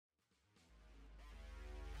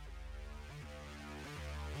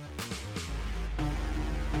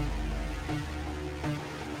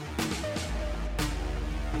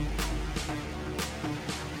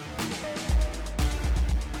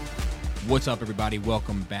What's up, everybody?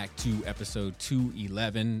 Welcome back to episode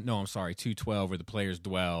 211. No, I'm sorry, 212, where the players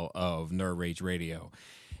dwell of Nerd Rage Radio.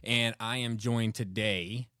 And I am joined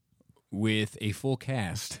today with a full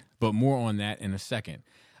cast, but more on that in a second.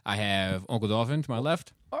 I have Uncle Dolphin to my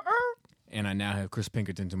left, and I now have Chris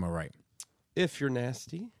Pinkerton to my right. If you're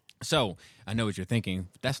nasty. So, I know what you're thinking.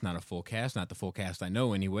 That's not a full cast, not the full cast I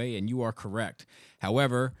know anyway, and you are correct.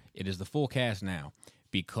 However, it is the full cast now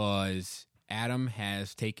because Adam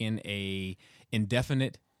has taken a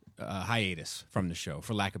indefinite hiatus from the show,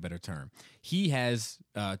 for lack of a better term. He has,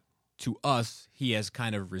 to us, he has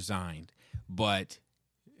kind of resigned, but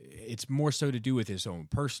it's more so to do with his own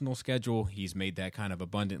personal schedule. He's made that kind of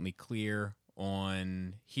abundantly clear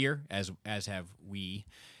on here, as have we,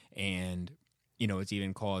 and you know, it's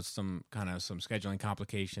even caused some scheduling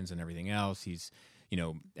complications and everything else. He's, you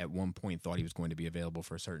know, at one point thought he was going to be available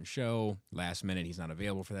for a certain show. Last minute, he's not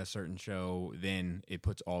available for that certain show. Then it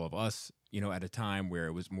puts all of us, you know, at a time where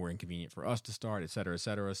it was more inconvenient for us to start, et cetera, et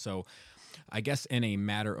cetera. So I guess in a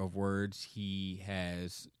matter of words, he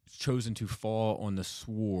has chosen to fall on the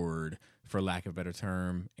sword, for lack of a better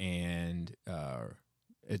term, and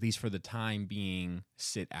at least for the time being,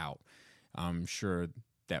 sit out. I'm sure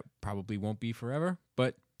that probably won't be forever,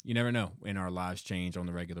 but you never know. And our lives change on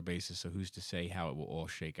the regular basis, so who's to say how it will all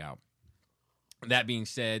shake out? That being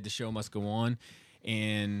said, the show must go on,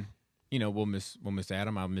 and you know we'll miss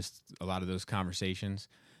Adam. I'll miss a lot of those conversations.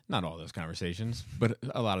 Not all those conversations, but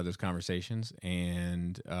a lot of those conversations.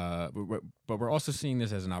 And but we're also seeing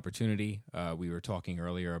this as an opportunity. We were talking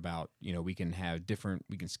earlier about, you know, we can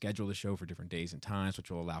schedule the show for different days and times,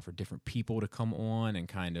 which will allow for different people to come on and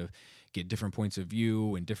kind of get different points of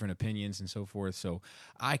view and different opinions and so forth. So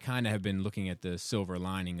I kind of have been looking at the silver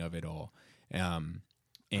lining of it all. And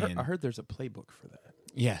I heard there's a playbook for that.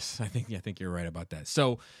 Yes, I think you're right about that.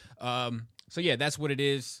 So yeah, that's what it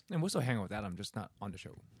is. And we'll still hang out with Adam, just not on the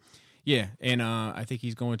show. Yeah, and I think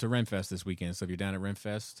he's going to Renfest this weekend. So if you're down at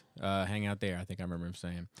Renfest, hang out there. I think I remember him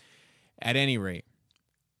saying. At any rate,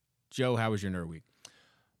 Joe, how was your nerd week?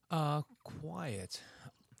 Quiet.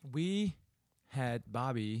 We had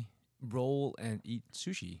Bobby roll and eat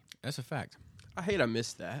sushi. That's a fact. I hate I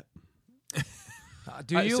missed that.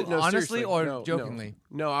 Do you No, honestly seriously, or no, jokingly?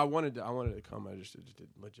 No, I wanted to come. It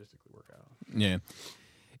didn't logistically work out. Yeah,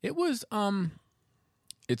 it was.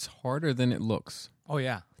 It's harder than it looks. Oh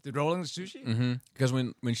yeah, the rolling the sushi. Because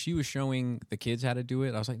when she was showing the kids how to do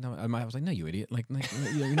it, I was like, no, you idiot! Like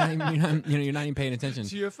you're not even paying attention.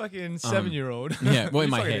 So you're a fucking 7-year-old. Yeah, well, in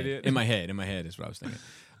my fucking head, idiot. in my head is what I was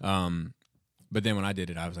thinking. But then when I did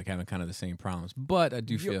it, I was like having kind of the same problems. But I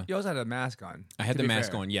do feel You also had a mask on. I had the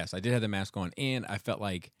mask on. Yes, I did have the mask on, and I felt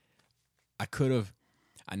like I could have.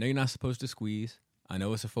 I know you're not supposed to squeeze. I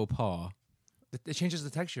know it's a faux pas. It changes the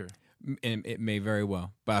texture. And it may very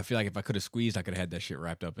well. But I feel like if I could have squeezed, I could have had that shit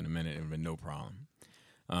wrapped up in a minute. It would have been no problem.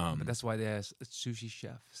 But that's why there's sushi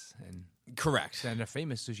chefs. And Correct. they're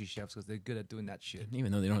famous sushi chefs because they're good at doing that shit.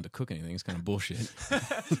 Even though they don't have to cook anything, it's kind of bullshit.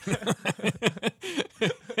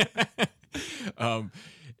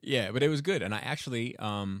 Yeah, but it was good. And I actually,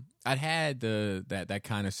 I'd had that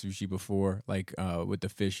kind of sushi before, like with the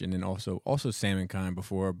fish and then also salmon kind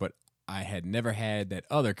before, but I had never had that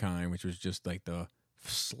other kind, which was just like the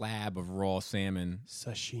slab of raw salmon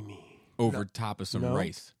Sashimi. over top of some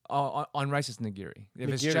rice. On rice is nigiri. If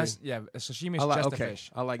it's Nigiri. just sashimi is just the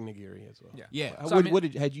fish. I like nigiri as well. Yeah. Yeah. So,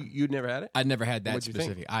 You'd never had it? I'd never had that What'd you think?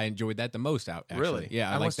 specific. I enjoyed that the most out. Actually. Really? Yeah,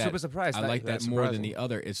 I I like was that. super surprised. I like that That's more than surprising. the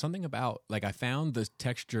other. It's something about, like, I found the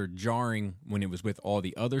texture jarring when it was with all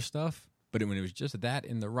the other stuff, but when it was just that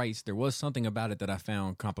in the rice, there was something about it that I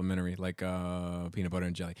found complimentary, like peanut butter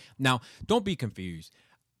and jelly. Now, don't be confused.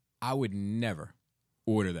 I would never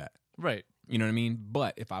order that. Right. You know what I mean?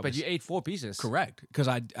 But if I was, But you ate 4 pieces. correct, because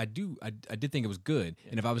I did think it was good,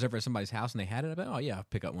 and if I was ever at somebody's house and they had it, I'd be, oh yeah, I'll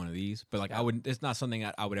pick up one of these. But like I wouldn't. It's not something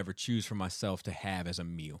I would ever choose for myself to have as a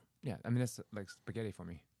meal. Yeah, I mean that's like spaghetti for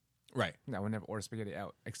me. Right. I would never order spaghetti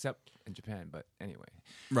out except in Japan. But anyway,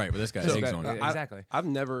 Right, but this got So eggs that- on it. Exactly. I've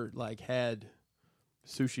never had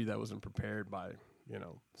sushi that wasn't prepared by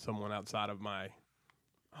someone outside of my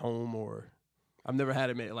home, or I've never had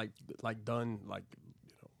it made like done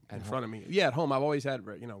in front of me. Yeah, at home I've always had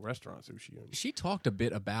restaurant sushi. She talked a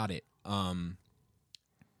bit about it,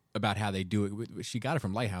 about how they do it. She got it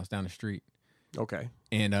from Lighthouse down the street, Okay.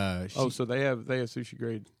 and So they have sushi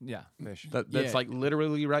grade. Yeah, fish. That's Yeah. like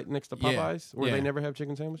literally right next to Yeah. Popeyes, where Yeah. they never have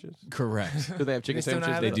chicken sandwiches. Correct. Do they have chicken They still not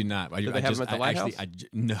sandwiches? have They it? do not. Do they have them at the Lighthouse?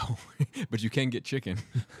 No, but you can get chicken,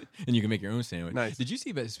 and you can make your own sandwich. Nice. Did you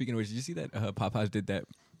see that? Speaking of which, did you see that Popeyes did that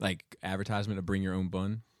like advertisement of bring your own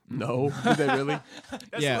bun? No, did they really?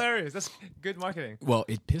 That's Yeah. hilarious. That's good marketing. Well,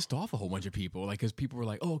 it pissed off a whole bunch of people, like because people were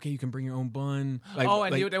like, "Oh, okay, you can bring your own bun." Like, Oh,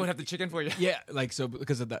 and like, they would have the chicken for you. yeah, like so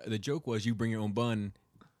because of the joke was you bring your own bun,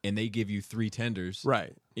 and they give you 3 tenders,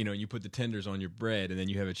 Right. You know, you put the tenders on your bread, and then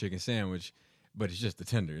you have a chicken sandwich, but it's just the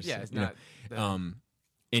tenders. Yeah, it's you know? not. the-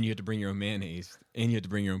 And you had to bring your own mayonnaise, and you had to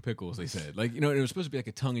bring your own pickles. They said, like, you know, it was supposed to be like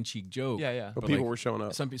a tongue-in-cheek joke. Yeah, yeah. But But, people like, were showing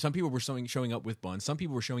up. Some people were showing up with buns. Some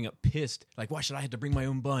people were showing up pissed, like, why should I have to bring my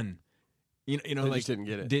own bun? You know, They like just didn't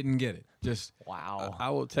get it. Didn't get it. Just Wow. I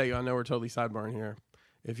will tell you, I know we're totally sidebarring here.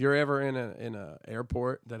 If you're ever in a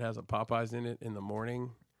airport that has a Popeyes in it in the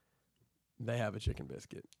morning, they have a chicken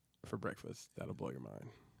biscuit for breakfast. That'll blow your mind.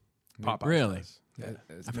 Popeyes Really? does. Yeah.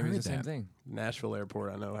 I've Maybe heard it's the same that. thing. Nashville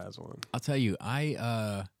Airport, I know, has one. I'll tell you,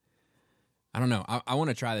 I don't know. I want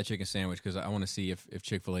to try the chicken sandwich because I want to see if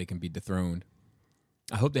Chick-fil-A can be dethroned.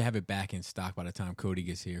 I hope they have it back in stock by the time Cody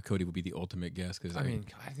gets here. Cody will be the ultimate guest because I mean,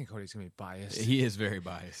 I think Cody's gonna be biased. he is very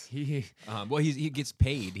biased. He Well, he gets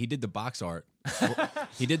paid. He did the box art.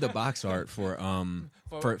 He did the box art for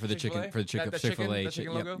the chicken Chick-fil-A? Chick-fil-A. The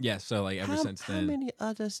chicken logo? Yeah, so like ever since then,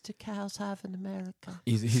 others do cows have in America?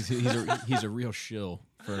 he's a real shill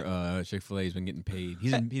for Chick-fil-A. He's been getting paid.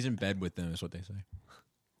 He's in bed with them, is what they say.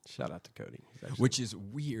 Shout out to Cody. He's actually- Which is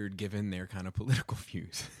weird given their kind of political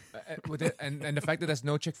views. with it, and the fact that there's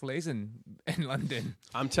no Chick-fil-A's in London.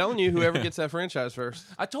 I'm telling you, whoever gets that franchise first.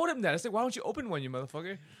 I told him that. I said, "Why don't you open one, you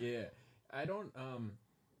motherfucker?" Yeah, I don't.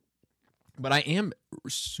 But I am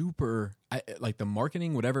super. Like the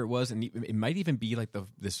marketing, whatever it was, and it might even be like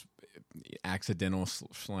this accidental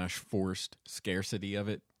 / forced scarcity of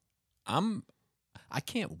it. I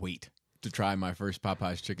can't wait to try my first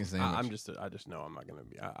Popeyes chicken sandwich. I just know I'm not going to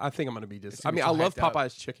be. I think I'm going to be just. It's I gonna mean, be I too love hyped up.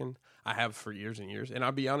 Popeyes chicken. I have for years and years. And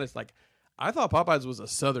I'll be honest, like, I thought Popeyes was a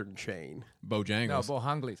southern chain. Bojangles. No,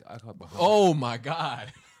 Bohangli's. I call it Bohangli's. Oh my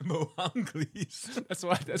God, Bohangli's.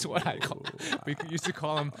 That's what I call. We used to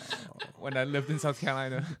call them when I lived in South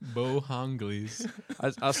Carolina. Bohangli's.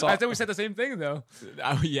 I saw. I think we said the same thing though.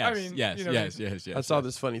 Oh yes, I mean, yes, you know, yes, yes. I saw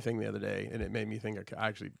this funny thing the other day, and it made me think.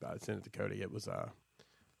 I sent it to Cody. It was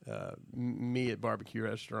me at barbecue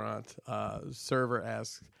restaurant. Server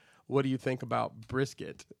asks, "What do you think about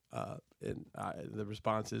brisket?" And the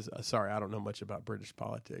response is, "Sorry, I don't know much about British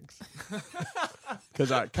politics."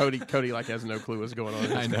 Because Cody like has no clue what's going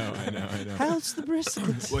on. I know. How's the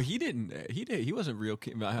brisket? Well, he wasn't real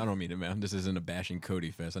keen. I don't mean it. This isn't a bashing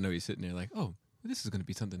Cody fest. I know he's sitting there like, oh, this is going to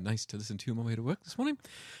be something nice to listen to on my way to work this morning.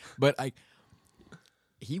 But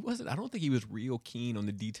he wasn't. I don't think he was real keen on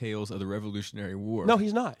the details of the Revolutionary War. No,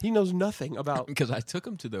 he's not. He knows nothing about. Because I took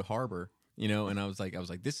him to the harbor, and I was like,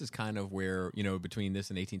 this is kind of where, between this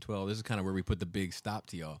and 1812, this is kind of where we put the big stop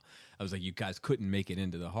to y'all. I was like, you guys couldn't make it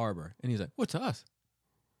into the harbor, and he's like, what, to us?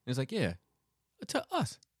 And he's like, yeah, to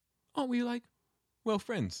us. Aren't we like, well,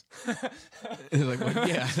 friends? And he's like, well,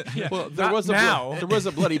 yeah. Well, there Not was now. there was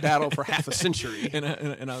a bloody battle for half a century, and I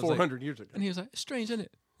was like, 400 years ago. and he was like, strange, isn't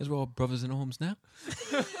it? As we're all brothers in arms now.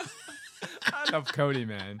 I love Cody,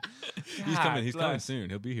 man. He's coming. He's coming bless. soon.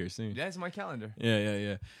 He'll be here soon. That's my calendar.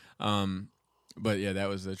 Yeah. But yeah, that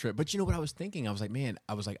was the trip. But you know what I was thinking? I was like, man,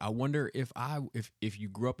 I wonder if you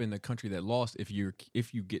grew up in a country that lost, if you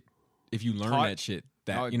learn Taught- that shit,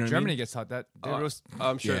 that Oh, you know what I Germany mean? gets taught that.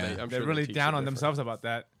 I'm sure Yeah. they. I'm They're sure really they teach down it on different. themselves about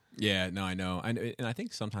that. Yeah, no, I know. And I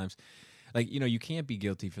think sometimes, like, you can't be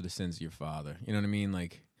guilty for the sins of your father. You know what I mean?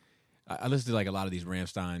 Like, I listened to like a lot of these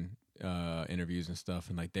Rammstein interviews and stuff,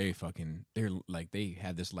 and like they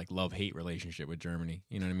have this like love-hate relationship with Germany.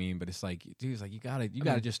 You know what I mean? But it's like, dude, it's like you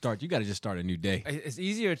gotta just start a new day. It's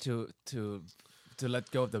easier to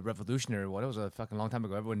let go of the revolutionary war. That was a fucking long time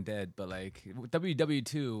ago. Everyone dead. But like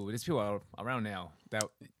WW2, there's people are around now that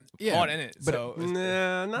fought in it. but- So it's-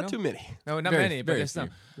 Nah, not No? too many. no, not very- many, but very there's some.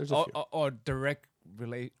 few. There's a Or, few. or direct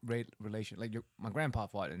relation. Like my grandpa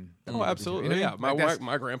fought in. Oh, WW2. absolutely. You know what I Yeah, mean? my Like, that's-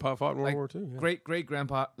 my grandpa fought in World like, War II. Yeah. Great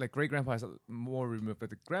grandpa is more removed, but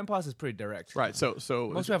the grandpa's is pretty direct. Right. So Most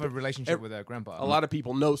people have a relationship with their grandpa. a lot of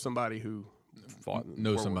people know somebody who fought. in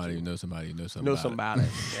Know World War somebody, II. know somebody, know somebody. Know somebody.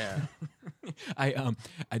 Yeah.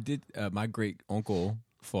 I did. My great uncle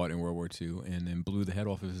fought in World War II and then blew the head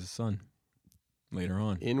off of his son later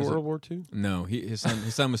on. In Was it- World War II. No, his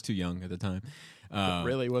son was too young at the time.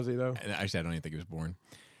 Really? Was he though? And actually, I don't even think he was born.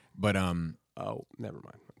 But Oh, never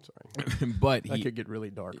mind. I'm sorry. but That he could get really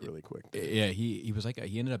dark really quick. yeah he was like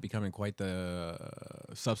he ended up becoming quite the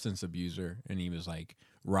substance abuser, and he was like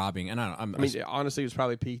robbing. And I mean, honestly, it was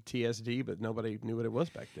probably PTSD, but nobody knew what it was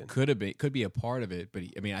back then. could be a part of it, but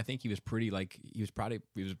I think he was pretty like he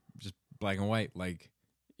was just black and white. Like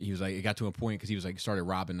he was like, it got to a point because he was like started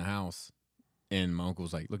robbing the house, and my uncle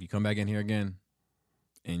was like, look, you come back in here again,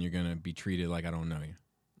 and you're gonna be treated like I don't know you.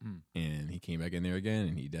 And he came back in there again,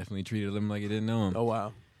 and he definitely treated him like he didn't know him. Oh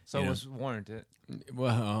wow. So it was warranted.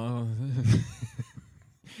 Well,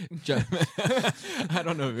 I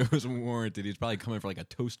don't know if it was warranted. He's probably coming for like a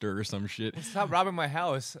toaster or some shit. Stop robbing my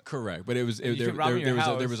house. Correct, but it was there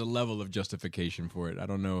was a level of justification for it. I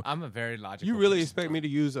don't know. I'm a very logical. You really person. expect me to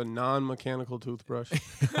use a non-mechanical toothbrush?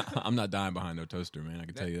 I'm not dying behind no toaster, man. I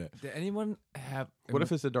can tell you that. Did anyone have? What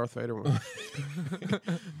if it's a Darth Vader one?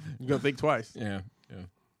 You're gonna think twice. Yeah.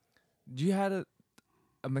 You had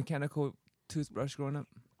a mechanical toothbrush growing up?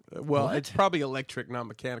 Well, it's probably electric, not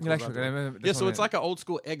mechanical. Electric. Yeah, so it's like an old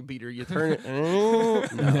school egg beater. You turn it.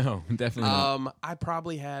 No, definitely not. I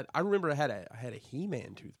probably had. I remember I had a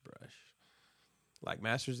He-Man toothbrush, like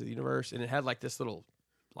Masters of the Universe, and it had like this little,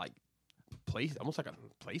 like, place, almost like a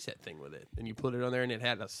playset thing with it, and you put it on there, and it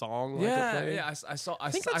had a song. Like Yeah. I saw.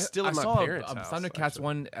 I think that's still in my saw parents' house, Thundercats actually.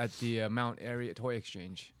 one at the Mount Area Toy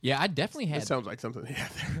Exchange. Yeah, I definitely That had. sounds like something. Yeah.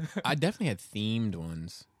 I definitely had themed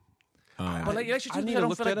ones. But like electric I need toothbrush, to I don't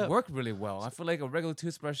look feel that like up. work really well. I feel like a regular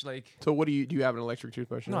toothbrush, like So what do you have an electric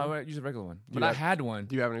toothbrush? no, now? I use a regular one. you But I have- had one.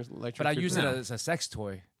 Do you have an electric? But I use it toothbrush? as a sex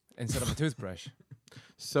toy instead of a toothbrush.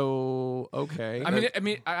 So okay. I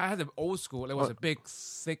mean, I had the old school. It was a big,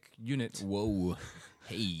 thick unit. Whoa.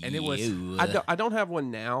 Hey. And it was- you. I don't have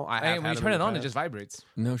one now. I have And when had you them turn in it the on, it past. just vibrates.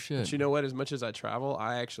 No shit. But you know what? As much as I travel,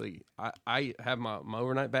 I have my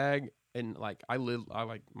overnight bag, and like I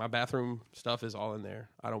like my bathroom stuff is all in there.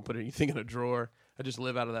 I don't put anything in a drawer. I just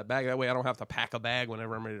live out of that bag. That way, I don't have to pack a bag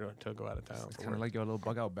whenever I'm ready to go out of town. It's kind of like your little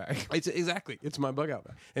bug out bag. It's my bug out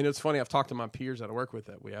bag. And it's funny. I've talked to my peers that I work with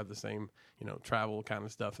that we have the same travel kind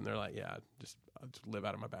of stuff, and they're like, yeah, I just live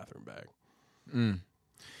out of my bathroom bag.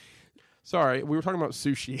 Sorry, we were talking about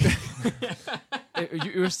sushi.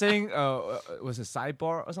 You were saying was it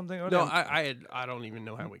sidebar or something? No, I don't even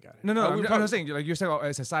know how we got it. No, we were I'm talking- not saying like you're saying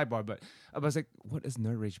it's a sidebar, but I was like, what is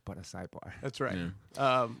Nerd Rage but a sidebar? That's right.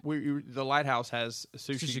 The Lighthouse has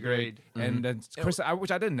sushi grade. And then Chris,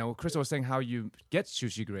 which I didn't know. Chris was saying how you get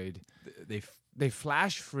sushi grade. They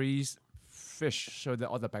flash freeze fish so that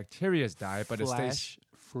all the bacteria die, but it stays, Flash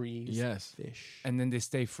freeze Yes. fish. and then they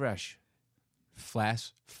stay fresh.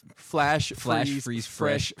 Flash. Flash freeze, freeze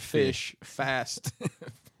fresh fresh fish fast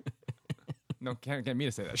No, can't get me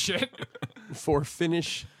to say that shit. for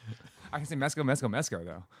finish. I can say mesco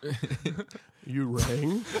though. You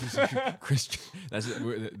rang. Chris.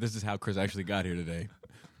 This is how Chris actually got here today.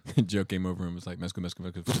 Joe came over and was like,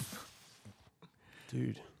 "Mesco."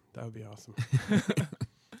 Dude, that would be awesome.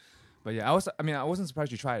 But yeah, I wasn't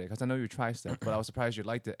surprised you tried it because I know you try stuff, but I was surprised you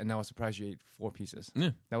liked it, and I was surprised you ate 4 pieces. Yeah.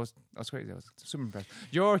 That was crazy. I was super impressed.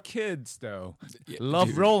 Your kids though Yeah, love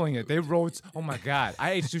dude. rolling it. They rolled. Oh my god,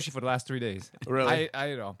 I ate sushi for the last 3 days. Really?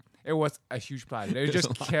 I it was a huge platter. They There's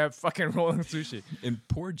just a lot. kept fucking rolling sushi. And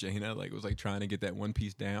poor Jaina was like trying to get that one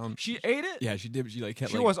piece down. She ate it. Yeah, she did. But she like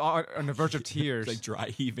kept She like, was on the verge of tears. like dry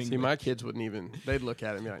heaving. See, my kids wouldn't even. They'd look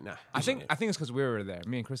at it and be like, "Nah." I think it's because we were there.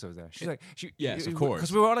 Me and Chris was there. She's like, Yes, of course.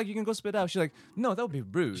 Because we were all like, you can go spit out. She's like, no, that would be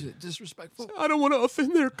rude. disrespectful. I don't want to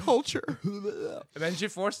offend their culture. And then she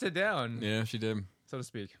forced it down, Yeah, she did, so to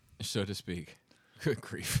speak. so to speak. Good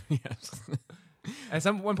grief. Yes. And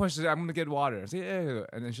at one point she said, I'm gonna get water. I said, yeah.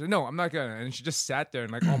 And then she said, no, I'm not gonna. And she just sat there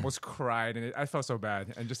and like almost cried, and I felt so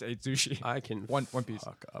bad, and just ate sushi. I can One piece.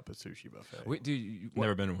 fuck up a sushi buffet. Wait, dude,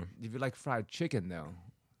 Never been to one. if you like fried chicken though,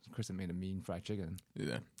 Kristen made a mean fried chicken,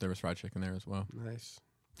 Yeah, there was fried chicken there as well Nice.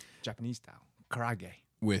 Japanese style, karage.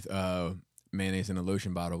 with mayonnaise in a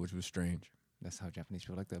lotion bottle, which was strange. That's how Japanese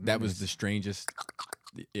people like that. That was the strangest.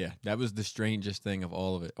 Yeah, that was the strangest thing of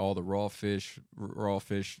all of it. All the raw fish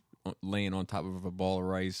laying on top of a ball of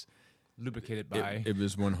rice. lubricated by. It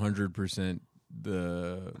was 100%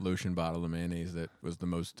 the lotion bottle of mayonnaise that was the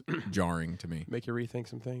most jarring to me, Make you rethink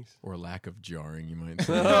some things. or lack of jarring, you might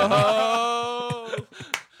say. Oh,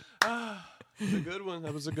 that's a good one.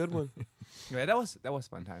 That was a good one. Yeah, that was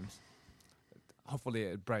fun times. Hopefully,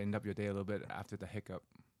 it brightened up your day a little bit after the hiccup.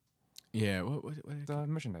 Yeah. What The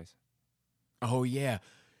merchandise. Oh yeah.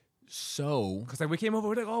 So Because like we came over,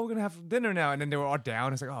 we're like, oh, we're gonna have dinner now, and then they were all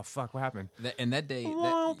down. It's like, oh fuck, what happened? that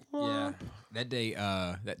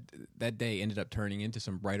day ended up turning into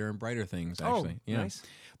some brighter and brighter things. Actually, Oh, nice.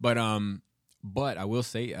 But I will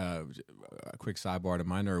say a quick sidebar to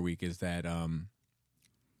my Nerd Week is that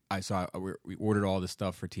we ordered all this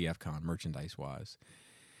stuff for TFCon merchandise wise.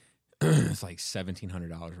 It's like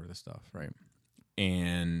 $1,700 worth of stuff, right?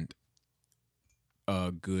 And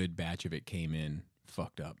a good batch of it came in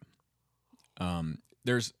fucked up.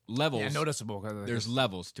 There's levels. Yeah, noticeable. There's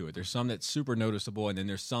levels to it. There's some that's super noticeable, and then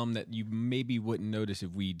there's some that you maybe wouldn't notice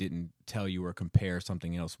if we didn't tell you or compare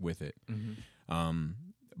something else with it.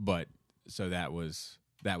 But so that was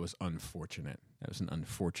unfortunate. That was an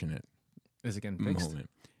unfortunate Is it getting fixed? moment.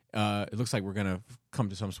 It looks like we're gonna come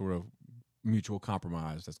to some sort of mutual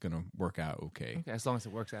compromise that's gonna work out okay. Okay, as long as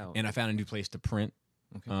it works out. And I found a new place to print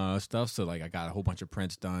stuff, so like I got a whole bunch of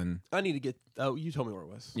prints done. I need to get. Oh, you told me where it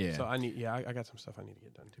was. Yeah. So I need. Yeah, I got some stuff I need to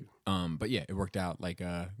get done too. But yeah, it worked out. Like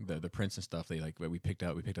the prints and stuff. We picked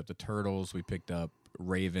up the Turtles, we picked up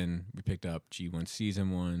Raven, we picked up G1 Season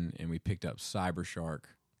 1, and we picked up Cyber Shark,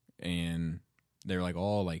 and they're like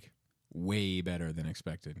all like way better than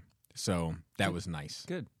expected. So that was nice.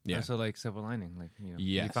 Good. Yeah. So like silver lining, like you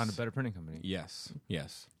Yes. found a better printing company. Yes.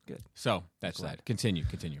 Good. So that's Glad. that. Continue.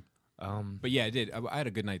 But But yeah, I did. I had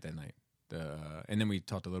a good night that night. And then we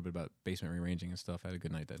talked a little bit about basement rearranging and stuff. I had a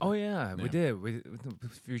good night that oh night. yeah, we Yeah. did. We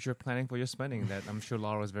future planning for your spending that I'm sure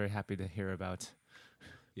Laura was very happy to hear about.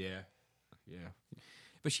 Yeah.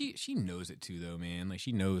 But she knows it too, though, man. Like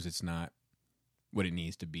she knows it's not what it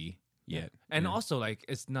needs to be yet. And you know? also, like,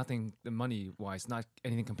 it's nothing, the money-wise, not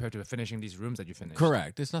anything compared to finishing these rooms that you finished.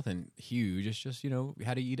 Correct. It's nothing huge. It's just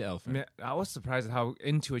how to eat an I elephant. mean, I was surprised at how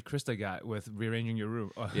into it Krista got with rearranging your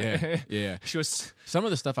room. Yeah. She was... Some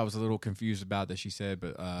of the stuff I was a little confused about that she said,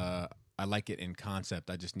 but I like it in concept.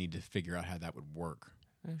 I just need to figure out how that would work.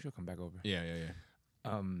 She'll come back over. Yeah.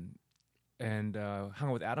 And hung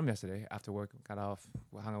out with Adam yesterday after work. Got off,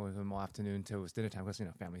 hung out with him all afternoon till it was dinner time because,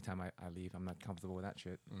 family time, I leave. I'm not comfortable with that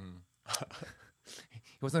shit.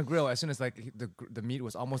 He was on the grill. As soon as like the meat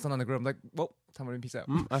was almost done on the grill, I'm like, well, time to peace out.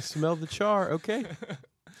 I smell the char. Okay.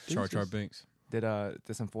 Char Binks. Did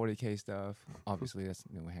some 40K stuff. Obviously, that's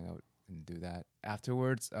we hang out and do that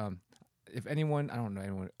afterwards. If anyone, I don't know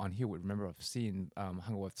anyone on here would remember of seeing hung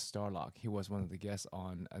out with Starlock. He was one of the guests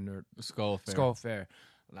on a Nerd Skull Fair.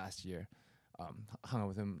 last year. Hung out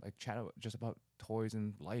with him, like chat just about toys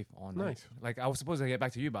and life all night. Nice. Like I was supposed to get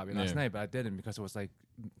back to you, Bobby, last Yeah. night, but I didn't because it was like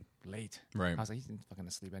late. Right. I was like, he's fucking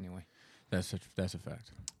asleep anyway. That's a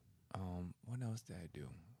fact. What else did I do?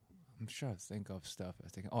 I'm sure I think of stuff. I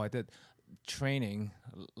was thinking, I did training,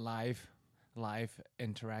 live,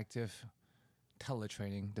 interactive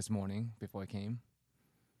teletraining this morning before I came.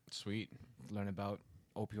 Sweet. Learn about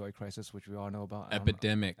opioid crisis, which we all know about.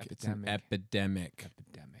 Epidemic. It's an epidemic.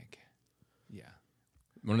 Yeah.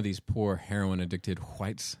 One of these poor heroin addicted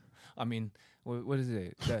whites. I mean, what is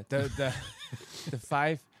it?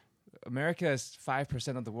 America is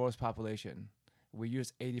 5% of the world's population. We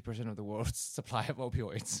use 80% of the world's supply of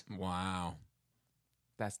opioids. Wow.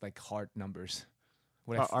 That's like hard numbers.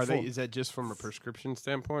 Are they? Is that just from a prescription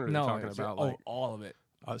standpoint, or are no, they talking about like all of it?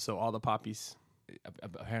 so all the poppies?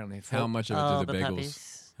 Apparently, How much of it do the bagels?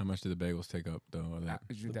 puppies. How much do the bagels take up though? Of that?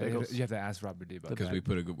 You bagels? have to ask Robert D. about Because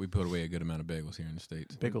that. we put away a good amount of bagels here in the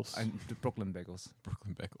States. Bagels. And the Brooklyn bagels.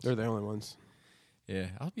 Brooklyn bagels. They're the only ones. Yeah,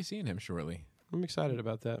 I'll be seeing him shortly. I'm excited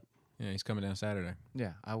about that. Yeah, he's coming down Saturday.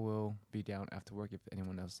 Yeah, I will be down after work if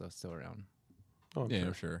anyone else is still around. Oh, I'm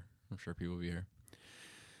Yeah, sure. I'm sure people will be here.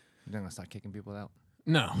 You're not gonna start kicking people out.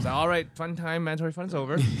 No. So all right, fun time, mandatory fun's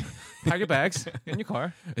over. Pack your bags, get in your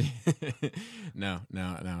car. No.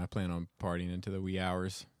 I plan on partying into the wee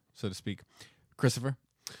hours, so to speak. Christopher?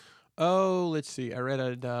 Oh, let's see. I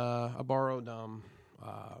read I borrowed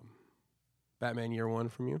Batman Year One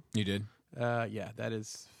from you. You did? Yeah, that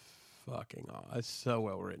is fucking awesome. It's so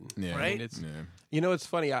well written. Yeah. I mean, it's Yeah. it's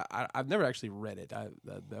funny. I've never actually read it.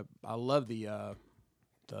 I love the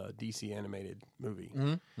DC animated movie,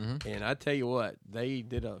 and I tell you what, they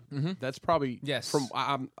did that's probably Yes. from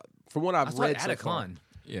what I've read at so a far. con.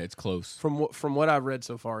 Yeah, it's close. From what I've read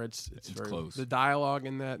so far, it's very close. The dialogue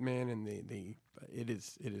in that, man, and it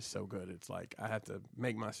is so good. It's like I have to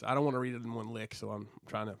make I don't want to read it in one lick, so I'm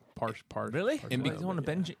trying to parse. Really? parse And it you out, want to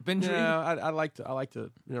but binge read? Yeah, I like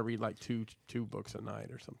to read like two books a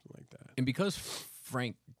night or something like that. And because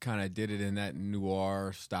Frank kind of did it in that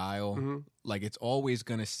noir style, Mm-hmm. like it's always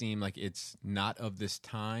going to seem like it's not of this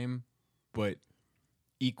time, but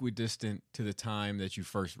equidistant to the time that you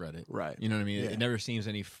first read it. Right. You know what I mean? Yeah. It never seems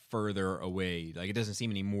any further away. Like it doesn't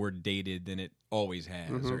seem any more dated than it always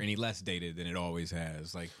has, or any less dated than it always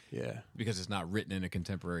has. Like Yeah. because it's not written in a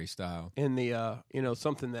contemporary style. And the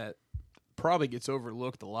something that probably gets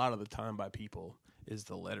overlooked a lot of the time by people is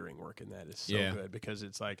the lettering work in that is so Yeah. good, because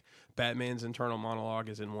it's like Batman's internal monologue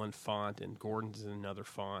is in one font and Gordon's is in another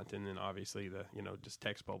font, and then obviously the just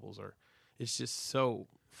text bubbles are. It's just so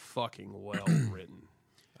fucking well written.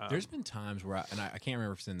 There's been times where, I can't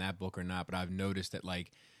remember if it's in that book or not, but I've noticed that like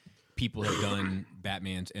people have done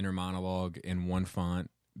Batman's inner monologue in one font,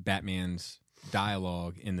 Batman's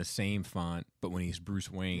dialogue in the same font, but when he's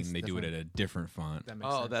Bruce Wayne, It's they do it at a different font. That makes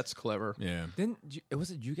Oh, sense. that's clever. Yeah.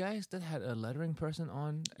 Was it you guys that had a lettering person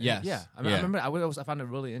on? Yes. Yeah. I Yeah. remember. I found it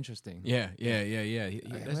really interesting. Yeah. That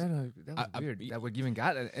That was weird. That we even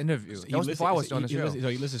got an interview. That he was before I was on the he show. So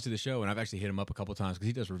he listens to the show, and I've actually hit him up a couple times because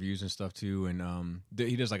he does reviews and stuff too, and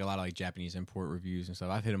he does like a lot of like Japanese import reviews and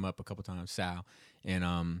stuff. I've hit him up a couple times, Sal, and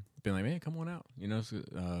been like, man, come on out,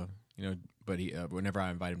 But he, whenever I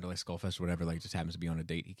invite him to like Skullfest or whatever, like just happens to be on a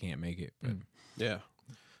date, he can't make it. But Yeah.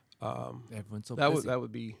 Everyone's so That busy.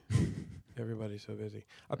 would be. Everybody's so busy.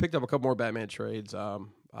 I picked up a couple more Batman trades. oh,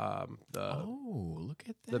 look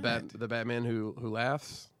at that! The Batman who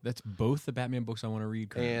laughs That's both the Batman books I want to read.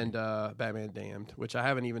 Currently. and Batman Damned, which I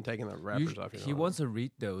haven't even taken the wrappers off. He wants to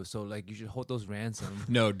read those, so like you should hold those ransom.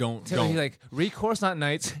 No, don't. Tell him, like read Course Not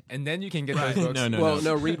Nights, and then you can get those books.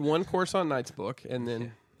 No. read one Course on Nights book, and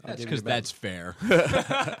then I'll That's give you because the that's fair.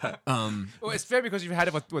 Well, it's fair because you've had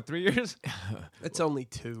it for 3 years. it's only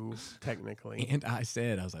 2 technically. And I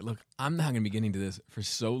was like, look, I'm not going to be getting to this for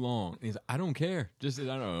so long. And he's like, I don't care. Just, I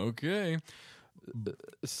don't know. Okay.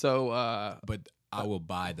 So But I will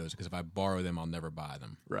buy those because if I borrow them, I'll never buy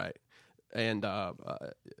them. right, and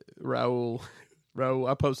Raul,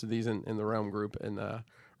 I posted these in the Realm group, and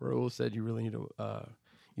Raul said you really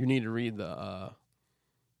need to read the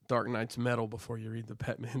Dark Knight's Metal before you read the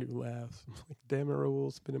Batman Who Laughs. I'm like, damn it,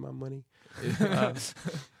 Raul, spending my money. But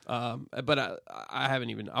I haven't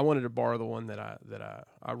even. I wanted to borrow the one that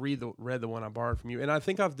I read the one I borrowed from you, and I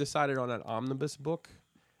think I've decided on an omnibus book.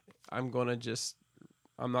 I'm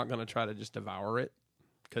not gonna try to just devour it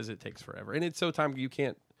because it takes forever, and it's so time you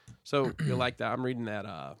can't. So you like that? I'm reading that.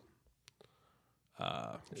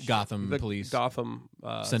 Gotham the Police. Gotham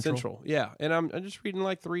Central. Yeah, and I'm just reading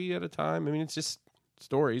like 3 at a time. I mean, it's just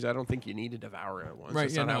stories. I don't think you need to devour it at once. Right,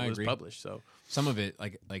 That's yeah, not no, how I it was agree. published. So Some of it,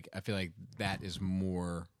 like I feel like that is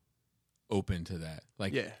more open to that.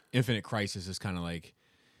 Like Yeah. Infinite Crisis is kind of like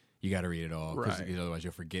you got to read it all because Right. otherwise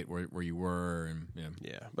you'll forget where you were. And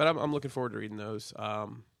yeah, but I'm looking forward to reading those.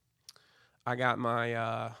 I got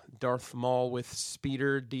my Darth Maul with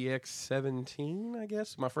Speeder DX-17, I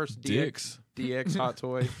guess. My first DX hot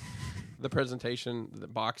toy. The presentation, the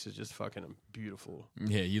box is just fucking beautiful.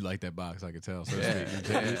 Yeah, you like that box, I could tell. So Yeah, sweet.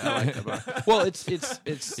 yeah, I like that box. Well, it's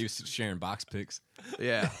He was sharing box pics.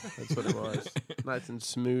 yeah, that's what it was. Nice and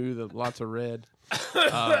smooth, lots of red.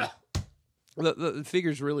 The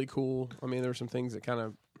figure's really cool. I mean, there were some things that kind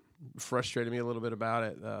of frustrated me a little bit about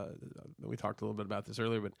it. We talked a little bit about this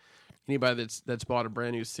earlier, but anybody that's bought a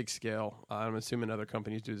brand new 6 scale, I'm assuming other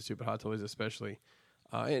companies do the Super Hot Toys especially.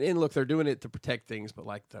 And look, they're doing it to protect things, but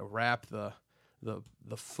like the wrap, the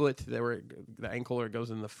foot, the ankle, or it goes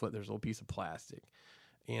in the foot. There's a little piece of plastic,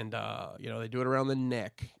 and they do it around the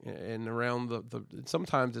neck and around the.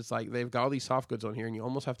 Sometimes it's like they've got all these soft goods on here, and you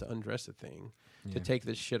almost have to undress the thing to take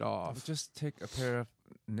this shit off. Just take a pair of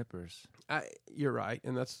nippers, You're right,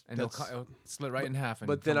 and that's it'll split right in half. And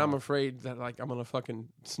but then come I'm off. afraid that like I'm gonna fucking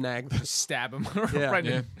snag the stab him. Yeah. right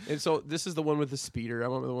in- Yeah. And so this is the one with the speeder. I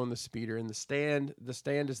went with the one with the speeder. And the stand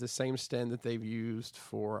is the same stand that they've used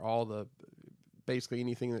for all the basically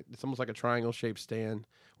anything that it's almost like a triangle shaped stand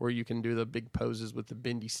where you can do the big poses with the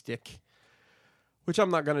bendy stick, which I'm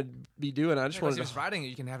not going to be doing. I just Because wanted he was to riding it,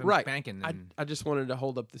 you can have him right. banking. And I just wanted to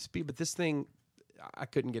hold up the speed, but this thing I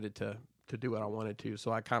couldn't get it to do what I wanted to, so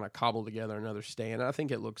I kind of cobbled together another stand. And I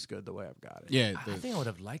think it looks good the way I've got it. Yeah, I think I would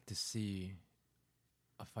have liked to see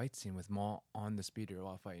a fight scene with Maul on the speeder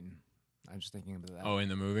while fighting. I'm just thinking about that. Oh, in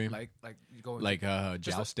the movie, like you go like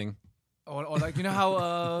jousting. or like you know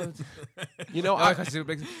how You know,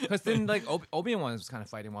 because then like Obi-Wan was kind of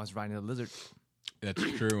fighting while he was riding the lizard. That's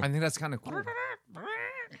true. I think that's kind of cool.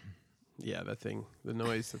 yeah, that thing, the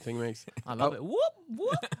noise the thing makes. I love it. Whoop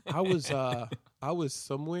whoop. I was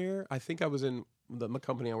somewhere. I think I was in the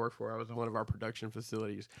company I work for. I was in one of our production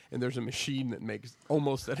facilities, and there's a machine that makes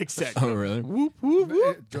almost that exact. Oh, really? Whoop whoop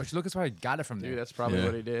whoop. George Lucas probably got it from there. Dude, that's probably Yeah.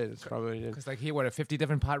 what he did. It's probably what he did. Because like he what 50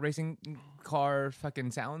 different pod racing car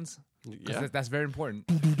fucking sounds. 'Cause Yeah. that's very important.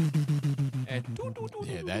 And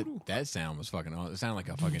Yeah, that sound was fucking awesome. It sounded like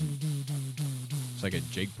a fucking. It's like a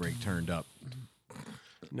Jake break turned up.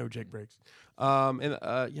 No Jake breaks.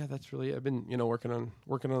 Yeah, that's really. I've been working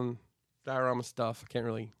on diorama stuff. I can't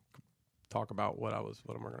really talk about what I'm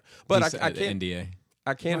working on, but I can. NDA.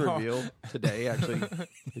 I can reveal today. Actually,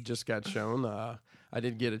 it just got shown. I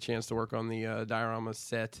did get a chance to work on the diorama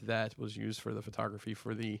set that was used for the photography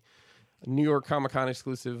for the New York Comic Con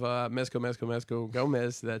exclusive Mezco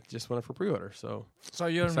Gomez that just went up for pre-order. So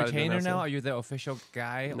you're a Excited to retainer announce now? it. Are you the official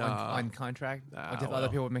guy Nah. on contract? Nah, or do other well.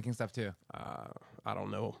 people making stuff too? I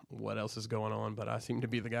don't know what else is going on, but I seem to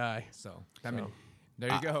be the guy. So, I mean,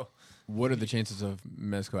 there you go. What are the chances of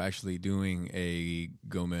Mezco actually doing a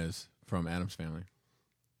Gomez from Adam's Family?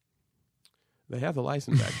 They have the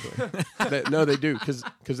license, actually. No, they do,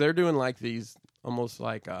 because they're doing like these almost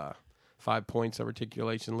like 5 points of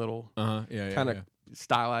articulation, little kind of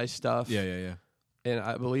stylized stuff. Yeah. And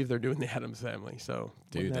I believe they're doing the Addams Family. So,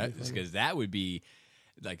 Dude, because that would be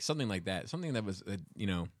like something like that. Something that was,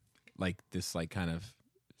 like this like kind of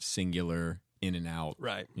singular in and out.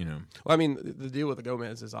 Right. Well, I mean, the deal with the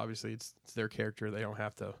Gomez is obviously it's their character. They don't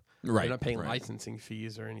have to. Right. They're not paying licensing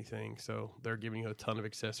fees or anything. So they're giving you a ton of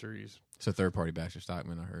accessories. It's a third-party Baxter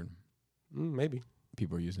Stockman, I heard. Maybe.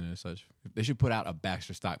 People are using it as such. They should put out a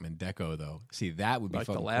Baxter Stockman deco, though. See, that would be like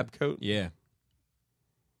fucking the lab coat? Yeah.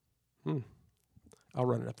 I'll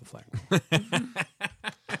run it up the flag.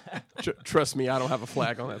 Trust me, I don't have a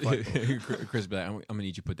flag on that flag. Chris, but I'm going to need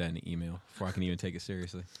you to put that in the email before I can even take it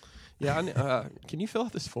seriously. Yeah, can you fill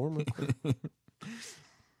out this form real quick?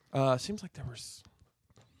 Seems like there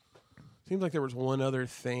was one other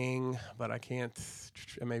thing, but I can't.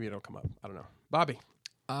 Maybe it'll come up. I don't know. Bobby.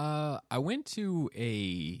 I went to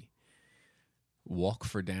a walk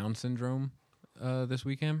for Down syndrome this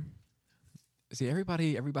weekend. See,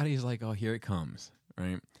 everybody's like, "Oh, here it comes!"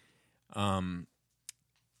 Right?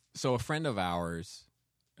 So a friend of ours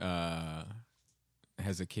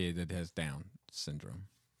has a kid that has Down syndrome.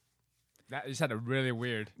 That just had a really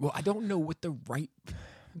weird. Well, I don't know what the right.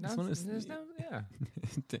 Yeah.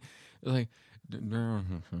 Like, did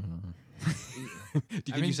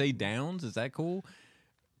you say Downs? Is that cool?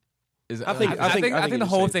 I think the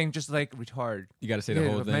whole thing just like retard. You got to say the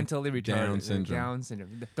whole thing. Mentally retarded. Down syndrome. Down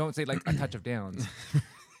syndrome. Don't say like a touch of Downs.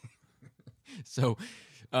 So,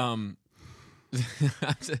 so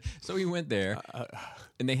we went there,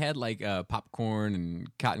 and they had like popcorn and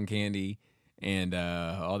cotton candy and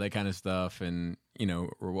all that kind of stuff, and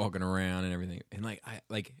we're walking around and everything, and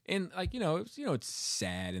it's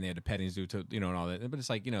sad, and they had a petting zoo to and all that, but it's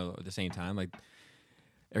like at the same time like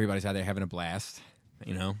everybody's out there having a blast,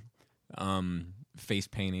 face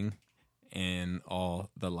painting and all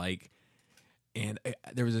the like. And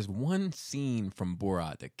there was this one scene from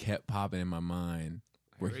Borat that kept popping in my mind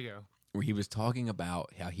where he was talking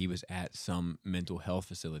about how he was at some mental health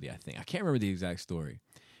facility, I think. I can't remember the exact story.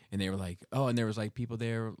 And they were like, oh, and there was like people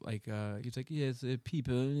there, like, he's like, yes,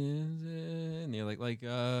 people, and they're like,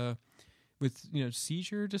 with,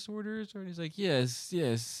 seizure disorders? Or he's like,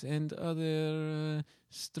 yes, and other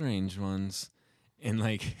strange ones. And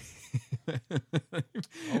like,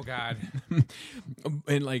 oh God.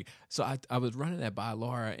 And like, so I was running that by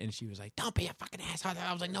Laura, and she was like, "Don't be a fucking asshole."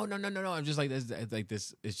 I was like, "No." I'm just like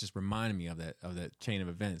this. It's just reminding me of that chain of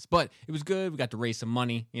events. But it was good. We got to raise some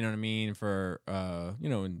money. You know what I mean, for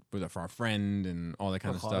and for our friend and all that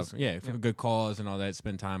kind of stuff. Yeah, for a good cause and all that.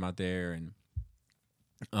 Spend time out there, and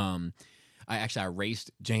I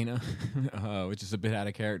raced Jaina, which is a bit out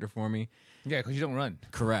of character for me. Yeah, because you don't run.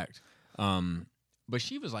 Correct. But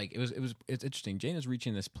she was like, it's interesting. Jaina's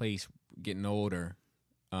reaching this place, getting older,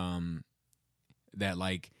 that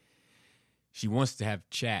like she wants to have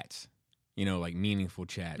chats, like meaningful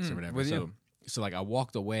chats or whatever. So like I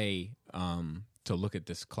walked away to look at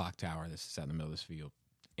this clock tower that's sat in the middle of this field,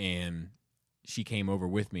 and she came over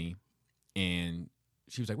with me, and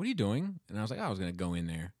she was like, "What are you doing?" And I was like, "I was gonna go in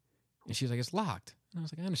there," and she was like, "It's locked," and I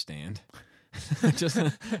was like, "I understand." I'm just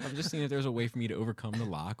seeing if there's a way for me to overcome the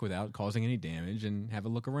lock without causing any damage and have a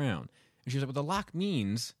look around. And she was like, "Well, the lock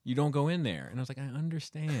means you don't go in there." And I was like, "I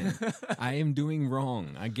understand. I am doing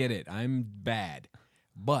wrong. I get it. I'm bad.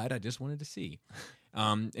 But I just wanted to see."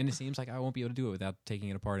 And it seems like I won't be able to do it without taking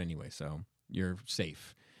it apart anyway. So you're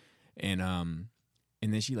safe. And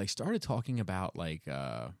then she like started talking about like,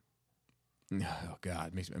 oh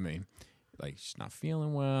God, like she's not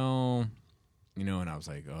feeling well. And I was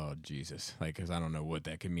like, oh, Jesus, like, because I don't know what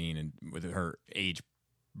that could mean and with her age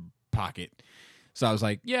pocket. So I was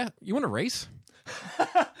like, yeah, you want to race?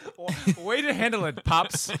 Way to handle it,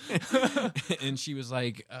 Pops. And she was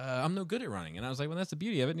like, I'm no good at running. And I was like, well, that's the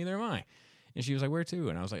beauty of it. Neither am I. And she was like, where to?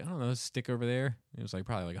 And I was like, I don't know, stick over there. It was like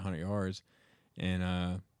probably like 100 yards.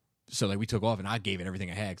 And so like we took off, and I gave it everything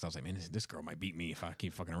I had because I was like, man, this girl might beat me if I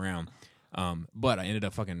keep fucking around. But I ended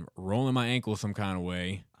up fucking rolling my ankle some kind of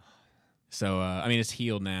way. So, it's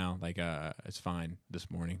healed now. Like, it's fine this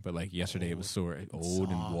morning. But, like, yesterday it was sore. Old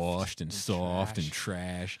and washed and soft and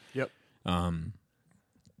trash. Yep. And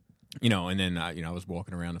then, I was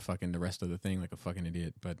walking around the rest of the thing like a fucking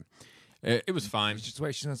idiot. But it was fine. Just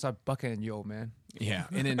wait. She's going to start bucking you, old man. Yeah,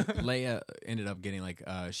 and then Leia ended up getting like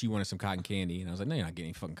she wanted some cotton candy, and I was like, no, you're not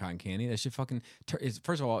getting fucking cotton candy. That shit fucking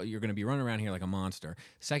first of all, you're gonna be running around here like a monster.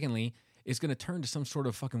 Secondly, it's gonna turn to some sort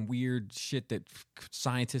of fucking weird shit that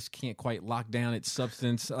scientists can't quite lock down its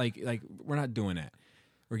substance. Like we're not doing that.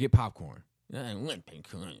 Or get popcorn.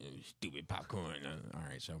 Stupid popcorn. All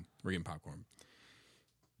right, so we're getting popcorn.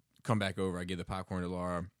 Come back over. I give the popcorn to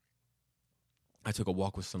Laura. I took a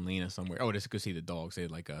walk with Selena somewhere. Oh, just go see the dogs. They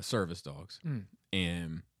had like service dogs,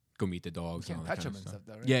 and go meet the dogs. You and all can't that touch kind them of and stuff.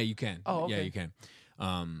 stuff, though, right? Yeah, you can. Oh, okay. Yeah, you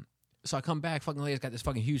can. So I come back. Fucking lady's got this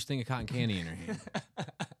fucking huge thing of cotton candy in her hand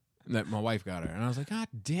that my wife got her, and I was like, God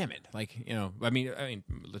damn it! Like, you know, I mean,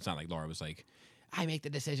 it's not like Laura was like, I make the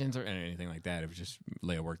decisions or anything like that. It was just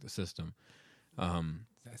Leia worked the system.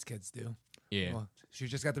 As kids do. Yeah. Well, she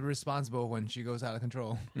just got to be responsible when she goes out of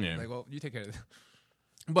control. Yeah. Like, well, you take care of it.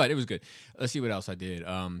 But it was good. Let's see what else I did.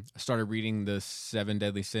 I started reading the 7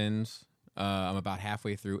 Deadly Sins. I'm about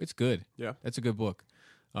halfway through. It's good. Yeah. It's a good book.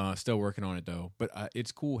 Still working on it though. But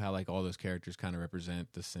it's cool how like all those characters kind of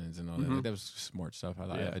represent the sins and all that. Like, that was smart stuff.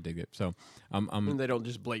 I dig it. So and they don't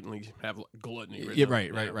just blatantly have gluttony. yeah,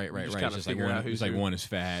 written right. up. It's Just just like it's like one is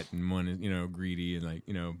fat and one is greedy and like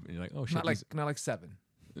you're like oh shit. Not like 7.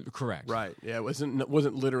 Correct. Right. Yeah. It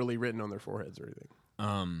wasn't literally written on their foreheads or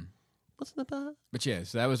anything. Wasn't it bad? But yeah,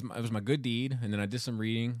 so that was my good deed, and then I did some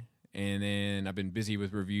reading, and then I've been busy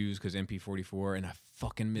with reviews because MP44, and I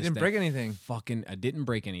fucking missed. You didn't break anything. I didn't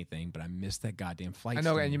break anything, but I missed that goddamn flight. I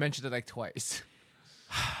know, stand. and you mentioned it like twice.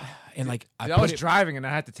 And like I was driving, and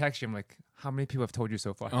I had to text you. I'm like, how many people have told you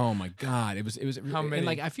so far? Oh my god, it was. How many? And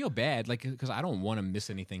like I feel bad, like because I don't want to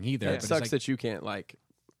miss anything either. Yeah, but it it's sucks like, that you can't like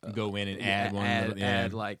go in and add one.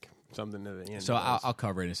 Add like something to the end. So of those. I'll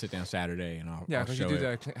cover it and sit down Saturday, and I'll Yeah, because you show do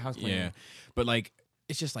it. the house cleaning. Yeah, but like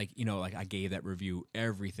it's just like like I gave that review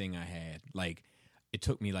everything I had. Like it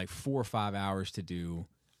took me like 4 or 5 hours to do.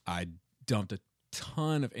 I dumped a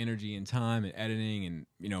ton of energy and time and editing,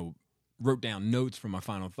 and wrote down notes for my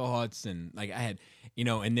final thoughts, and like I had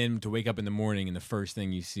and then to wake up in the morning and the first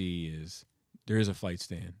thing you see is there is a flight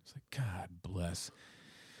stand. It's like God bless.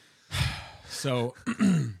 So,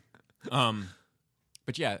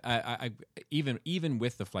 but yeah, I even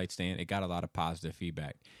with the flight stand, it got a lot of positive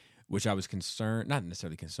feedback, which I was not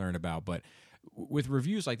necessarily concerned about, but with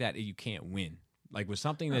reviews like that, you can't win. Like with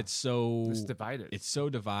something that's so It's divided. it's so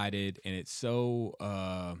divided, and it's so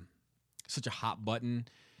such a hot button,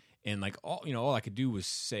 and like all I could do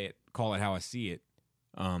was call it how I see it,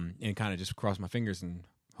 and kind of just cross my fingers and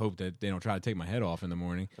hope that they don't try to take my head off in the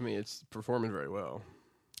morning. I mean, it's performing very well.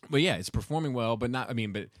 But yeah, it's performing well, but not. I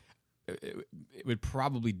mean, but it would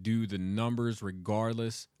probably do the numbers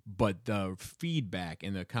regardless. But the feedback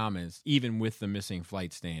in the comments, even with the missing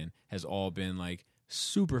flight stand, has all been like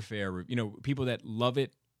super fair. People that love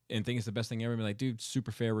it and think it's the best thing ever, be like, dude,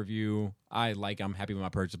 super fair review. I'm happy with my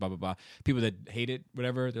purchase, blah, blah, blah. People that hate it,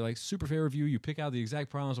 whatever, they're like, super fair review. You pick out the exact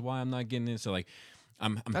problems of why I'm not getting it. So like,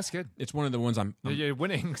 That's good. It's one of the ones You're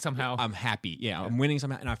winning somehow. I'm happy. Yeah, I'm winning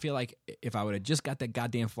somehow. And I feel like if I would have just got that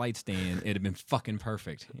goddamn flight stand, it'd have been fucking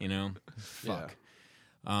perfect, Fuck.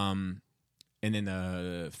 And then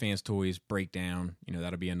the Fans Toys breakdown,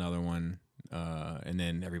 that'll be another one. And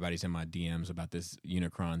then everybody's in my DMs about this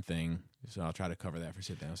Unicron thing. So I'll try to cover that for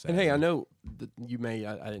Sit Down Saturday. And hey, I know that you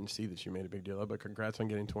I didn't see that you made a big deal of it, but congrats on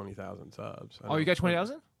getting 20,000 subs. Oh, you got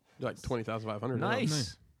 20,000? Like 20,500.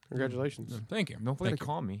 Nice. Congratulations. Thank you. Don't forget to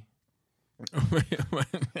call me.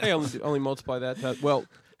 Hey, only multiply that. Well,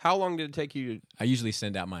 how long did it take you to... I usually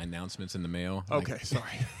send out my announcements in the mail. Okay, sorry.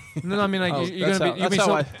 No, I mean, like, you're going to be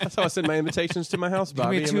that's how I send my invitations to my house,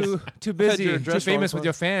 Bobby. You're too busy, your too address famous wrong. with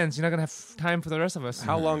your fans. You're not going to have time for the rest of us.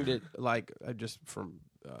 How long did, just from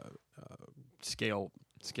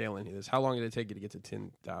scaling this, how long did it take you to get to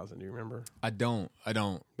 10,000? Do you remember? I don't.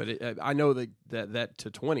 But I know that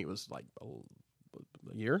to 20 was like a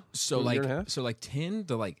year? So a like, year and a half? so like 10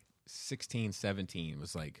 to like 16, 17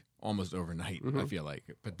 was like almost overnight. I feel like,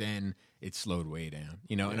 but then it slowed way down.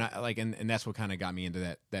 And I like, and that's what kind of got me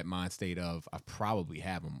into that mind state of I probably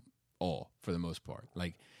have them all for the most part.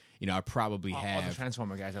 Like, I probably all have the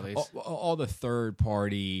Transformer guys at least. all the third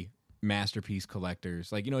party masterpiece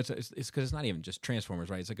collectors. Like, it's because it's not even just Transformers,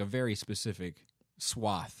 right? It's like a very specific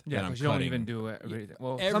swath. Yeah, that I'm because you don't cutting. even do it.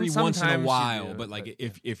 Well, Every once in a sometimes you while, do, but like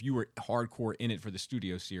if you were hardcore in it for the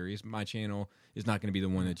studio series, my channel is not going to be the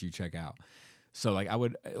one that you check out. So like I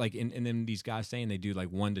would like, and then these guys saying they do like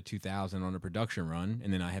 1,000 to 2,000 on a production run,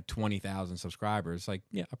 and then I have 20,000 subscribers. Like,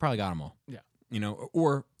 yeah, I probably got them all. Yeah.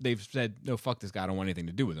 Or they've said, no, fuck this guy, I don't want anything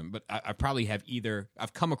to do with him. But I probably have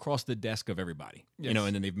I've come across the desk of everybody, Yes.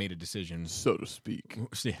 and then they've made a decision. So to speak.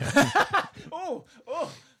 Yeah. Oh,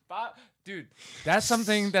 Dude, that's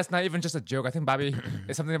something that's not even just a joke. I think Bobby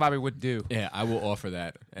it's something that Bobby would do. Yeah, I will offer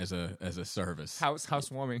that as a service.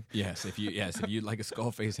 Housewarming. Yes, if you like a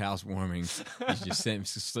skull face housewarming, you should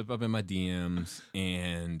just slip up in my DMs,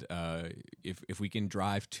 and if we can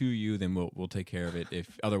drive to you, then we'll take care of it.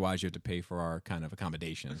 If otherwise, you have to pay for our kind of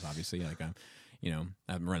accommodations. Obviously, like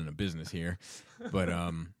I'm running a business here,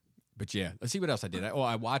 but yeah, let's see what else I did.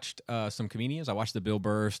 I watched some comedians. I watched the Bill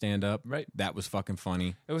Burr stand up. Right, that was fucking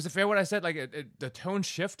funny. It was fair what I said. Like the tone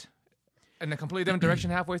shift in a completely different direction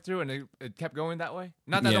halfway through, and it kept going that way.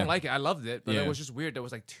 Not that I don't like it. I loved it, but it was just weird. There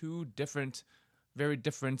was like two different, very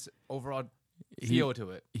different overall feel to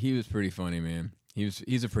it. He was pretty funny, man.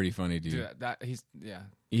 He's a pretty funny dude.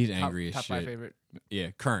 He's angry as top shit. 5 favorite. Yeah,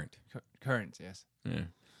 current, yes. Yeah.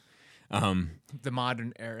 The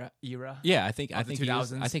modern era. Yeah, I think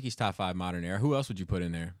he's top 5 modern era. Who else would you put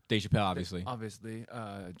in there? Dave Chappelle, obviously.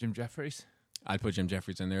 Jim Jeffries. I'd put Jim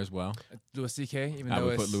Jeffries in there as well. Louis C.K. Even I though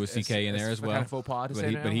would put Louis C.K. in there as well. Kind of faux pas to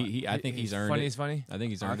say but I think he's earned funny. it. He's funny. I think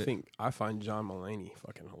he's earned it. I find John Mulaney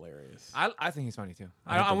fucking hilarious. I think he's funny too.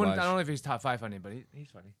 I I don't know if he's top 5 funny, but he's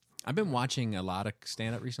funny. I've been watching a lot of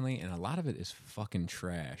stand up recently, and a lot of it is fucking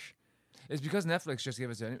trash. It's because Netflix just gave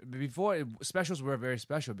us before specials were very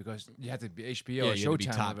special because you had to be HBO or You had to be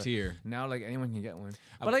Showtime. top tier. Now like anyone can get one,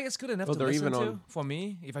 but like it's good enough to they're listen even to on- for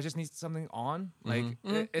me. If I just need something on, like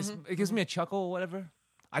it gives me a chuckle or whatever.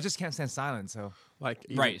 I just can't stand silence. So Like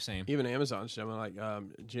same. Even Amazon's showing like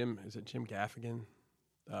Jim Gaffigan?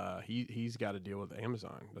 He's got to deal with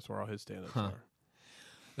Amazon. That's where all his stand-ups are.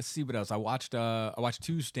 Let's see what else. I watched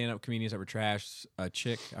 2 stand up comedians that were trash. A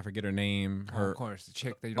chick, I forget her name. of course, the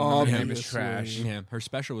chick that you don't know her name is trash. Yeah, her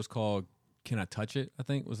special was called "Can I Touch It?" I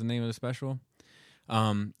think was the name of the special.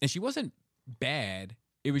 And she wasn't bad.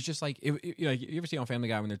 It was just like you ever see on Family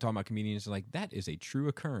Guy when they're talking about comedians, like that is a true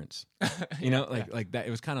occurrence. Like that. It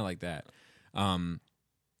was kind of like that.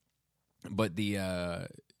 But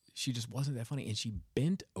she just wasn't that funny, and she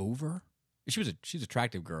bent over. She's an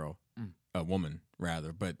attractive girl, a woman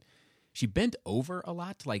rather, but she bent over a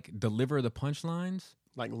lot to like deliver the punchlines.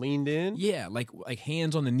 Like leaned in? Yeah, like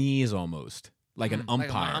hands on the knees almost. Like an like a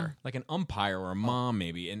umpire. mom? Like an umpire or a mom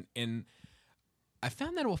maybe. And I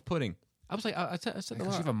found that off-putting. I was like, I said Because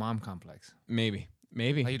you have a mom complex. maybe.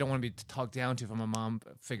 Like you don't want to be talked down to from a mom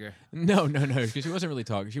figure. No, because she wasn't really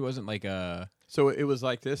talking. She wasn't like So it was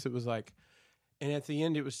like this. It was like, and at the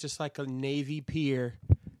end, it was just like a Navy pier.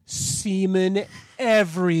 Semen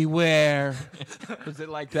everywhere. Was it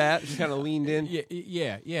like that? Just kind of leaned in?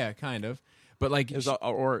 yeah, kind of. But like, It's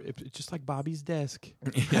just like Bobby's desk.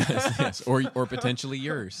 yes, or potentially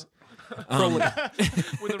yours.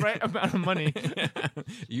 With the right amount of money.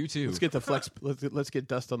 You too. Let's get the flex. Let's get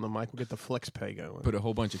dust on the mic. We'll get the flex pay going. Put a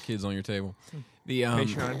whole bunch of kids on your table. The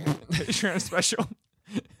Patreon special.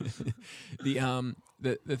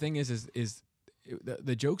 The thing is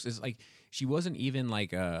the jokes is like she wasn't even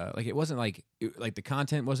like it wasn't like the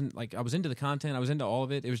content wasn't like I was into the content, I was into all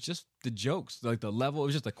of it. It was just the jokes, like the level. It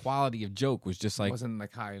was just the quality of joke was just like It wasn't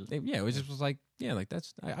like high. it was just was like like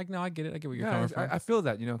that's I know I get it. I get where you're coming from. I feel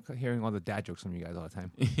that hearing all the dad jokes from you guys all the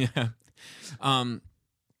time. Yeah.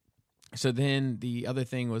 So then the other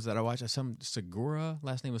thing was that I watched some Segura.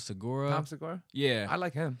 Last name was Segura. Tom Segura. Yeah, I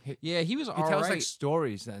like him. he was He all tells right. like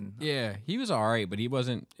stories. Then Yeah, he was all right, but it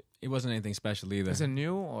wasn't anything special either. is it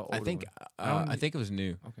new or older I think one? I think it was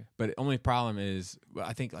new. Okay. But the only problem is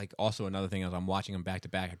I think like also another thing is I'm watching them back to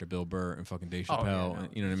back after Bill Burr and fucking Dave Chappelle. And,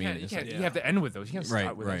 you know what I mean? You It's can't. like- You have to end with those. You can't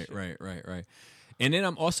start with that shit. right. And then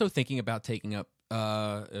I'm also thinking about taking up.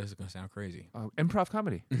 This is gonna sound crazy. Improv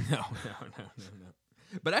comedy. No.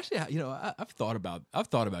 But actually, I've thought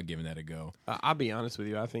about giving that a go. I'll be honest with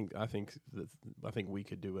you. I think we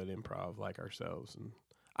could do an improv like ourselves, and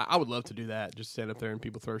I would love to do that. Just stand up there and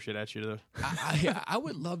people throw shit at you. I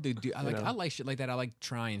would love to do. I like shit like that. I like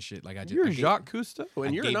trying shit. Like You're Jacques Cousteau,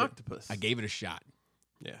 and you're an octopus. I gave it a shot.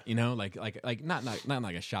 Yeah, like not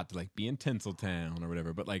like a shot to like be in Tinseltown or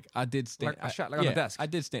whatever, but like I did stand. Like a shot like on the desk. I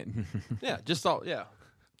did stand. yeah.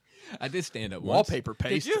 I did stand up. Wallpaper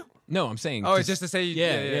paste. Did you? No, I'm saying. Oh, it's just to say.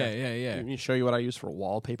 Yeah. Let me show you what I use for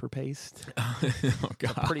wallpaper paste. Oh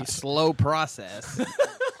God. Pretty slow process.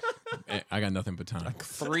 I got nothing but time.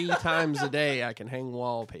 3 times a day, I can hang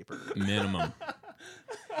wallpaper. Minimum.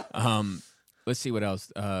 Let's see what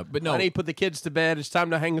else. But no. Honey, put the kids to bed. It's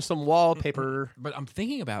time to hang some wallpaper. But I'm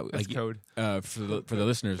thinking about That's like code. For the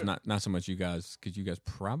listeners, not so much you guys, because you guys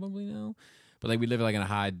probably know. But like we live like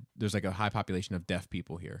there's like a high population of deaf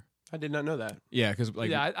people here. I did not know that. Yeah, because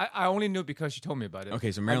like I only knew because you told me about it.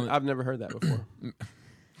 okay, so Maryland. I've never heard that before. You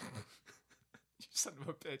son of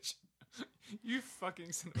a bitch. You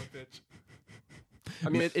fucking son of a bitch. I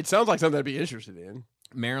mean, it sounds like something I'd be interested in.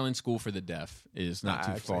 Maryland School for the Deaf is not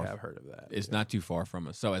too far. I've heard of that. It's not too far from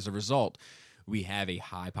us. So as a result, we have a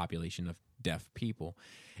high population of deaf people.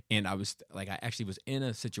 And I actually was in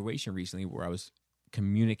a situation recently where I was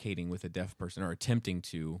communicating with a deaf person or attempting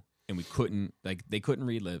to, and we couldn't, they couldn't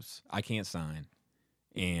read lips. I can't sign.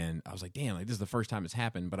 And I was like, damn, this is the first time it's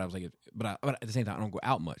happened. But I was like, but at the same time, I don't go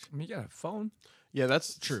out much. I mean, you got a phone. Yeah,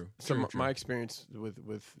 that's true. So True. my experience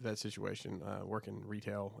with that situation, working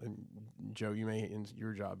retail, and Joe, you may in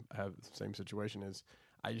your job have the same situation. Is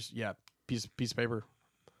I just piece of paper,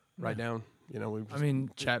 write down. We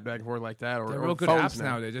chat back and forth like that. Or they're real good phones apps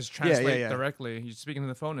now. They just translate Yeah. directly. You speak into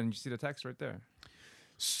the phone and you see the text right there.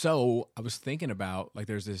 So I was thinking about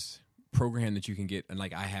there's this program that you can get, and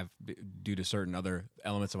I have, due to certain other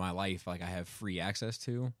elements of my life, I have free access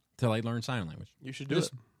to learn sign language. You should do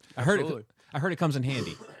it. I heard Absolutely. I heard it comes in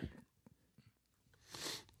handy.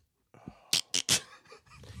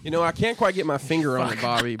 I can't quite get my finger on it,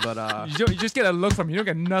 Bobby, but You just get a look from you. You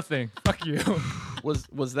don't get nothing. Fuck you.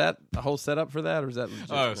 was that a whole setup for that, or is that legit?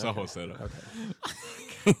 It's a whole setup.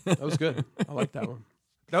 Okay. That was good. I like that one.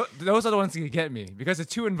 Those are the ones that get me because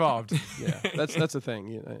it's too involved. Yeah, that's the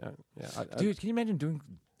thing. Dude, can you imagine doing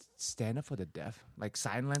stand-up for the deaf? Like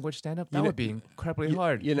sign language stand-up? That You know- would be incredibly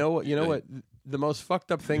hard. You know what? The most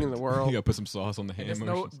fucked up thing in the world. You gotta put some sauce on the hand There's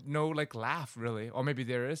motions. no laugh, really. Or maybe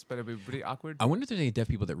there is, but it'd be pretty awkward. I wonder if there's any deaf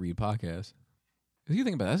people that read podcasts. If you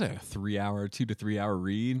think about it, that's a 2 to 3 hour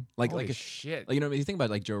read. Holy shit. You think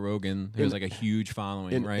about Joe Rogan, who has a huge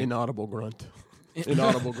following, right? Inaudible grunt.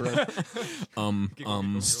 Inaudible grunt.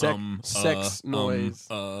 Sex noise.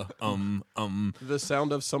 The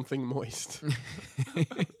sound of something moist.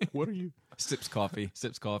 What are you? Sips coffee. That's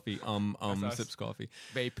us. Sips coffee.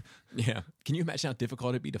 Vape. Yeah. Can you imagine how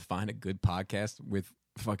difficult it'd be to find a good podcast with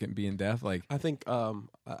fucking being deaf? I think I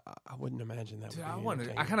wouldn't imagine that. Dude, would be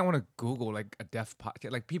I kind of want to Google a deaf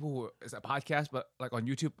podcast, people who is a podcast, but on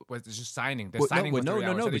YouTube, where it's just signing. They're signing for 3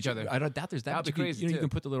 hours at each other. I don't doubt there's that. That'd be crazy, You too. can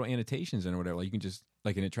put the little annotations in or whatever. You can just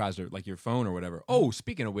and it tries to your phone or whatever. Oh,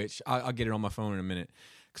 speaking of which, I'll get it on my phone in a minute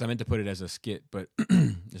because I meant to put it as a skit, but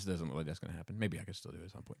this doesn't look like that's going to happen. Maybe I could still do it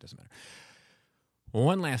at some point. Doesn't matter.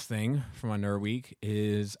 One last thing for my nerd week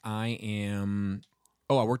is I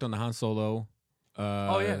worked on the Han Solo.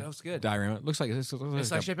 That was good. Diorama. It looks like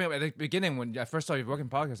It's like shaping up at the beginning when I first started working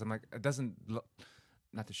podcast. I'm like, it doesn't look,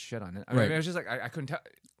 not to shit on it. I mean, it was just I couldn't tell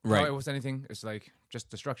how it was anything. It's just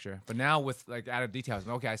the structure. But now with added details,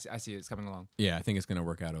 okay, I see it's coming along. Yeah, I think it's going to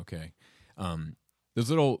work out okay. Those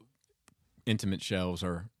little intimate shelves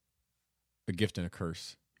are a gift and a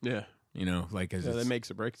curse. Yeah. Cause that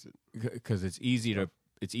makes or breaks it. Because it's easy to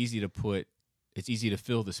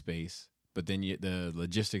fill the space, but then the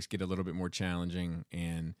logistics get a little bit more challenging,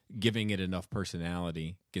 and giving it enough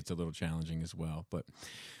personality gets a little challenging as well. But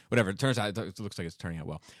whatever, it turns out it looks like it's turning out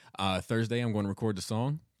well. Thursday, I'm going to record the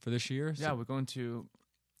song for this year. Yeah, we're going to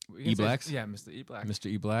E-Blacks? Yeah, Mr. E-Black. Mr.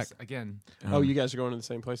 E-Black. Again. You guys are going to the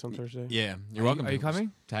same place on Thursday? Yeah, you're welcome. Are you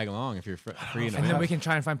coming? Tag along if you're free. And then we can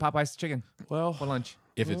try and find Popeye's chicken Well, for lunch.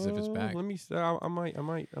 If it's back. Let me. I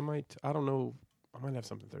might. I don't know. I might have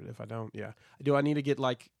something Thursday. If I don't, yeah. Do I need to get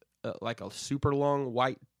like a super long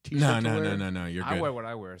white T-shirt? No. You're good. I wear what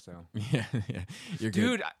I wear, so. Yeah. You're good.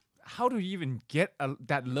 Dude, how do you even get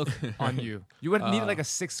that look on you? You would need a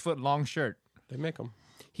 6 foot long shirt. They make them.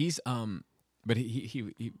 He's but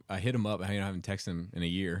he I hit him up. I haven't texted him in a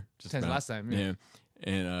year. Just Since about. last time, yeah.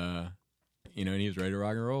 And and he was ready to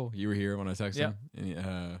rock and roll. You were here when I texted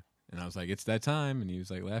him, and I was like, "It's that time," and he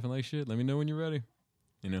was like laughing like shit. Let me know when you're ready.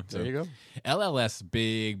 There you go. LLS,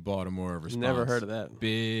 big Baltimore response. Never heard of that.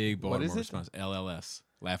 Big Baltimore What is it? response. LLS,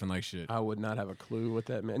 laughing like shit. I would not have a clue what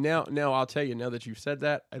that meant. Now I'll tell you. Now that you've said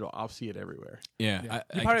that, I'll see it everywhere. Yeah, You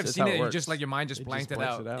probably have that's seen how it. it And you works. just your mind just blanked it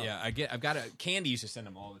blanks out. it Yeah, I've got a Candy used to send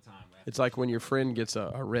them all the time. It's like when your friend gets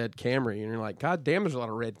a red Camry, and you're like, "God damn, there's a lot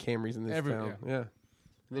of red Camrys in this town." Yeah. And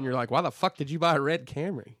then you're like, "Why the fuck did you buy a red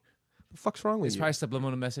Camry? The fuck's wrong with It's you?" probably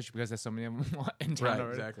subliminal message because there's so many of them in town Right,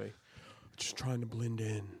 already. exactly. Just trying to blend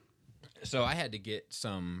in. So I had to get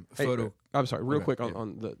some Hey, photo. I'm sorry, real Okay, quick yeah.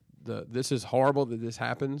 on the. This is horrible that this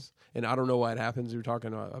happens, and I don't know why it happens. You're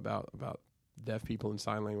talking about deaf people and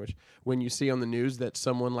sign language. When you see on the news that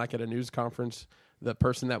someone like at a news conference, the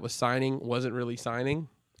person that was signing wasn't really signing.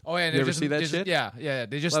 Oh yeah, You ever see that shit? Yeah.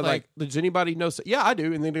 They just Like, does anybody know? Yeah, I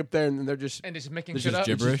do. And they get up there and they're just and they're just making It's shit just up.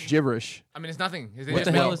 gibberish. gibberish. I mean, it's nothing. They What just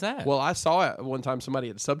the hell make- is that? Well, I saw it one time. Somebody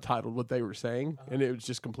had subtitled what they were saying, and it was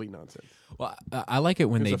just complete nonsense. Well, I like it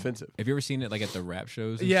when It was they. offensive. Have you ever seen it like at the rap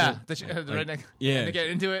shows? And Yeah, shit? the redneck. yeah. And they get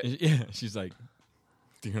into it, Yeah, she's like,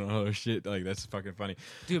 oh shit, like that's fucking funny.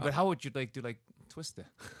 dude. But how would you do Twister?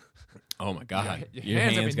 Oh my god, Your your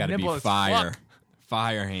hands hands are got to nimble be as fire, fuck.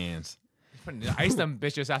 fire hands. Ice them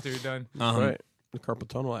bitches after you're done. Right. The carpal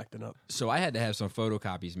tunnel acting up. So I had to have some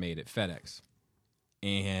photocopies made at FedEx,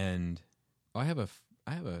 and I have a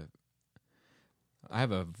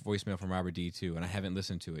voicemail from Robert D too, and I haven't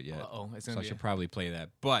listened to it yet. So I should probably play that.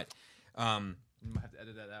 But you might have to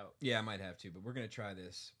edit that out. yeah, I might have to. But we're gonna try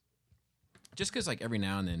this, just because like every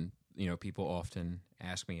now and then, people often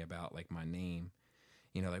ask me about like my name.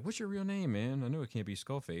 Like, what's your real name, man? I know it can't be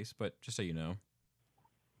Skullface, but just so you know.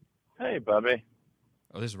 Hey, Bubby.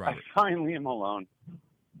 Oh, this is I Robert. finally am alone.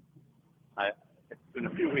 It's been a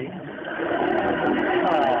few weeks.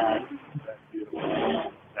 That beautiful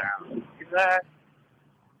sound. Look at that.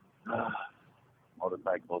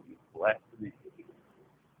 Motorcycles and blasting.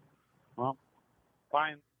 Well,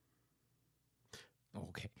 fine.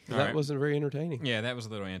 Okay. All That right. wasn't very entertaining. Yeah, that was a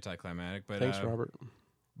little anticlimactic, but Thanks, Robert.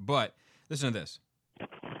 But listen to this.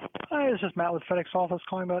 Hi, this is Matt with FedEx office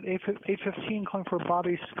calling about 8:15, calling for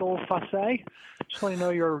Bobby Skullface. Just letting you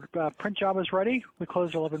know your print job is ready. We close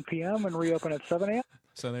at 11 p.m. and reopen at 7 a.m.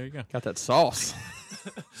 So there you go. Got that sauce.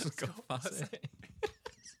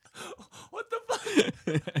 What the fuck?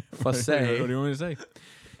 Fasse. What do you want me to say?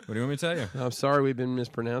 What do you want me to tell you? I'm sorry we've been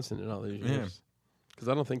mispronouncing it all these Yeah. years. Because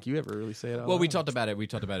I don't think you ever really say it out Well, we loud. talked about it. We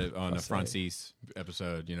talked about it on the Fasse. Francis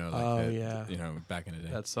episode. Oh, yeah. Back in the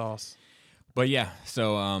day. That sauce. But yeah,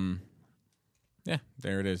 so yeah,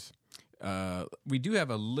 there it is. We do have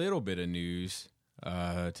a little bit of news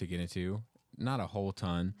to get into, not a whole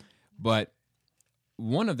ton, but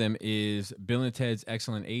one of them is Bill and Ted's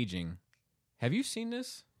Excellent Aging. Have you seen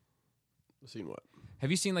this? Seen what? Have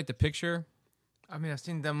you seen like the picture? I mean, I've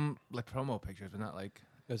seen them like promo pictures, but not like.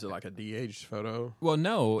 Is it like a de-aged photo? Well,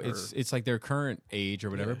 no, it's like their current age or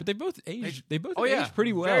whatever. Yeah. But they both aged. They both Oh, yeah. aged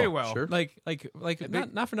pretty well. Very well. Sure. Like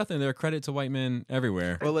not for nothing. They're a credit to white men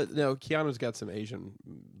everywhere. Well, no, Keanu's got some Asian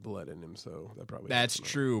blood in him, so that probably. That's helps him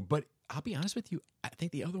out. true. But I'll be honest with you. I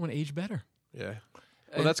think the other one aged better. Yeah.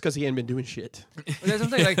 Well, that's because he hadn't been doing shit. That's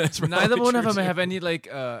something like That's neither probably one of true, them too.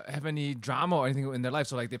 have any drama or anything in their life.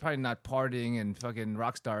 So like they're probably not partying and fucking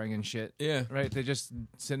rock starring and shit. Yeah. Right? They're just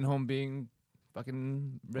sitting home being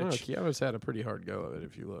fucking I don't know, rich. Keanu's had a pretty hard go of it.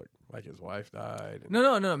 If you look, like his wife died. and-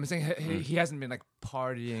 No. I'm saying he hasn't been like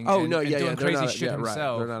partying. Oh and, no, and yeah, doing yeah. They're crazy not, shit yeah,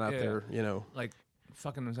 himself. Right. They're not out Yeah. there, like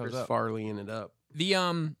fucking Chris themselves up. Farleying it up.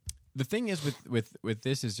 The thing is with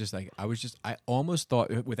this is just like I almost thought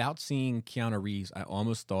without seeing Keanu Reeves, I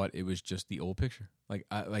almost thought it was just the old picture.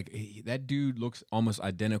 That dude looks almost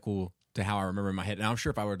identical to how I remember in my head. And I'm sure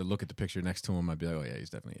if I were to look at the picture next to him, I'd be like, oh yeah, he's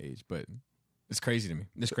definitely aged. But it's crazy to me.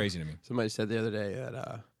 It's crazy to me. Somebody said the other day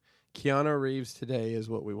that Keanu Reeves today is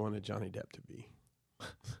what we wanted Johnny Depp to be.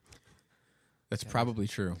 That's probably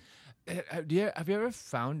true. Have you ever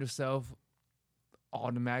found yourself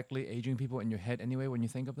automatically aging people in your head anyway when you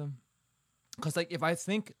think of them? Because like if I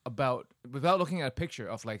think about, without looking at a picture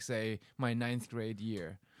of like say my 9th grade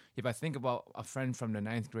year, if I think about a friend from the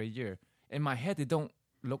 9th grade year, in my head they don't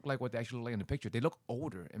look like what they actually look like in the picture. They look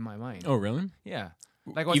older in my mind. Oh really? Yeah.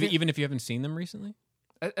 Like Even if you haven't seen them recently?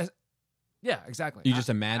 yeah, exactly. You just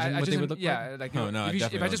imagine what they would look yeah, like? like Oh, no, I if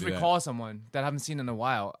definitely I just don't do that. recall someone that I haven't seen in a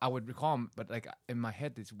while, I would recall them, but like in my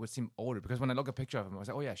head, it would seem older because when I look at a picture of them, I was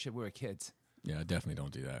like, oh yeah, shit, we were kids. Yeah, I definitely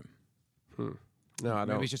don't do that. No, I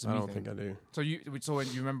Maybe don't. it's just a I me don't thing. think I do. So when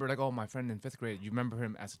you remember like, oh, my friend in 5th grade, you remember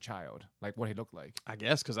him as a child, like what he looked like. I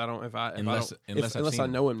guess because I don't. Unless I've unless seen I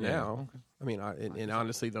know him. him Yeah. now. I mean, and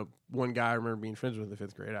honestly, the one guy I remember being friends with in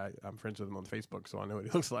 5th grade, I'm friends with him on Facebook, so I know what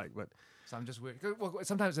he looks like. But So I'm just weird. Well,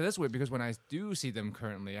 sometimes it is weird because when I do see them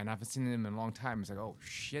currently and I haven't seen them in a long time, it's like, oh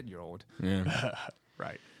shit, you're old. Yeah.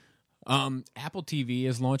 right, Apple TV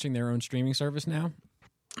is launching their own streaming service now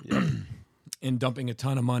yeah, and dumping a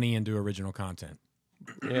ton of money into original content.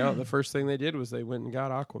 yeah. The first thing they did was they went and got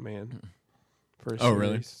Aquaman for a Oh,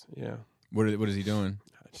 really? series. Yeah, What is he doing?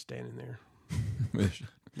 standing there,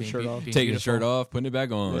 Being shirt be- off. being Taking his shirt beautiful. off, putting it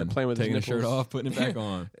back on. Yeah, playing with his taking his shirt nipples. off, putting it back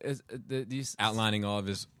on. Is, these Outlining all of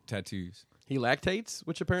his tattoos. he lactates,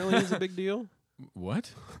 which apparently is a big deal.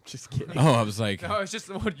 What? Just kidding. Oh, I was like, No, it's just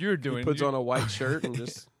what you're doing. He puts You- on a white shirt and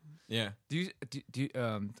just. yeah. Do you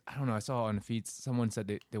I don't know. I saw on the feeds someone said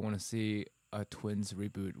they want to see a Twins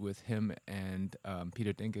reboot with him and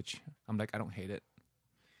Peter Dinklage. I'm like, I don't hate it.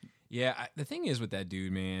 Yeah, the thing is with that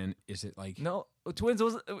dude, man, is it like... No, Twins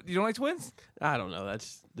was you don't like Twins? I don't know. I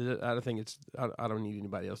don't think it's. I don't need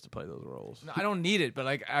anybody else to play those roles. No, I don't need it, but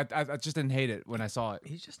like I just didn't hate it when I saw it.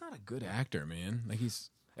 He's just not a good actor, man. Like he's...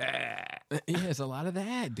 Yeah, it's a lot of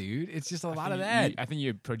that, dude. It's just a lot of that. I think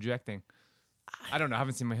you're projecting. I don't know. I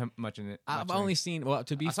haven't seen much in it. I've only seen... Well,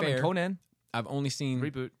 to be I saw him in fair, Conan I've only seen...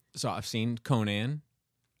 reboot. So I've seen Conan.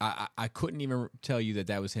 I couldn't even tell you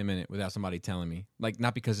that was him in it without somebody telling me. Like,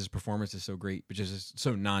 not because his performance is so great, but just it's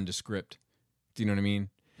so nondescript. Do you know what I mean?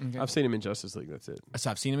 Okay. I've seen him in Justice League. That's it. So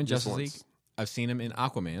I've seen him in Just Justice once. League. I've seen him in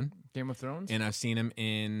Aquaman, Game of Thrones. and I've seen him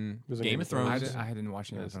in Was it Game of Thrones, I didn't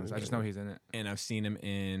watch Game of Thrones. I just know he's in it. and I've seen him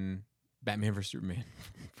in Batman vs Superman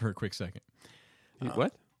for a quick second.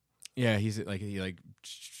 What? Yeah, he's like he like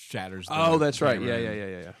shatters. The Oh, that's right.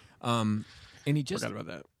 camera Yeah. and he just Forgot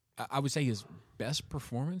about that. I would say his best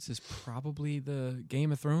performance is probably the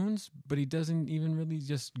Game of Thrones, but he doesn't even really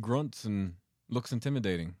just grunts and looks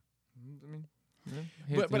intimidating. I mean, yeah,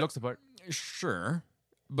 he But- looks the part. Sure,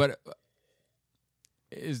 but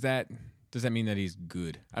does that mean that he's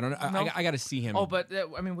good? I don't know. No. I got to see him. Oh, but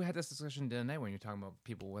I mean, we had this discussion the other night when you're talking about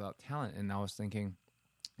people without talent, and I was thinking,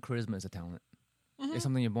 charisma is a talent. It's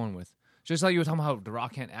something you're born with. Just like you were talking about how The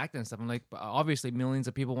Rock can't act and stuff. I'm like, but obviously, millions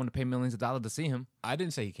of people want to pay millions of dollars to see him. I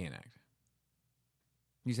didn't say he can't act.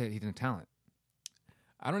 You said he didn't have talent.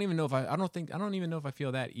 I don't even know if I don't even know if I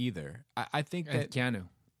feel that either. I think And that Keanu,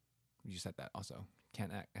 you said that also.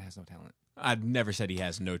 Can't act, has no talent. I've never said he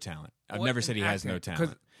has no talent. I've What never in said he has no acting?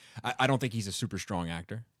 talent. I don't think he's a super strong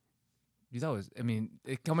actor. He's always, I mean,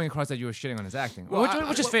 coming across that you were shitting on his acting, Well,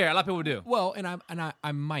 which is fair. A lot of people do. Well, and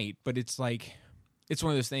I might, but it's like it's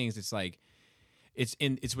one of those things. It's like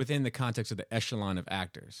it's within the context of the echelon of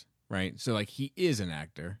actors, right? So like he is an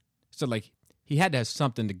actor, so like he had to have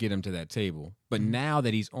something to get him to that table. But now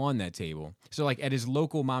that he's on that table, so like at his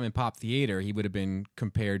local mom and pop theater, he would have been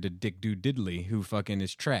compared to Dick Dude Diddley, who fucking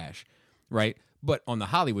is trash, right? But on the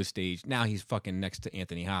Hollywood stage, now he's fucking next to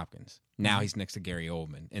Anthony Hopkins. Now he's next to Gary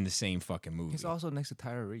Oldman in the same fucking movie. He's also next to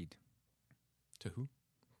Tara Reid. to who?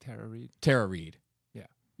 Tara Reid. Tara Reid. Yeah.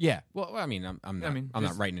 Yeah. Well, I mean, I'm not. I'm not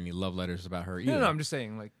just- writing any love letters about her either. No, I'm just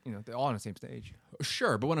saying, like, they're all on the same stage.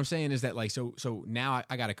 Sure, but what I'm saying is that like so now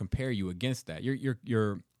I got to compare you against that.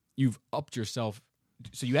 You've upped yourself,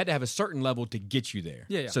 so you had to have a certain level to get you there.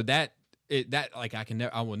 Yeah. So that like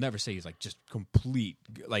I will never say he's like just complete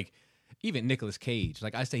like even Nicolas Cage.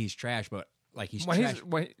 Like I say he's trash, but like he's trash.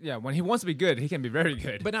 When he wants to be good, he can be very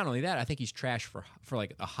good. But not only that, I think he's trash for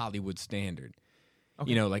like a Hollywood standard.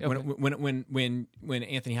 Okay. Like when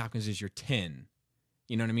Anthony Hopkins is your 10,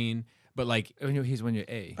 you know what I mean? But like when you're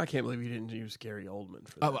A. I can't believe you didn't use Gary Oldman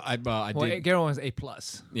for that. I Well, did. Gary Oldman's A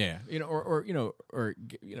plus. Yeah,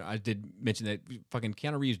 I did mention that fucking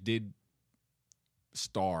Keanu Reeves did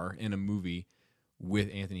star in a movie with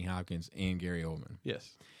Anthony Hopkins and Gary Oldman,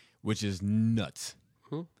 Yes. which is nuts.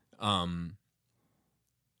 Hmm.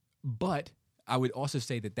 But I would also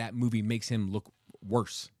say that movie makes him look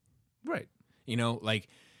worse. Right. Like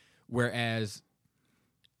whereas,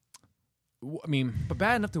 I mean, But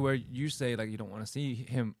bad enough to where you say, like, you don't want to see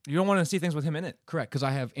him. You don't want to see things with him in it. correct, because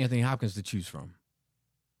I have Anthony Hopkins to choose from.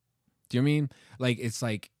 Do you know what I mean? Like, it's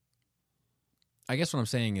like, I guess what I'm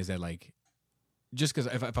saying is that, like, just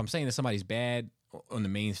because if I'm saying that somebody's bad on the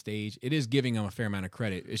main stage, it is giving them a fair amount of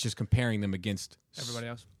credit. It's just comparing them against Everybody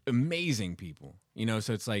else. amazing people.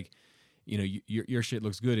 So it's like, your shit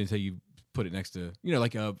looks good until you put it next to,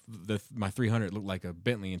 like my 300 looked like a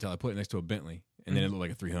Bentley until I put it next to a Bentley, and then it looked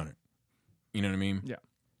like a 300. You know what I mean? Yeah.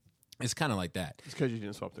 It's kind of like that. It's because you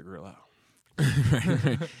didn't swap the grill out.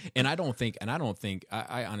 Right. And I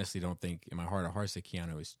honestly don't think in my heart of hearts that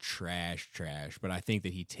Keanu is trash, but I think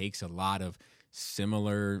that he takes a lot of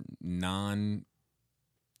similar non-range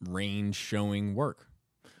showing work.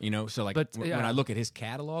 So like But, when yeah. I look at his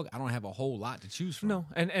catalog, I don't have a whole lot to choose from. No,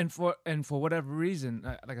 and for whatever reason,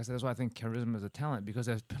 like I said, that's why I think charisma is a talent, because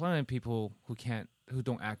there's plenty of people who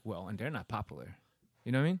don't act well, and they're not popular.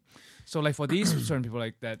 You know what I mean? So like for these certain people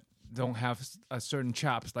like that don't have a certain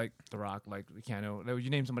chops, like The Rock, like Keanu. You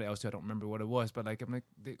name somebody else too, I don't remember what it was, but like I'm like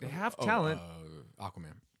they have talent.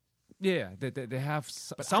 Aquaman. Yeah, they have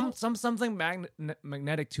something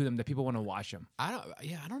magnetic to them that people want to watch them. I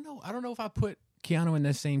don't know. I don't know if I put Keanu in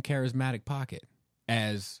that same charismatic pocket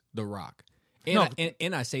as The Rock.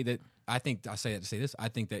 And I say that I think I say that to say this. I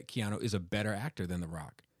think that Keanu is a better actor than The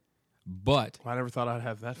Rock. But I never thought I'd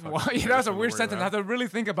have that. Well, that's a weird sentence. I have to really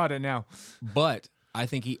think about it now. But I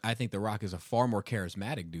think The Rock is a far more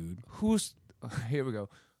charismatic dude. Here we go.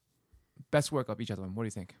 Best work of each of them. What do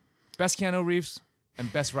you think? Best Keanu Reeves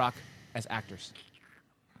and best Rock as actors.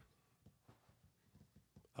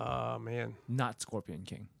 Man. Not Scorpion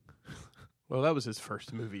King. Well, that was his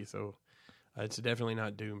first movie, so it's definitely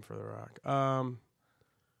not Doom for The Rock.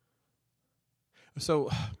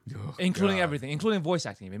 Including everything, including voice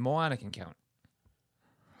acting. Even Moana can count.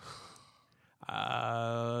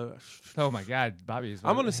 Oh my God, Bobby is.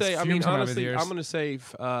 I'm gonna say. I mean, fumes come out of his honestly, ears. I'm gonna say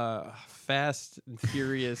Fast and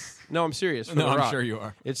Furious. No, I'm serious. For No, The I'm Rock. sure you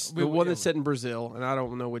are. It's the one that's set in Brazil, and I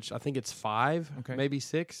don't know which. I think it's 5, Okay. maybe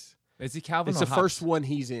 6. Is he Calvin? It's or the Hobbes? first one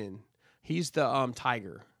he's in. He's the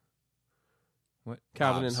tiger. What?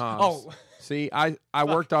 Calvin and Hobbes. Hobbes. Oh. See, I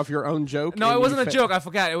worked off your own joke. No, and it you wasn't a fa- joke. I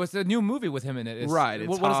forgot. It was a new movie with him in it. It's, Right. It's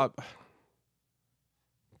what is it? Hobbes.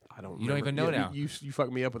 I don't. You don't remember. even know Yeah, now. You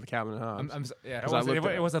fucked me up with the Calvin and Hobbes. Yeah, 'Cause I looked it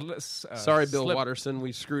it up. was a Sorry, Bill slip. Watterson.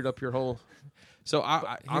 We screwed up your whole. So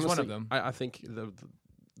I He's one of honestly, them. I think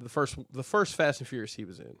the first Fast and Furious he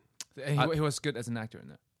was in. And he was good as an actor in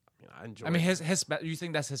that. I enjoyed. I mean, you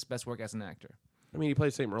think that's his best work as an actor? he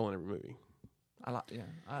plays the same role in every movie.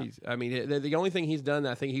 Yeah. The only thing he's done,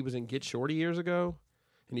 I think he was in Get Shorty years ago,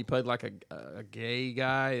 and he played like a gay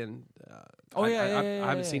guy. And Oh, I yeah,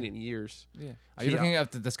 haven't seen it in years. Yeah. Are you Yeah. looking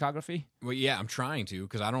at the discography? Well, yeah, I'm trying to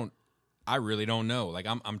because I really don't know. Like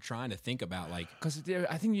I'm trying to think about like. Because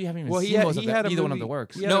I think you haven't even Well, seen he had- most he of had a either one of movie- the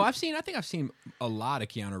works. he had No, a- I think I've seen a lot of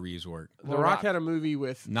Keanu Reeves' work. The Rock had a movie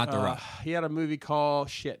with Not The Rock. He had a movie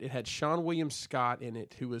called It had Sean William Scott in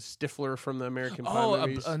it, who was Stifler from the American Pie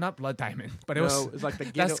movies. Not Blood Diamond, but it No, was. it's like the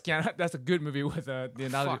that's a good movie with the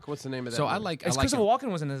analogy. Fuck, what's the name of that? So I movie? like. It's Christopher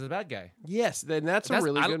Walken was in as a bad guy. Yes, then that's a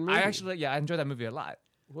really good movie. I actually, I enjoyed that movie a lot.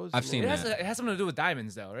 What was I've the seen name? that. It has something to do with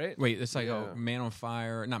diamonds, though, right? Wait, it's like Yeah. Man on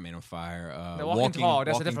Fire. Not Man on Fire. No, Walking Tall,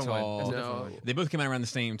 that's a Walking different one. Tall. That's a No. different one. They both came out around the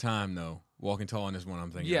same time, though. Walking Tall and this one I'm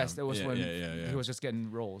thinking. Yes, of. that was Yeah, when yeah. he was just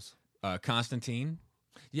getting roles. Constantine.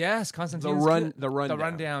 Yes, Constantine. The rundown. The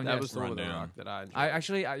rundown. That Yes. was the one with The Rundown. Rock that I enjoyed. I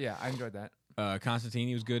actually, I enjoyed that. Constantine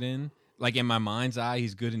he was good in. Like in my mind's eye,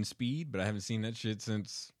 he's good in Speed, but I haven't seen that shit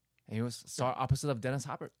since. And he was opposite of Dennis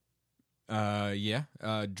Hopper. Yeah.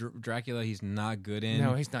 Dracula, he's not good in.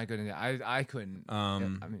 No, he's not good in that. I couldn't. I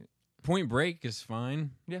mean, Point Break is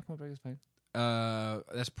fine. yeah, Point Break is fine.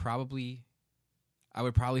 That's probably. I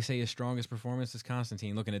would probably say his strongest performance is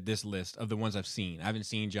Constantine. Looking at this list of the ones I've seen, I haven't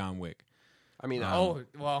seen John Wick. I mean, Oh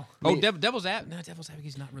well, Devil's Advocate. No, Devil's Advocate.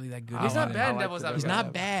 He's not really that good. he's not I bad. like Devil's the Advocate. He's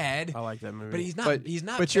not bad, I like that movie, but he's not. He's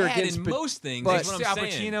not but you're bad against- in but- most things. but- That's what I'm Al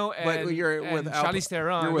saying. Pacino But and, you're and with Al Charlize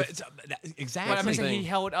Theron. you're with- But But exactly. I'm saying he thing.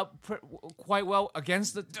 held up quite well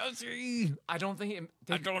against the. Does he? I don't think it,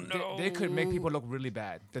 I don't know. They could make people look really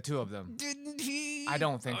bad. The two of them. Didn't he? I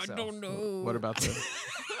don't think so. I don't know. what about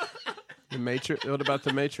the Matrix? What about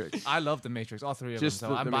the Matrix? I love The Matrix, all three of Just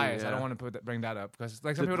them. So the I'm movie, biased. I yeah. don't want to bring that up because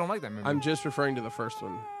like some people don't like that movie. I'm just referring to the first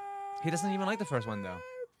one. He doesn't even like the first one though.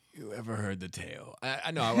 You ever heard the tale?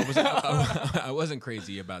 I know I wasn't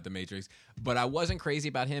crazy about the Matrix, but I wasn't crazy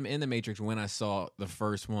about him in the Matrix when I saw the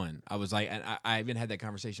first one. I was like, and I even had that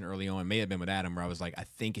conversation early on. May have been with Adam, where I was like, I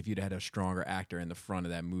think if you'd had a stronger actor in the front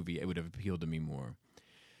of that movie, it would have appealed to me more.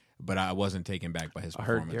 But I wasn't taken back by his I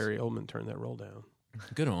heard performance. Gary Oldman turn that role down.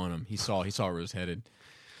 Good on him. He saw where it was headed.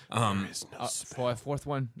 For a fourth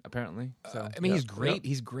one, apparently. So I mean, he's Yep. great. Yep.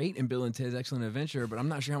 He's great in Bill and Ted's Excellent Adventure, but I'm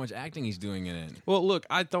not sure how much acting he's doing in it. Well, look,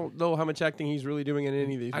 I don't know how much acting he's really doing in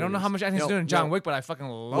any of these. I don't know how much acting he's No, doing in John no. Wick, but I fucking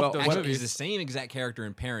love Well, those Actually, movies. he's the same exact character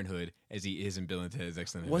in Parenthood as he is in Bill and Ted's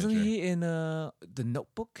Excellent Wasn't Adventure. he in The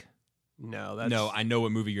Notebook? No, that's No, I know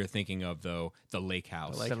what movie you're thinking of, though. The Lake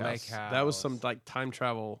House. The Lake The Lake House. That was House. some like time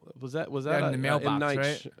travel. Was that Yeah, in the mailbox, M. Night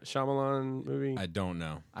right? Shyamalan movie? I don't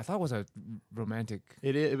know. I thought it was a romantic.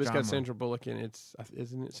 It was drama. got Sandra Bullock in it.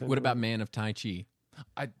 Isn't it? Sandra What about Bullock? Man of Tai Chi?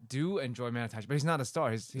 I do enjoy Man of Tai Chi, but he's not a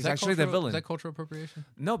star. He's Is that actually the cultural- villain. Is that cultural appropriation?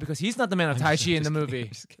 No, because he's not the Man of Tai Chi in the just kidding, movie. I'm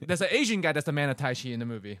just kidding. There's an Asian guy that's the Man of Tai Chi in the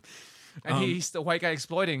movie, and he's the white guy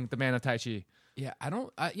exploiting the Man of Tai Chi. Yeah, I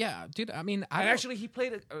don't. Yeah, dude. I mean, I And don't- actually, he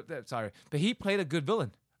played but he played a good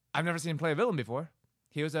villain. I've never seen him play a villain before.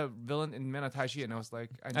 He was a villain in Man of Tai Chi, and I was like,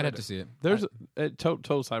 I'd have to see it. There's a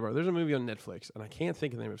total sidebar. There's a movie on Netflix, and I can't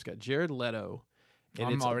think of the name. It's got Jared Leto, and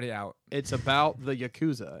I'm it's already out. It's about the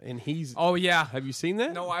Yakuza, and he's. Oh yeah. Have you seen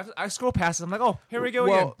that? No, I scroll past it. I'm like, oh, here we go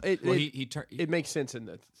well, again. It, Well, it, he turned. it makes sense in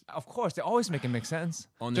that. Of course, they always make it make sense.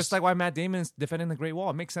 On Just this- like why Matt Damon's defending the Great Wall.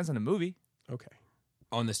 It makes sense in a movie. Okay.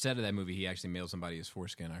 On the set of that movie, he actually mailed somebody his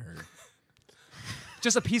foreskin. I heard.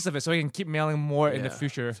 Just a piece of it, so he can keep mailing more in the Yeah,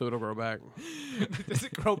 future. so it'll grow back. Does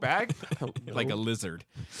it grow back? Like a lizard.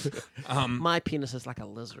 My penis is like a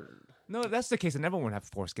lizard. No, that's the case, and everyone would have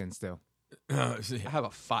foreskin still. I have a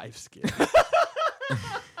 5 skin.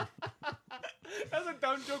 That's a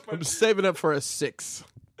dumb joke, I'm saving up for a 6.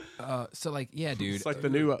 So like, yeah, dude. It's like the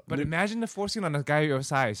new. But new- imagine the foreskin on a guy your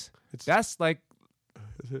size. That's like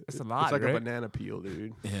that's a lot, It's like right? a banana peel,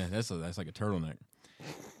 dude. yeah, that's like a turtleneck.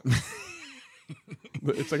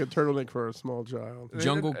 It's like a turtleneck for a small child.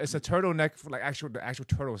 Jungle. It's a turtleneck for like the actual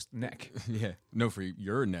turtle's neck. Yeah. No, for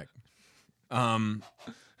your neck.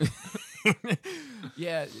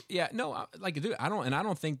 Yeah. No, like, dude, I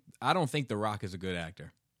don't think The Rock is a good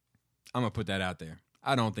actor. I'm gonna put that out there.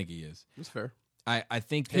 I don't think he is. That's fair. I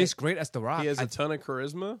think that, He's great as The Rock. He has a ton of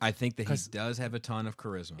charisma, I think that he does have a ton of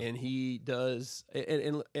charisma. and he does.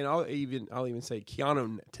 And I'll even say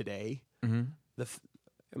Keanu today. Mhm.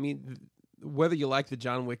 I mean, whether you like the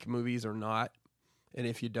John Wick movies or not, and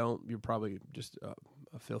if you don't, you're probably just a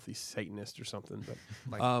filthy Satanist or something.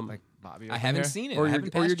 But like Bobby. I over haven't here. seen it, or I you're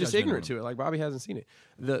haven't passed just judgment ignorant on to it. Like Bobby hasn't seen it.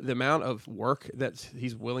 The amount of work that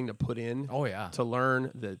he's willing to put in Oh yeah, to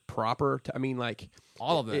learn the proper. I mean, like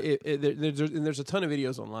all of it. There's a ton of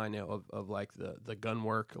videos online now of like the gun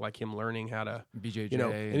work, like him learning how to BJJ. you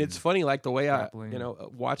know. And it's funny, like the way grappling.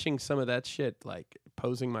 watching some of that shit, like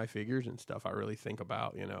posing my figures and stuff. I really think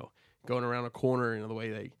about going around a corner, the way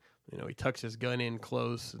they he tucks his gun in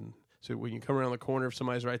close, and so when you come around the corner, if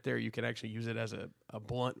somebody's right there, you can actually use it as a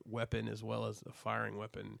blunt weapon as well as a firing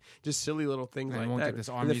weapon. Just silly little things And he like won't that. get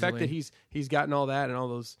disarmed And the fact that easily. he's gotten all that and all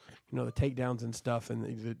those the takedowns and stuff and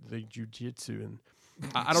the jujitsu and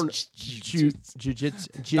I don't Dante,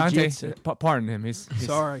 jujitsu. pardon him. He's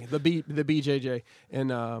Sorry, the BJJ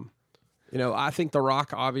and I think The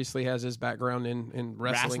Rock obviously has his background in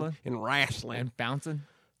wrestling and bouncing.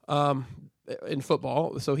 in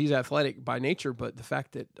football, so he's athletic by nature. But the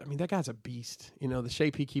fact that that guy's a beast. The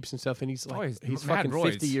shape he keeps himself in. He's like he's fucking mad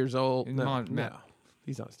roids. 50 years old. He's No, mad.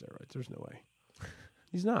 he's on steroids. There's no way.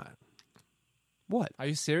 He's not. What? Are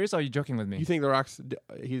you serious? Or are you joking with me? You think The Rock's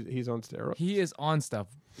he's on steroids? He is on stuff.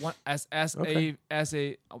 One, as Okay.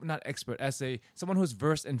 a not expert, as someone who's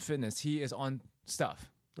versed in fitness, he is on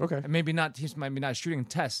stuff. Okay. And maybe not. He's maybe not shooting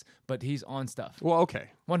tests, but he's on stuff. Well, okay.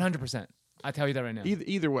 100%. I tell you that right now.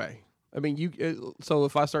 Either way. I mean, so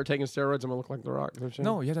if I start taking steroids, I'm gonna look like The Rock. You know what I'm saying?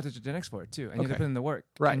 No, you have to do genetics for it too, and you have Okay. to put in the work.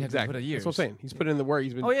 Right. And you have Exactly. to put in years. That's what I'm saying. He's put in the work.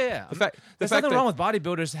 He's been. Oh yeah. The fact. There's the fact nothing that, wrong with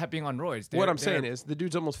bodybuilders being on roids. What I'm They're- saying is the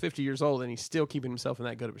dude's almost 50 years old and he's still keeping himself in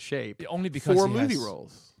that good of a shape. only because for he movie has-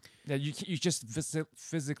 roles. Yeah, you just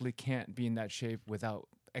physically can't be in that shape without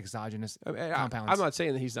exogenous I mean, compounds. I'm not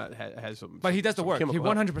saying that he's not has some, But he does the some work. He chemical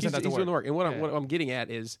 100% help. does the He's doing the work. work. And what, Yeah. what I'm getting at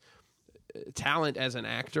is talent as an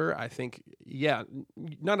actor. I think,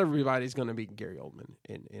 not everybody's going to be Gary Oldman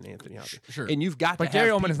and Anthony Hopkins. Sure. And you've got but to Gary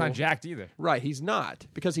have Oldman is not people- jacked either. Right, he's not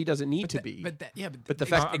because he doesn't need to be. But the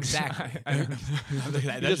fact exactly.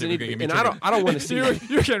 he doesn't need to be. And I don't want to see. You're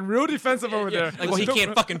getting real defensive over there. Like, well, he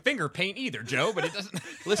can't fucking finger paint either, Joe. But it doesn't.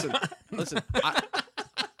 Listen.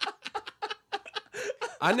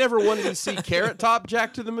 I never wanted to see Carrot Top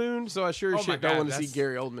jack to the moon, so I sure as Oh my shit don't God, want to see that's-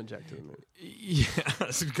 Gary Oldman jack to the moon.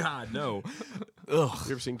 Yes, God, no. Ugh.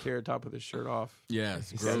 You ever seen Carrot Top with his shirt off?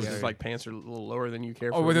 Yes, His gross. like pants are a little lower than you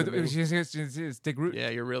care for. Oh, with him to be. it's Dick Root. Yeah,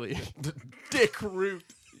 you're really Dick Root.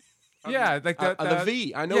 Yeah, like The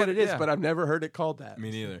V. I know yeah, what it is, yeah. but I've never heard it called that.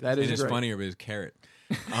 Me neither. That is and it's great. funnier, but it's carrot.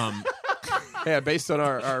 Yeah, based on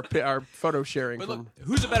our photo sharing But from look,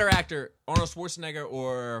 who's a better actor, Arnold Schwarzenegger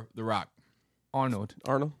or The Rock? Arnold.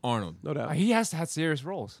 Arnold. Arnold. No doubt. He has had serious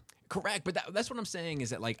roles. Correct, but that's what I'm saying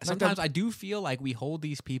is that like Like sometimes that- I do feel like we hold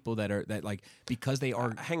these people that like because they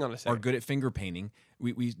are Hang on a are second. good at finger painting,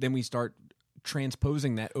 we start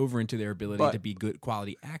transposing that over into their ability But- to be good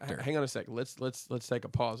quality actor. Hang on a second. Let's take a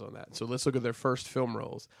pause on that. So let's look at their first film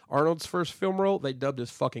roles. Arnold's first film role, they dubbed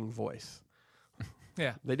his fucking voice.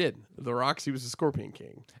 Yeah, They did. The Rock's, he was the Scorpion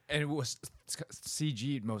King. and it was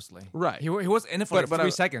CG'd mostly. Right. He was in it for But- like but 3 I-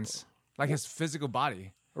 seconds, like his physical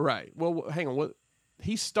body. Right. Well, hang on. What?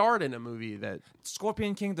 He starred in a movie that.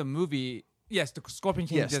 Scorpion King, the movie. Yes, the Scorpion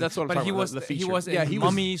King. Yes, did it, that's what I'm but talking he about, was the he feature. was in Yeah, he was-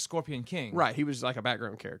 Mummy Scorpion King. Right. He was like a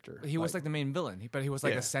background character. He was like the main villain, but he was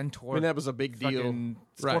like Yeah. a centaur. I mean, that was a big deal. fucking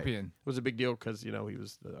Right. Scorpion. It was a big deal because he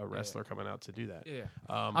was a wrestler coming out to do that. Yeah.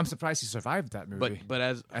 Um, I'm surprised he survived that movie. but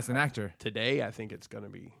as an actor, today, I think it's going to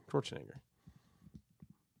be Schwarzenegger,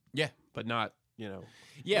 Yeah, but not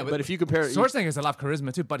yeah, But if you compare, Schwarzenegger has a lot of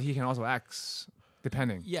charisma too, but he can also act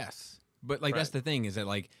depending. yes, but like that's Right. the thing is that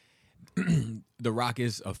like The Rock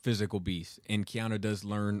is a physical beast, and Keanu does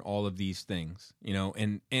learn all of these things,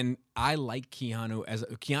 and I like Keanu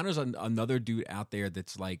Keanu's another dude out there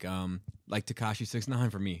that's like Tekashi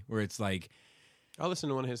 6ix9ine for me, where it's like I listened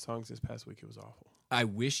to one of his songs this past week. It was awful. I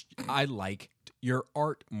wish I liked your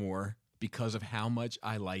art more because of how much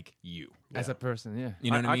I like you. As a person, yeah.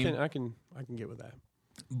 You know what I mean? I can get with that.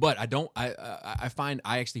 But I don't. I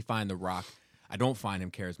actually find The Rock. I don't find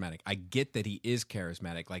him charismatic. I get that he is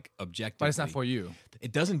charismatic, like objectively, But it's not for you.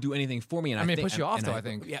 It doesn't do anything for me. And I mean, it think, puts you off, and though, I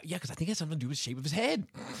think. Yeah, because I think it has something to do with the shape of his head.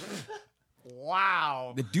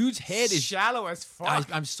 Wow. The dude's head is. shallow as fuck.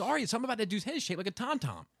 I'm sorry. Something about that dude's head is shaped like a tom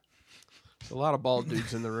tom. There's a lot of bald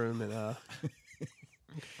dudes in the room, and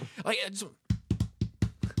Like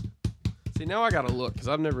See, now I gotta look because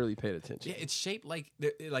I've never really paid attention. Yeah, it's shaped like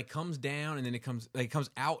it like comes down and then it comes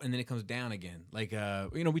out and then it comes down again. Like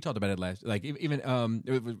we talked about it last. Like even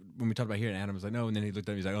when we talked about here, and Adam was like, no, and then he looked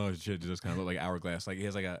at me, he's like, oh shit, it does kind of look like hourglass. Like he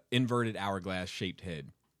has like a inverted hourglass shaped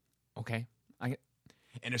head. Okay.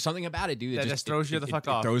 And there's something about it, dude. That just throws you the fuck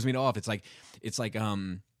off. It throws me off. It's like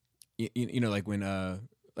you know, like when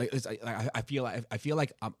like it's I feel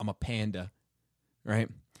like I'm a panda, right?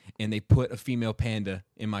 And they put a female panda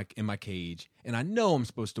in my cage, and I know I'm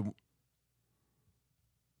supposed to.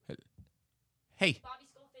 Hey. Bobby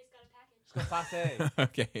Skullface got a package. Skullface.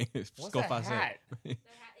 Okay. What's that hat? The hat,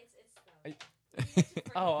 it's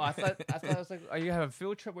Oh, I thought it was like, are you have a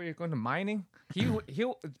field trip where you're going to mining?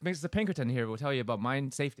 He'll Mr. Pinkerton here will tell you about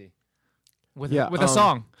mine safety with a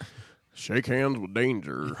song. Shake hands with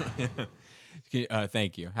danger.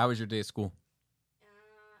 Thank you. How was your day at school?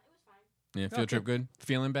 it was fine. Yeah, field trip good?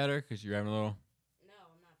 Feeling better because you're having a little. No,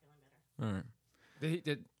 I'm not feeling better. All right.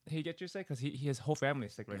 Did he get you sick? Because his whole family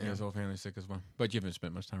is sick right Yeah, now. his whole family's sick as well. But you haven't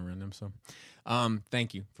spent much time around them, so.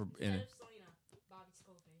 Thank you for. Instead of Selena, Bobby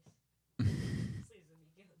Skullface. Please,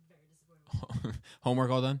 you get very disappointed.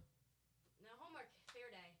 Homework all done? No homework. Fair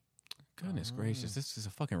day. Goodness gracious, this is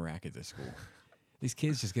a fucking racket, this school. These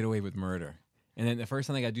kids just get away with murder. And then the first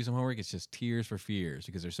time they got to do some homework, it's just tears for fears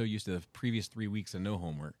because they're so used to the previous 3 weeks of no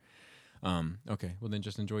homework. Okay, well then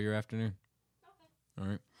just enjoy your afternoon. Okay. All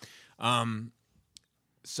right.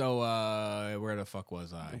 So where the fuck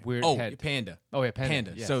was I? Weird oh, head. panda. Oh yeah,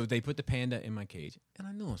 panda. Yes. So they put the panda in my cage, and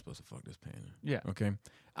I know I'm supposed to fuck this panda. Yeah. Okay.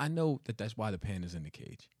 I know that's why the panda's in the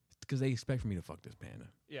cage because they expect for me to fuck this panda.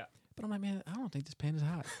 Yeah. But I'm like, man, I don't think this panda's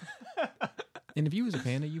hot. And if you was a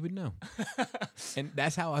panda, you would know. And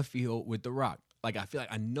that's how I feel with The Rock. Like I feel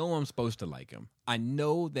like I know I'm supposed to like him. I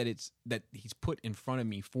know that he's put in front of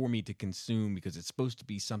me for me to consume because it's supposed to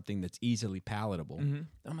be something that's easily palatable. Mm-hmm.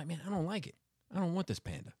 I'm like, man, I don't like it. I don't want this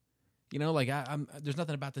panda. You know, like I'm there's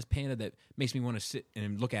nothing about this panda that makes me want to sit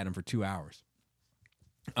and look at him for 2 hours.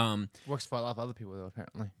 Works for a lot of other people though,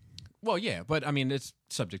 apparently. Well, yeah, but I mean, it's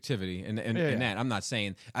subjectivity, and that I'm not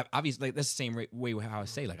saying. Obviously, like, that's the same way how I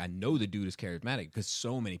say. Like, I know the dude is charismatic because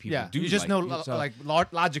so many people do. You just like, know, so, like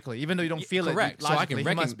logically, even though you don't feel correct. it. So I can he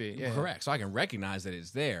must be. Yeah. correct. So I can recognize that it's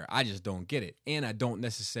there. I just don't get it, and I don't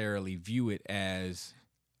necessarily view it as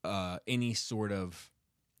any sort of.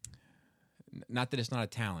 Not that it's not a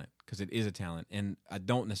talent, because it is a talent, and I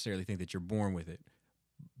don't necessarily think that you're born with it.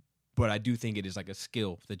 But I do think it is like a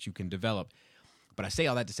skill that you can develop. But I say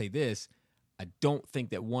all that to say this. I don't think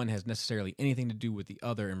that one has necessarily anything to do with the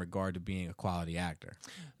other in regard to being a quality actor.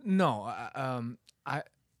 No, I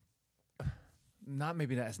not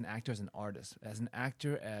maybe as an actor, as an artist, as an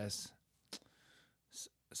actor, as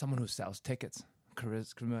someone who sells tickets.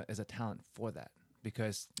 Charisma is a talent for that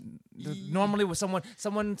because normally with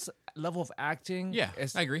someone's level of acting,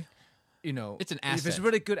 is, I agree. You know, it's an If it's asset.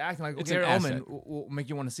 really good acting, like It's Gary an Oldman asset. will make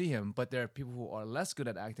you want to see him, but there are people who are less good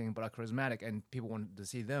at acting but are charismatic, and people want to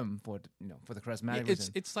see them for for the charismatic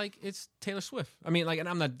reason. It's Taylor Swift. I mean, like, and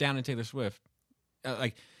I'm not down in Taylor Swift. So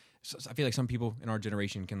I feel like some people in our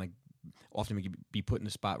generation can like often be put in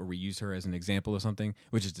a spot where we use her as an example of something,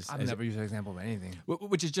 which is just I've never used an example of anything.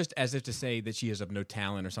 which is just as if to say that she is of no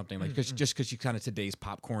talent or something, like just because she's kind of today's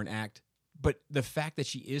popcorn act. But the fact that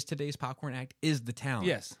she is today's popcorn act is the talent.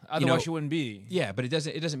 Yes, otherwise she wouldn't be. Yeah, but it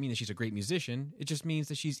doesn't mean that she's a great musician. It just means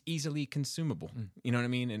that she's easily consumable. You know what I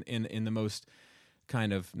mean? In the most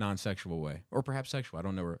kind of non-sexual way, or perhaps sexual. I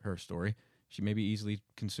don't know her story. She may be easily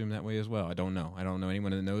consumed that way as well. I don't know. I don't know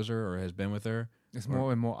anyone that knows her or has been with her. It's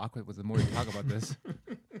more and more awkward with the more you talk about this.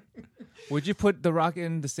 Would you put The Rock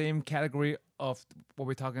in the same category of what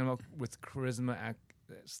we're talking about with charisma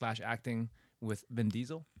 / acting with Vin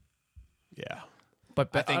Diesel? Yeah. But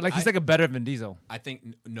I think he's like a better Vin Diesel. I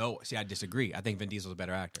think no. See, I disagree. I think Vin Diesel's a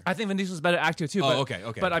better actor. I think Vin Diesel's a better actor too. But, okay.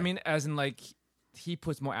 But okay. I mean, as in like, he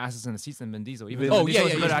puts more asses in the seats than Vin Diesel. Even Vin- though Oh Vin yeah,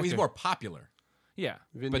 Diesel's a better he's actor. more popular, Yeah.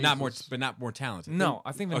 Vin but not more Diesel's- talented. No,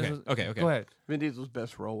 I think Vin Okay, Diesel's... okay. Go ahead. Vin Diesel's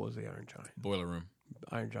best role was the Iron Giant. Boiler Room.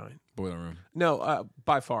 Iron Giant. Boiler Room. No,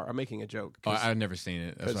 by far. I'm making a joke. Oh, 'cause I've never seen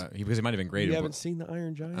it. That's 'cause- why, because it might have been great. you haven't seen the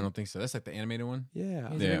Iron Giant? I don't think so. That's like the animated one. Yeah.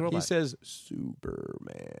 He's a Yeah. big robot. He says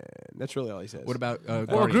Superman. That's really all he says. What about Or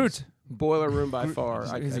Guardians? Groot. Boiler Room by far?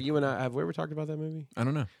 He's a- You and I, have we ever talked about that movie? I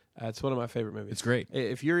don't know. It's one of my favorite movies. It's great.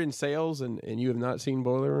 If you're in sales and you have not seen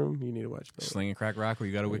Boiler Room, you need to watch Boiler Sling and Crack Rock, where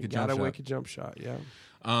you got a Room. wicked You got jump a shot. wicked jump shot, yeah.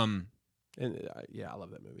 And I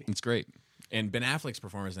love that movie. It's great. And Ben Affleck's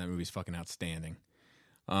performance in that movie is fucking outstanding.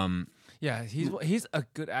 Yeah, he's a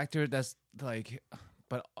good actor. That's like,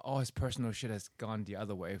 but all his personal shit has gone the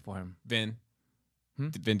other way for him. Vin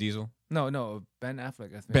Diesel. No, Ben Affleck.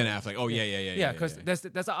 I think. Ben Affleck. Oh yeah. Yeah, because that's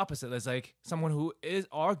the opposite. There's like someone who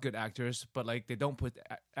are good actors, but like they don't put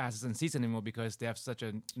asses in seats anymore because they have such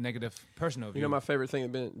a negative personal view. You know, my favorite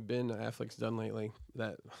thing that Ben Affleck's done lately,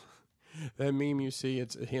 that meme you see,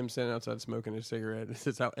 it's him sitting outside smoking a cigarette.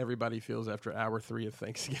 It's how everybody feels after hour 3 of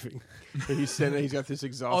Thanksgiving. He's got this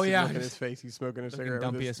exhausted look in his face. He's smoking a cigarette,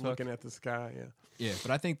 dumpy just as fuck. looking at the sky. Yeah,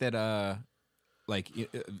 but I think that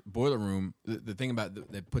Boiler Room, the thing about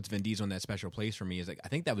that puts Vin Diesel in that special place for me is like I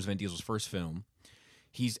think that was Vin Diesel's first film.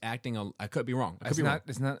 He's acting. I could be wrong.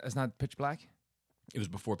 It's not Pitch Black. It was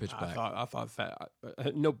before Pitch Black. I thought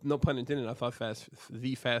no pun intended. I thought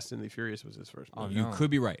The Fast and the Furious was his first movie. You could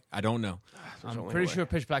be right. I don't know. I'm pretty sure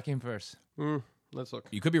Pitch Black came first. Let's look.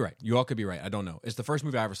 You could be right. You all could be right. I don't know. It's the first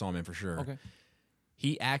movie I ever saw him in for sure. Okay.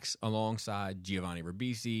 He acts alongside Giovanni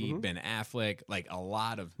Ribisi, Ben Affleck, like a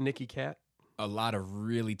lot of Nicky Cat.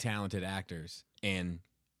 really talented actors, and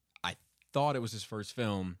I thought it was his first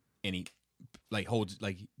film, and he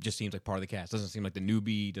just seems like part of the cast. Doesn't seem like the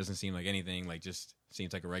newbie. Doesn't seem like anything. Like just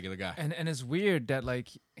seems like a regular guy. And it's weird that like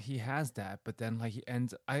he has that, but then like he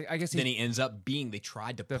ends. I guess then he ends up being. They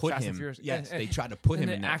tried to the put Fast and him. Furious. Yes, And- they tried to put and him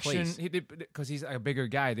the in that action, place. because he's a bigger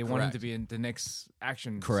guy. They want him Correct. to be in the next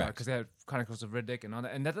action. Correct. Because they had Chronicles of Riddick and all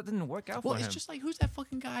that, and that didn't work out Well, for him. it's just like who's that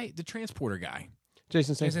fucking guy? The transporter guy.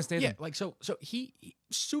 Jason Statham. Jason Statham. Yeah, like so he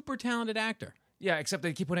super talented actor. Yeah, except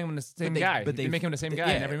they keep putting him in the same But guy. But they make him the same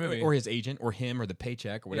guy in every movie. or his agent, or him, or the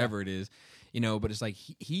paycheck, or whatever it is, But it's like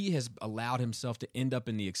he has allowed himself to end up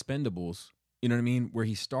in the Expendables. You know what I mean? Where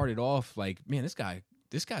he started off like, man, this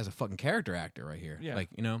guy's a fucking character actor right here. Yeah. Like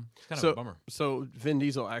it's kind of a bummer. So Vin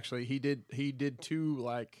Diesel actually he did two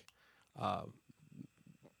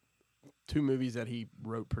two movies that he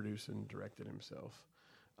wrote, produced, and directed himself.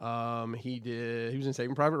 He was in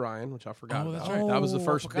Saving Private Ryan, which I forgot about. that's right. That was the Oh, I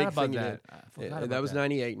first forgot big about thing he that. did. I forgot That about was that.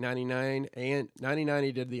 98, 99, and 99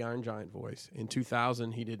 he did the Iron Giant voice. In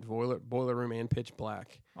 2000 he did Boiler Room and Pitch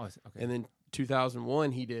Black. Oh, okay. And then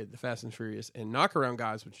 2001 he did The Fast and Furious and Knockaround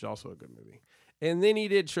Guys, which is also a good movie. And then he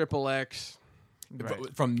did Triple X.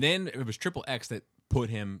 Right. From then, it was Triple X that put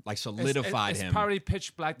him, like solidified it's him. probably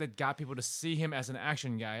Pitch Black that got people to see him as an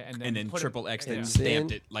action guy, and then put Triple him, X yeah. then stamped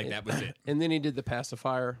Then- it like that was it. And then he did The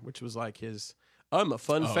Pacifier, which was like his I'm a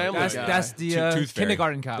fun Oh, family That's guy. that's the Tooth Fairy.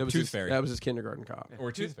 kindergarten cop. that was Tooth his, Fairy. That was his kindergarten cop.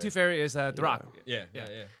 Or Tooth Fairy is The Rock. Yeah.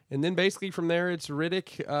 And then basically from there, it's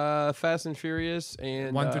Riddick, Fast and Furious,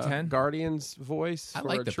 and 1 through 10? Guardian's voice. I for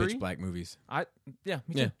like a the tree. Pitch Black movies. Me Yeah,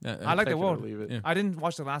 too. yeah, I like Take the it or world. leave it. Yeah. I didn't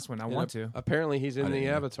watch the last one. I And want to. Apparently, he's in I the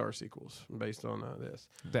didn't. Avatar sequels based on this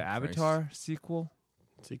The Avatar sequel.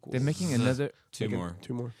 sequels. They're making another. Two more.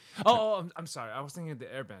 Two more. Oh, I'm sorry. I was thinking of the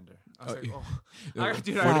Airbender. I was like, Yeah.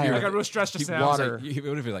 dude, What if I you're- got real stressed just He- now. I was water. like,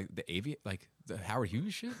 What if you're like the avian, like the Howard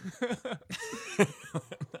Hughes shit? I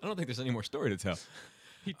don't think there's any more story to tell.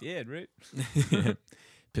 he did, right?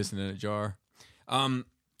 Pissing in a jar. Well,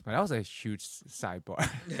 that was a huge sidebar.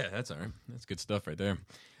 Yeah, that's all right. That's good stuff right there.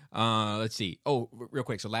 Let's see. Oh, real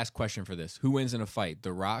quick. So last question for this: who wins in a fight,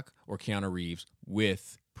 The Rock or Keanu Reeves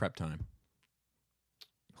with prep time?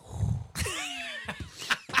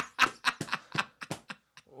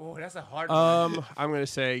 Oh, that's a hard one. I'm gonna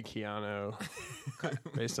say Keanu,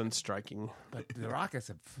 based on striking. But The Rock is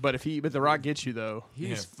But The Rock gets you though.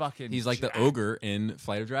 he's fucking. He's like the jacked. ogre in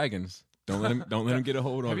Flight of Dragons. Don't let him get a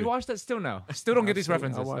hold on Have you you. watched that? Still no. Still don't get these seen it. I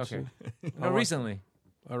references. watched Okay. it. No, recently.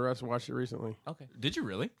 I watched it recently. Okay. Did you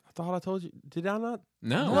really? I thought I told you. Did I not?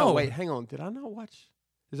 No. No, wait, hang on. Did I not watch?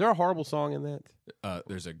 Is there a horrible song in that?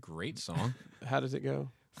 There's a great song. How does it go?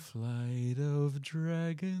 Flight of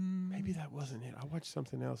Dragon. Maybe that wasn't it. I watched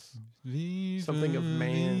something else. Viva Something of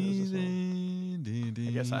Man was a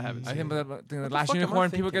I guess I haven't I seen think it. the the Last fuck am I Unicorn.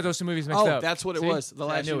 People thinking? get those two movies mixed Oh, up. that's what it See? was. The See, I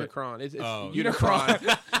Last knew it. Unicron. It's Oh.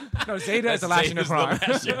 Unicron. No, Zeta is the Last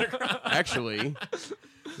Unicron. Actually,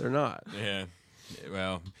 they're not. Yeah.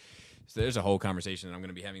 Well, so there's a whole conversation that I'm going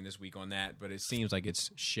to be having this week on that, but it seems like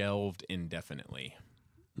it's shelved indefinitely.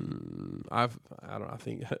 I don't know. I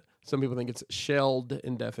think some people think it's shelled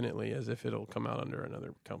indefinitely, as if it'll come out under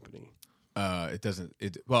another company. It doesn't.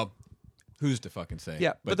 Well, who's to fucking say?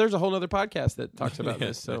 Yeah, but there's a whole other podcast that talks about Yeah,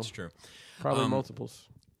 this. So that's true. probably multiples.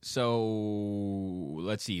 So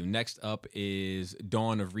let's see. Next up is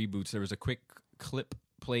Dawn of Reboots. There was a quick clip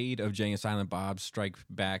played of Jay and Silent Bob's Strike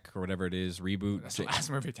Back or whatever it is reboot. That's the last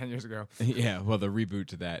movie 10 years ago. Yeah, well, the reboot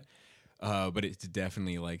to that. But it's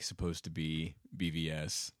definitely like supposed to be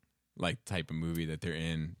BVS like type of movie that they're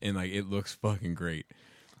in, and like it looks fucking great.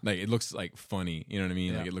 Like it looks like funny, you know what I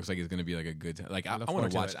mean? Yeah. Like it looks like it's gonna be like a good time. Like I look want forward to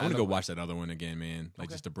to watch. it. I want I to go look- watch that other one again, man. Like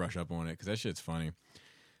just to brush up on it because that shit's funny.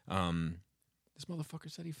 This motherfucker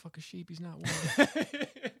said he fuck a sheep. He's not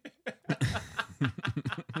one.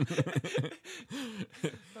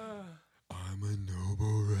 I'm a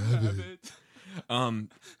noble rabbit.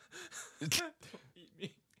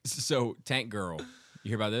 So Tank Girl, you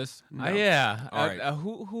hear about this? Yeah. All right.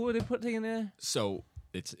 Who are they putting in there? So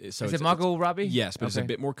it's Is it Margot Robbie? Yes, but it's a Okay.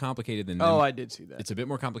 bit more complicated than them. Oh, I did see that. It's a bit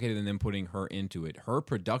more complicated than them putting her into it. Her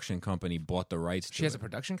production company bought the rights to She has it, a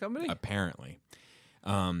production company? apparently.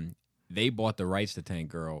 They bought the rights to Tank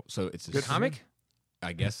Girl, so it's a comic?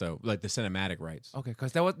 I guess so, like the cinematic rights. Okay,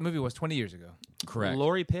 because movie was 20 years ago. Correct.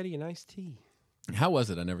 Lori Petty and Ice-T. How was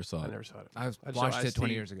it? I never saw I it. never saw it. I just watched know it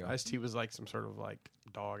 20 Ice-T years ago. Ice-T was like some sort of like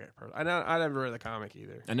dog person. I never read the comic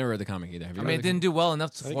either. I never read the comic either. Have you I read mean, the it didn't do well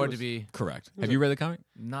enough think for it it to was- be. Correct. Have you read the comic?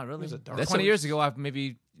 Not really. was a dark- That's 20 years ago. I've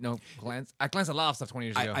maybe glanced. I glanced at a lot of stuff 20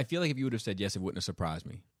 years ago. I feel like if you would have said yes, it wouldn't have surprised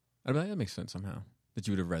me. I'd be like, that makes sense somehow that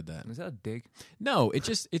you would have read that. Is that a dig? No, it's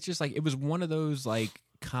just like it was one of those like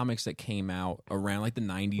comics that came out around like the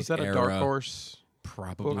 90s Was that era. a Dark Horse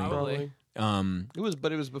Probably. book? Probably. Um, It was,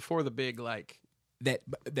 but it was before the big like.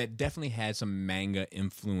 that definitely had some manga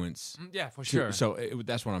influence. Yeah, for to- sure. So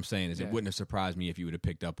that's what I'm saying is Yeah. it wouldn't have surprised me if you would have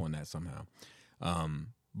picked up on that somehow.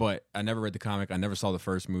 But I never read the comic. I never saw the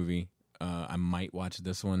first movie. I might watch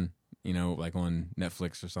this one, like on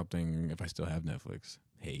Netflix or something if I still have Netflix.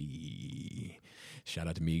 Hey, shout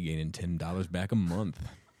out to me gaining $10 back a month.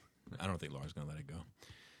 I don't think Laura's gonna let it go.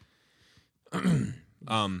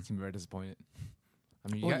 Seem very disappointed. I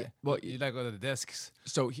mean, you like go to the discs.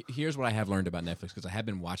 So here's what I have learned about Netflix because I have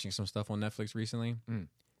been watching some stuff on Netflix recently.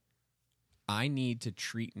 I need to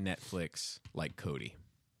treat Netflix like Cody.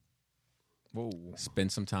 Whoa.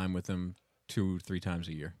 Spend some time with him 2-3 times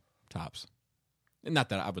a year, tops. And not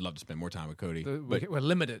that I would love to spend more time with Cody, but We're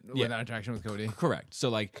limited Yeah. with our interaction with Cody. correct.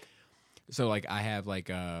 So I have like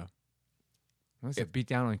What's a beat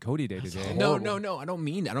down on Cody day today? no. I don't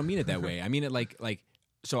mean it that way. I mean it like.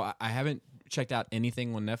 So I haven't checked out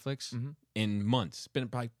anything on Netflix in months. It's been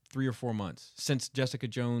probably 3 or 4 months since Jessica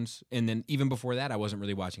Jones, and then even before that, I wasn't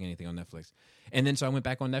really watching anything on Netflix. And then so I went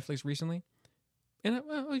back on Netflix recently, and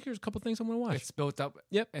here's a couple things I'm going to watch. It's built up.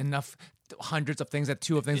 Yep. Enough, hundreds of things that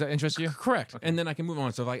interest you. Correct. And then I can move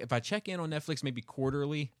on. So if I check in on Netflix maybe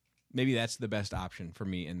quarterly, maybe that's the best option for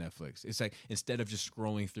me in Netflix. It's like instead of just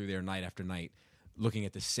scrolling through there night after night, looking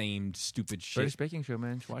at the same stupid shit. British Baking Show,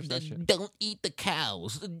 man. Watch that shit. Don't eat the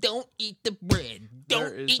cows. Don't eat the bread. There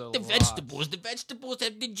Don't is eat a the lot. vegetables. The vegetables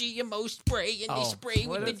have the GMO spray, and they Oh, spray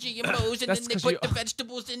what with the if- GMOs, and That's then they 'cause put you- the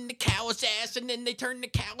vegetables in the cow's ass, and then they turn the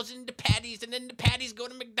cows into patties, and then the patties go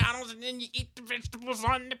to McDonald's, and then you eat the vegetables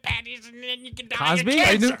on the patties, and then you can die Cosby? of Are you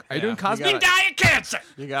cancer. doing, are you doing Yeah, Cosby? you You die of cancer.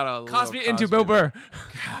 You got a Cosby little into Bill Burr.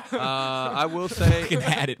 I will say. Fucking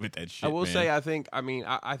had it with that shit. I will man. say, I think I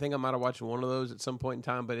might have watched one of those at some point in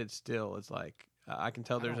time, but it's like I can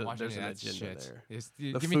tell there's an agenda there.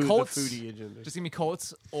 Give The me food- the Colts. foodie agenda. Just give me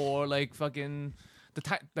Colts or like fucking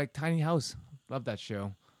like Tiny House. Love that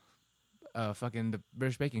show. Fucking the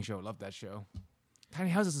British Baking Show. Love that show. Tiny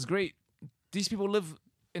Houses is great. These people live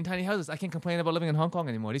in tiny houses. I can't complain about living in Hong Kong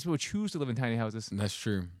anymore. These people choose to live in tiny houses. That's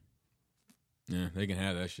true. Yeah, they can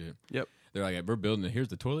have that shit. Yep. They're like, we're building it. Here's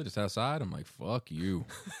the toilet. It's outside. I'm like, fuck you.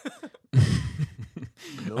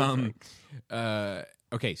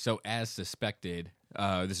 Okay, so as suspected,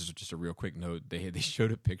 this is just a real quick note. They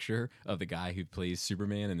showed a picture of the guy who plays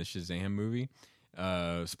Superman in the Shazam movie.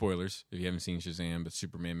 Spoilers if you haven't seen Shazam, but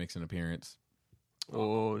Superman makes an appearance.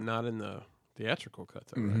 Oh, not in the theatrical cut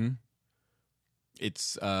though. Right? Mm-hmm.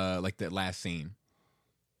 It's like that last scene.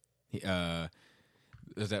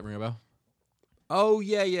 Does that ring a bell? Oh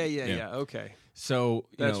yeah. Okay, So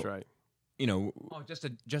that's right. Oh,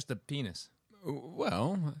 just a penis.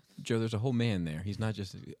 Well, Joe, there's a whole man there. He's not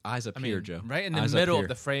just eyes up here, Joe. Right in the Eyes up middle here. of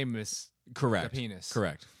the frame is Correct. the penis.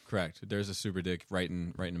 Correct. There's a super dick right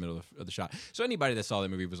in the middle of the shot. So anybody that saw that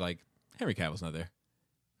movie was like, Henry Cavill's not there,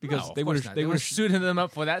 because No, they of would course have not. They were shooting them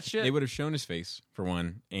up for that shit. they would have shown his face for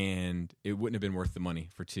one, and it wouldn't have been worth the money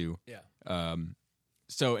for two. Yeah.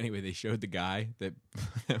 So anyway, they showed the guy that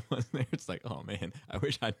was there. It's like, oh man, I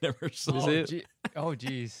wish I never saw Is it. it? Oh,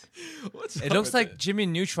 jeez. What's It up looks with like that? Jimmy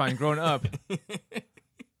Neutron grown up.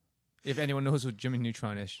 If anyone knows who Jimmy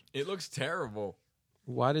Neutron is. It looks terrible.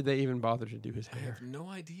 Why did they even bother to do his I hair? have no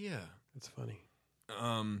idea. That's funny.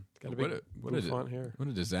 Got a big bouffant hair. What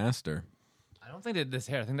a disaster. I don't think that this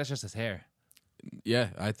hair. I think that's just his hair. Yeah,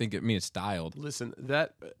 I think it's styled. Listen,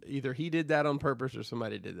 that either he did that on purpose or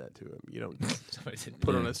somebody did that to him. You don't Somebody did.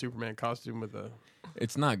 put on a Superman costume with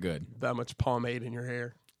It's not good. that much pomade in your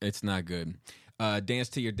hair. It's not good. Dance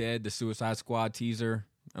to Your Dead, the Suicide Squad teaser.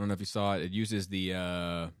 I don't know if you saw it. It uses the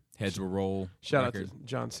Heads Will Roll Shout record. out to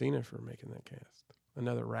John Cena for making that cast.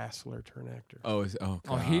 Another wrestler turned actor. Oh, Oh,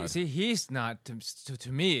 God. he's not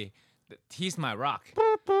to me. He's my Rock.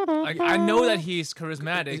 Like I know that he's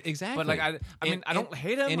charismatic, Exactly. But like I mean, I don't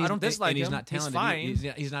hate him. and I he's- don't dislike and he's him. not talented. He's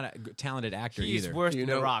fine. He's not a talented actor He's either. worse Do you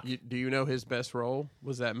than know? The Rock. Do you know his best role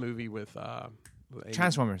was that movie with Amy,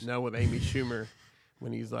 Transformers. No, with Amy Schumer,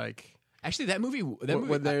 when he's like, Actually, that movie.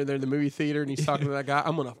 when they're in the movie theater and he's talking to that guy,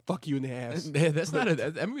 I'm gonna fuck you in the ass. That's not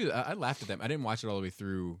that movie. I laughed at that. I didn't watch it all the way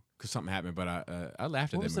through because something happened, but I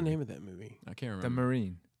laughed at What that was the movie. name of that movie? I can't remember. The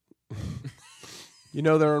Marine. You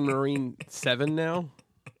know they're on Marine 7 now.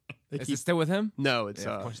 They Is keep it still with him? no, it's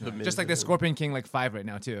Yeah, of course the not. Miz Just like the is in it. Scorpion King, like 5 right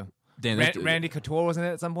now too. Dan, that's the- Randy Couture wasn't it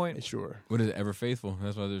at some point? Sure, What is it? Ever Faithful.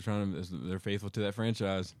 That's why they're trying to. They're faithful to that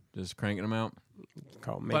franchise. Just cranking them out.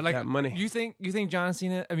 call make But like, that money. you think John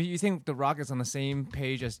Cena? I mean, you think The Rock is on the same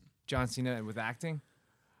page as John Cena with acting?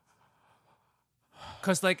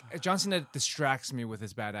 Because like John Cena distracts me with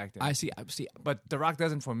his bad acting. I see. but The Rock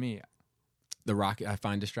doesn't for me. The Rock I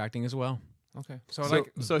find distracting as well. Okay,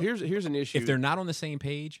 So here's an issue. If they're not on the same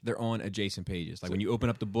page, they're on adjacent pages. Like when you open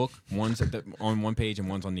up the book, one's on one page and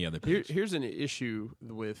one's on the other page. Here's an issue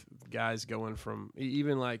with guys going from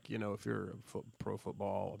even like if you're a pro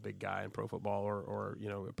football, a big guy in pro football, or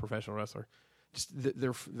a professional wrestler, just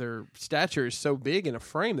their stature is so big in a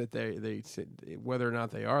frame that they whether or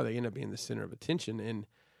not they end up being the center of attention, and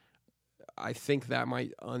I think that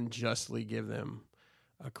might unjustly give them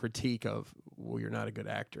a critique of, well, you're not a good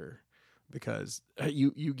actor. Because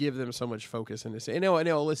you give them so much focus in this, and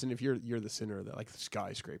listen, if you're the center of the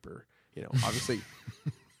skyscraper, obviously,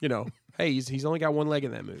 hey, he's only got one leg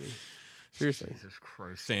in that movie. Seriously, Jesus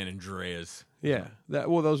Christ, San Andreas. yeah.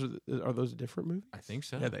 Those are those different movies? I think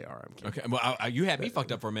so. Yeah, they are. I'm kidding. Okay. Well, you had me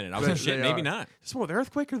fucked up for a minute. I was like, They shit, maybe are. not. This one with the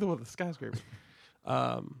earthquake or the one with the skyscraper?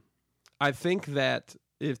 I think that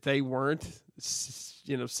if they weren't,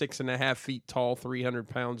 6.5 feet tall, 300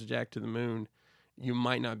 pounds, jacked to the moon, you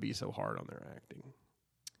might not be so hard on their acting.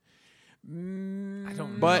 I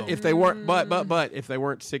don't. But know. if they weren't, but if they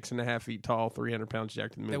weren't 6.5 feet tall, 300 pounds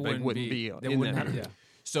jacked to the moon, they wouldn't be They in wouldn't that have. movie. Yeah.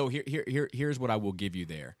 So here's what I will give you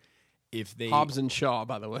there. If they Hobbs and Shaw,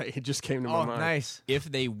 by the way, it just came to my Oh, mind. nice.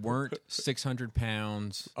 if they weren't 600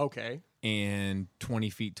 pounds Okay, and 20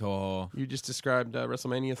 feet tall. you just described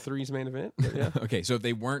WrestleMania 3's main event. But yeah, Okay, so if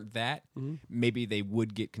they weren't that, Mhm. maybe they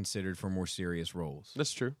would get considered for more serious roles.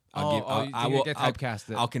 that's true. You get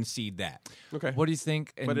typecasted. I'll concede that. Okay, What do you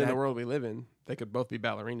think? but in the world we live in, they could both be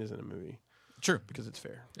ballerinas in a movie Sure. because it's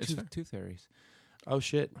fair. It's fair. two theories. Oh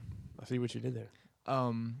shit! I see what you did there.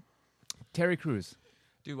 Terry Crews.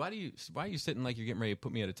 Dude, why are you sitting like you're getting ready to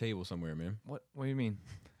put me at a table somewhere, man? What do you mean?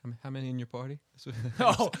 How many in your party?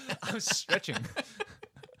 Oh, I'm stretching.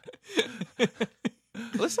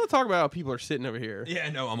 Let's not talk about how people are sitting over here. Yeah,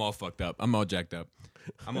 no, I'm all fucked up. I'm all jacked up.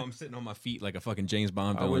 I'm sitting on my feet like a fucking James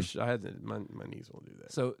Bond I villain. wish I had my knees won't do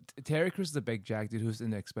that. So Terry Crews is a big jack dude who's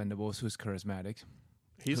in the Expendables, who's charismatic,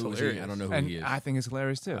 He's Who is hilarious. he? I don't know who and he is. I think it's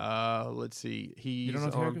hilarious too. Let's see. He's don't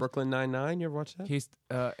know Terry on Crews? Brooklyn Nine-Nine. You ever watch that? He's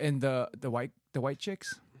in the white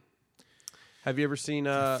chicks. Have you ever seen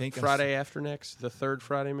think I've Friday After Next, the third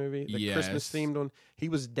Friday movie, the Yes. Christmas themed one? He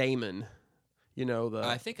was Damon.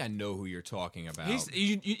 I think I know who you're talking about.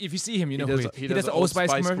 If you see him, you know does, who he does the Old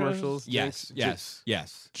Spice commercials. yes,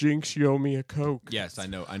 yes. Jinx, you owe me a Coke. Yes, I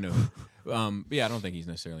know. Yeah, I don't think he's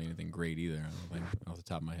necessarily anything great either. I don't think off the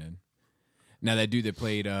top of my head. Now that dude that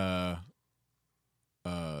played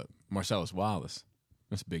Marcellus Wallace,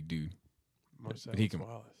 that's a big dude. Marcellus He can-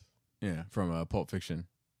 Wallace. Yeah, from Pulp Fiction.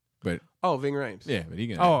 But Oh, Ving Rhames. yeah, but he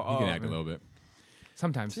can act a man. little bit.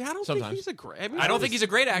 Sometimes. See, I don't Sometimes. think he's a great. I don't think he's a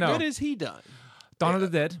great actor. No. What has he done? Dawn of the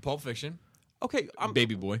Dead. Pulp Fiction, Okay,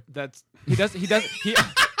 Baby Boy. That's He does.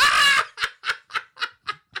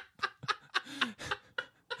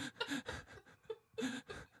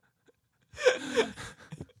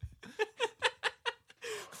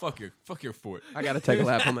 Fuck your fort. I got to take a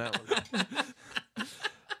lap on that one.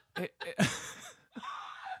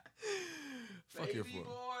 Fuck your fort.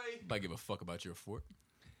 I give a fuck about your fort.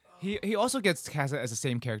 He also gets cast as the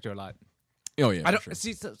same character a lot. Oh yeah, I don't for sure.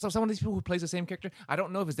 see so some of these people who plays the same character. I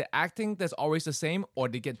don't know if it's the acting that's always the same or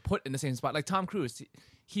they get put in the same spot. Like Tom Cruise,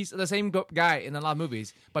 he's the same guy in a lot of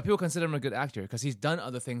movies, but people consider him a good actor because he's done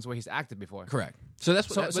other things where he's acted before. Correct. So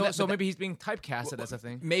that's what, So maybe he's being typecasted as a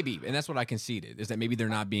thing. Maybe, and that's what I conceded is that maybe they're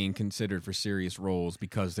not being considered for serious roles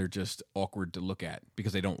because they're just awkward to look at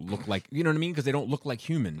because they don't look like what I mean because they don't look like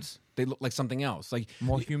humans. They look like something else. Like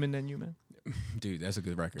More human than human. dude, that's a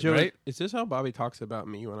good record, Joey, right? is this how Bobby talks about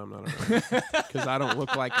me when I'm not around? Because I don't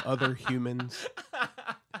look like other humans.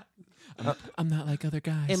 I'm not like other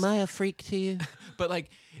guys. I a freak to you? But like,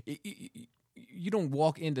 you don't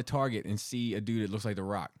walk into Target and see a dude that looks like The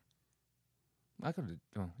Rock. I go to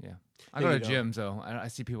I No, go to you the gym, so I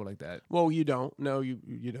see people like that. Well, you don't. No,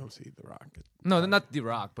 you don't see The Rock. No, they're not The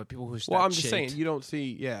Rock, but people who. Well, I'm just saying you don't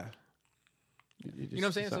see. Yeah. You know what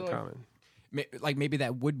I'm saying? It's not So, common. Like maybe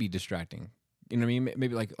that would be distracting. You know what I mean?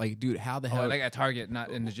 Maybe like dude, how the hell? like at Target, not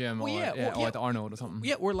in the gym, Well, or, yeah, well, or yeah. at the Arnold or something.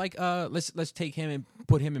 Yeah, or like let's take him and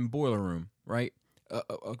put him in Boiler Room, right?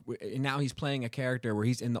 And now he's playing a character where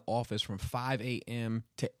he's in the office from 5 a.m.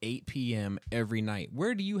 to 8 p.m. every night.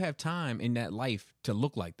 Where do you have time in that life to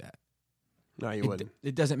look like that? No, you wouldn't.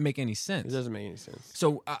 It doesn't make any sense. It doesn't make any sense.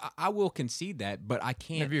 So I will concede that, but I If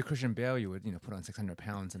can't. you're Christian Bale, you would put on 600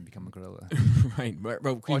 pounds and become a gorilla, Right,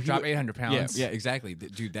 bro, or drop 800 pounds. Yeah, exactly,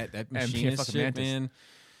 dude. That be a machinist fucking shit, mantis. man.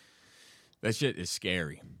 That shit is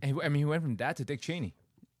scary. And he went from that to Dick Cheney,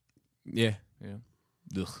 Yeah. you know,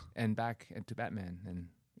 Ugh. and back into Batman,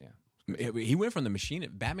 and He went from the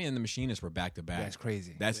Machinist. Batman and the Machinist were back to back. that's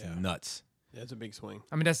crazy. That's nuts. Yeah, it's a big swing.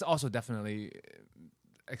 I mean, that's also definitely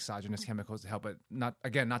exogenous chemicals to help, but not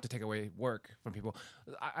to take away work from people.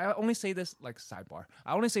 I only say this like sidebar.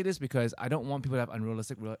 I only say this because I don't want people to have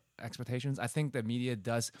unrealistic expectations. I think the media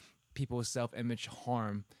does people's self-image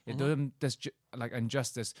harm. It does them this like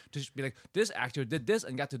injustice to just be like, this actor did this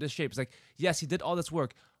and got to this shape. It's like, yes, he did all this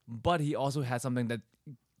work, but he also had something that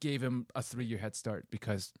gave him a 3-year head start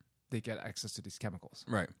because they get access to these chemicals.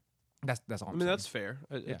 Right. That's all. I mean, that's fair.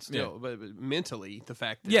 It's still, but mentally, the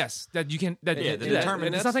fact that yes, that you can. That Yeah, that-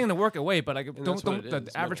 determined- it's not taking the work away, but like that's what it the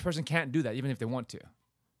is, average mental. person can't do that even if they want to,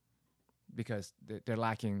 because they're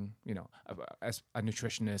lacking, a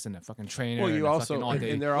nutritionist and a fucking trainer. Well, you and a also fucking all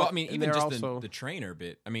day. and they're Well, all. I mean, and even they're just also the trainer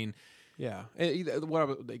bit. I mean, yeah.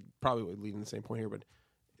 They probably would lead in the same point here, but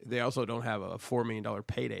they also don't have a $4 million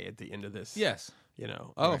payday at the end of this. yes.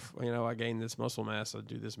 I gained this muscle mass. I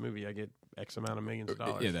do this movie. I get X amount of millions of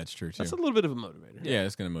dollars. Yeah, that's true too. That's a little bit of a motivator. Yeah,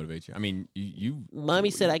 it's going to motivate you. I mean, you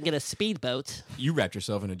Mommy said I can get a speedboat. you wrapped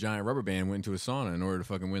yourself in a giant rubber band, went into a sauna in order to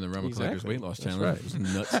fucking win the Rumble Collectors Exactly. Weight Loss That's Challenge. right. It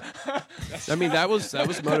was nuts. I mean, that was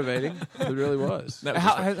motivating. It really was. That was,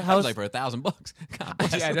 How- that was how's- like for $1,000. God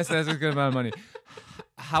bless. yeah, that's a good amount of money.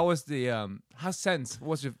 How was the how's Sense?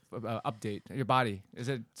 What's your update? Your body, is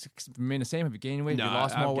it remain the same? Have you gained weight? No, Have you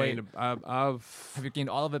lost I've more weight? gained, Have Have you gained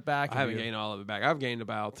all of it back? I haven't gained all of it back. I've gained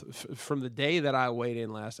about from the day that I weighed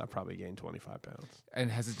in last. I probably gained 25 pounds.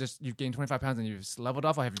 And has it just you've gained 25 pounds and you've leveled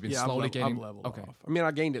off, or have you been slowly gaining? I've leveled okay, off. I mean,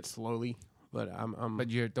 I gained it slowly, but I'm.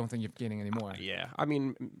 but you don't think you're gaining any more? Yeah, I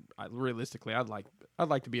mean, realistically, I'd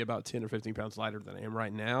like to be about 10 or 15 pounds lighter than I am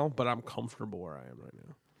right now, but I'm comfortable where I am right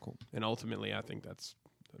now. Cool. And ultimately, I think that's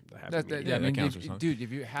the happy That, medium. yeah, I that mean, counts for something. dude, if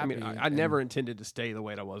you're I happy, mean, I and- never intended to stay the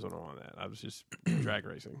weight I was when I was on that. I was just drag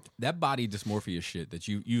racing. That body dysmorphia shit that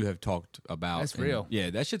you have talked about. That's and- real. Yeah,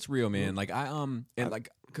 that shit's real, man. Like I don't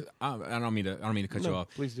mean to cut you off,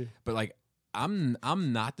 Please do. but like I'm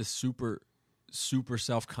not the super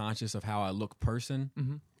self-conscious of how I look person.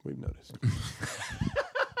 We've noticed.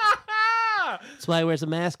 That's why he wears a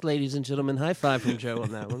mask, ladies and gentlemen. High five from Joe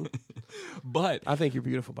on that one. But I think you're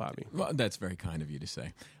beautiful, Bobby. well, that's very kind of you to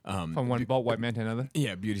say. from one bald white man to another,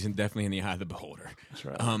 Yeah, beauty's definitely in the eye of the beholder. That's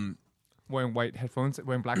right. wearing white headphones,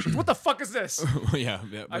 wearing black shirts. What the fuck is this? yeah,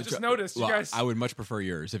 I but just noticed, you well, guys- I would much prefer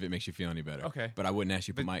yours if it makes you feel any better. Okay. but I wouldn't ask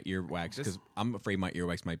you for my earwax this- because I'm afraid my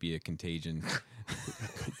earwax might be a contagion.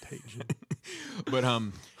 Contagion. But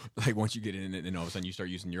like once you get in it, and all of a sudden you start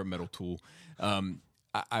using your metal tool.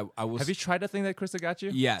 I will. Have you tried the thing that Krista got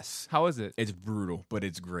you? Yes, How is it? it's brutal, but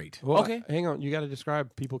it's great. Well, Okay. hang on. You got to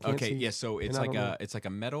describe. People can't Okay, see. yeah. So it's And I like don't know. it's like a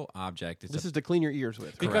metal object. It's This a is to clean your ears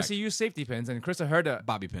with. Because correct. he used safety pins, and Krista heard a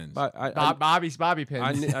bobby pins. Bobby's bobby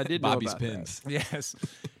pins. I did know Bobby's about pins. Yes.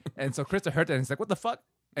 And so Krista heard that and it's like, what the fuck?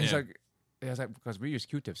 And she's Yeah. like, I was like, because we use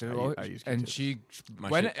Q-tips. I use And Q-tips. she My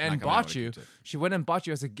went shit's and not coming out bought with a you. Q-tip. She went and bought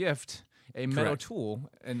you as a gift a metal Correct. tool,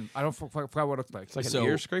 and I don't forgot what it looked like. It's like So- an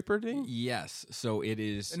ear scraper thing. Yes. So it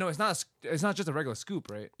is. No, it's not. It's not just a regular scoop,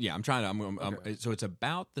 right? Yeah, I'm trying to. So it's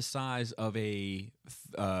about the size of the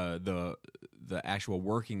actual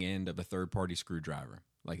working end of a third party screwdriver.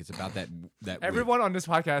 Like it's about that width. Everyone on this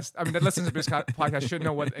podcast, I mean, that listens to this podcast, should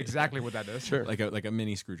know exactly what that is. Sure. like a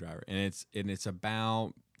mini screwdriver, and it's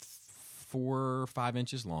about 4 or 5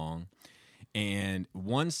 inches long, and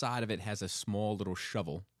one side of it has a small little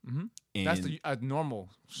shovel. Mm-hmm. And, That's a normal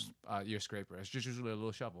ear scraper. It's just usually a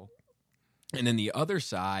little shovel. and then the other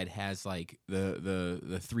side has like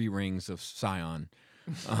the 3 rings of Scion.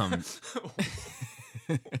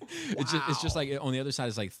 It's just like on the other side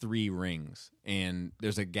is like 3 rings, and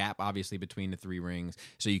there's a gap obviously between the 3 rings,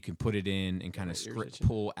 so you can put it in and kind of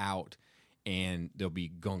pull out, and there'll be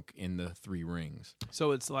gunk in the 3 rings.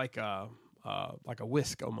 So it's like a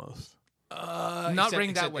whisk almost. Not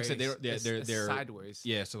ring that way. Except they're sideways.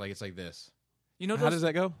 Yeah, so like it's like this. You know How those, does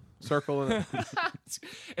that go? Circle and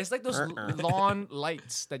it's like those lawn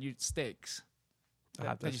lights that you stakes. you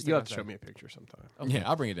have stick to outside. show me a picture sometime. Yeah,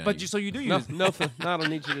 I'll bring it down. But so you do No, use it. no, I don't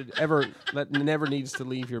need you to ever. That never needs to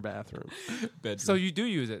leave your bathroom. bedroom. So you do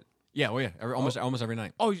use it. yeah, well, yeah, almost every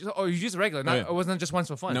night. Oh, you use it regular. Not, yeah. It wasn't just once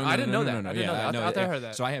for fun. No, I didn't know that. no, I didn't know that. I thought I heard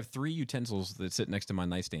that. So I have 3 utensils that sit next to my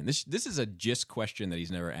nightstand. This is a gist question that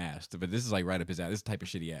he's never asked, but this is like right up his alley. This is the type of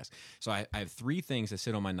shit he asks. So I have 3 things that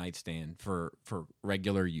sit on my nightstand for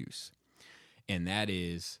regular use, and that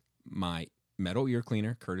is my metal ear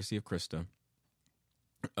cleaner, courtesy of Krista,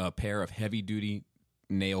 a pair of heavy duty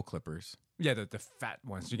nail clippers. Yeah, the fat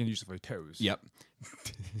ones you can use it for your toes. Yep.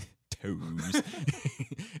 Toes.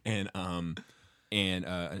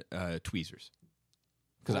 and tweezers.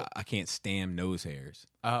 Because I can't stand nose hairs.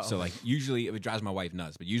 So like usually it drives my wife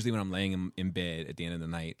nuts, but usually when I'm laying in bed at the end of the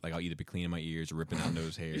night, like I'll either be cleaning my ears or ripping out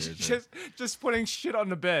nose hairs. just putting shit on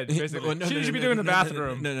the bed. Basically, Well, no, shit no, you should no, be doing in no, the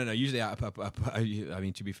bathroom. No. Usually, I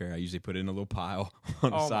mean, to be fair, I usually put it in a little pile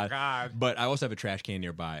on the Oh, my side. God. But I also have a trash can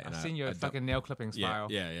nearby. And I've seen your I dump- fucking nail clippings yeah, file.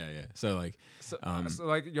 yeah. So like, So, so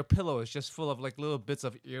like your pillow is just full of like little bits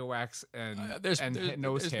of earwax and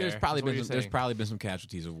nose hair. There's probably That's what been you're there's saying. probably been some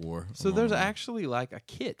casualties of war. So along there's the way. actually like a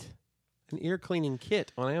kit, an ear cleaning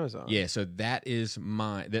kit on Amazon. Yeah, so that is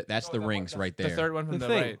that's the rings right there. The third one from The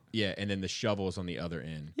the thing. right. Yeah, and then the shovel's on the other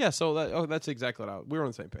end. Yeah. So that's exactly what we're on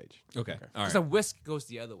the same page. Okay. All Because right. a whisk goes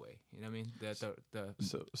the other way. You know what I mean? The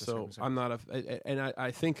So circumstance. I'm not and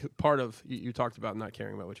I think part of you talked about not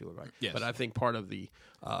caring about what you look like. Yes. But I think part of the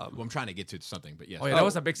Well, I'm trying to get to something, but yes. Oh yeah, that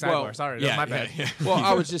was a big sidebar. well, Sorry, yeah, my bad. yeah. well,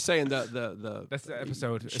 I was just saying the That's the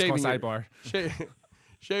episode. It's shaving called your- sidebar.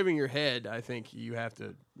 Shaving your head, I think you have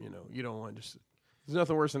to, you don't want to just. There's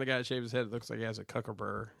nothing worse than a guy that shaves his head. It looks like he has a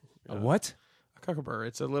cuckabur. A what? A cuckabur.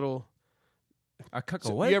 It's a little. A cuckoo.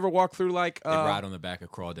 So What? you ever walk through like? They ride on the back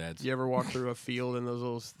of crawdads. You ever walk through a field and those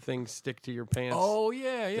little things stick to your pants? Oh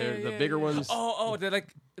yeah, yeah. They're the yeah, bigger yeah. ones. Oh, they're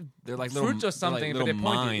like They're like fruit little or something, like but little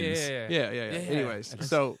they're pointy. mines. Yeah. Yeah. Yeah. Anyways,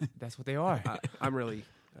 so That's what they are. I'm really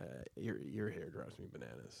your hair drives me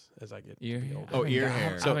bananas as I get Ear to be hair? older. Oh, ear I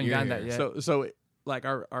hair. haven't Ear done hair. that yet. So like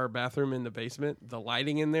our bathroom in the basement, the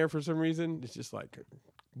lighting in there for some reason is just like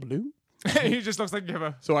blue. He just looks like you have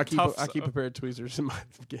a. So I keep tufts a of- pair of tweezers in my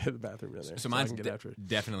the bathroom in there. So I mine's can get after it.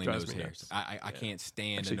 definitely Drives nose me hairs. nuts. I can't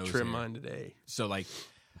stand Actually, a nose trim hair. mine today. So like,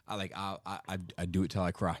 I do it till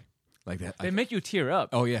I cry, like that. They make you tear up.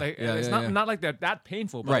 Oh, yeah. like, Yeah, it's yeah, not yeah. not like that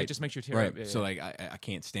painful, but Right. it just makes you tear right. up. Yeah, So yeah. like, I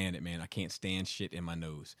can't stand it, man. I can't stand shit in my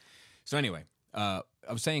nose. So anyway, I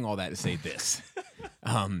was saying all that to say this,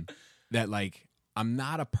 that like I'm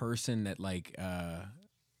not a person that like I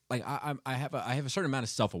have a certain amount of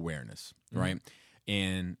self awareness, right?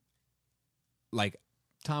 And like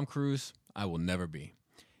Tom Cruise, I will never be.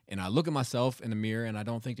 And I look at myself in the mirror and I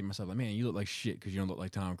don't think to myself, like, man, you look like shit because you don't look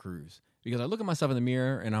like Tom Cruise. Because I look at myself in the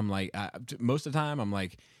mirror and I'm like, most of the time, I'm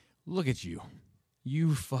like, look at you.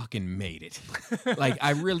 You fucking made it. Like,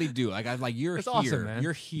 I really do. Like, you're That's here. awesome, man.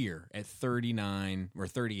 You're here at 39 or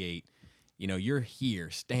 38. You know, you're here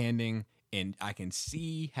standing and I can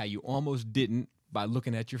see how you almost didn't by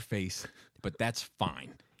looking at your face, but that's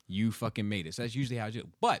fine. You fucking made it. So that's usually how I do it.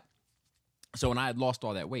 But so when I had lost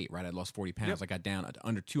all that weight, right, I lost 40 pounds. I got down to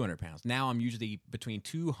under 200 pounds. Now I'm usually between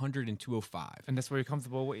 200 and 205. and that's where your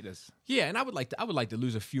comfortable weight is. Yeah, and I would like to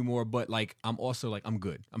lose a few more, but like I'm also like I'm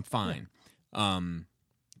good. I'm fine. And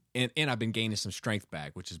I've been gaining some strength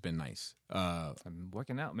back, which has been nice. I'm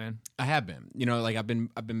working out, man. I have been. You know, like I've been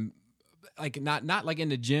like not like in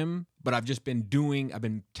the gym, but I've just been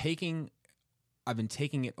taking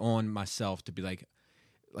it on myself to be like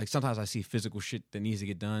sometimes I see physical shit that needs to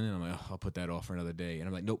get done and I'm like, oh, I'll put that off for another day. And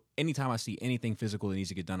I'm like, nope, anytime I see anything physical that needs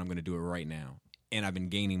to get done, I'm going to do it right now. And I've been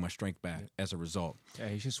gaining my strength back as a result. Yeah,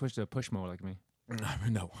 you should switch to push mode like me.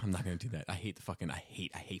 No, I'm not going to do that. I hate fucking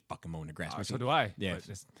mowing the grass. So do I. Yeah.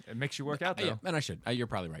 But it makes you work out though. Yeah, and I should. You're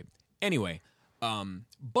probably right. Anyway,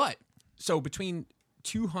 but so between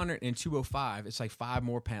 200 and 205, it's like 5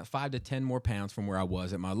 to 10 more pounds from where I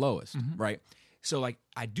was at my lowest, right? So like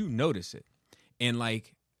I do notice it. And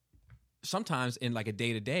like sometimes in like a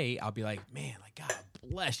day to day, I'll be like, man, like God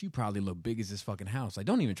bless, you probably look big as this fucking house. Like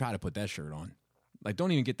don't even try to put that shirt on. Like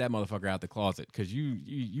don't even get that motherfucker out the closet because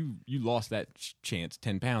you lost that chance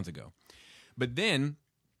 10 pounds ago. But then,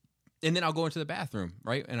 and then I'll go into the bathroom,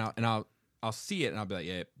 right? And I'll see it and I'll be like,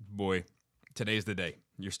 yeah, boy, today's the day.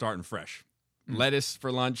 You're starting fresh. Lettuce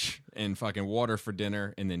for lunch and fucking water for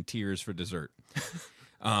dinner and then tears for dessert.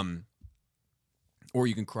 Or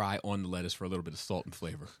you can cry on the lettuce for a little bit of salt and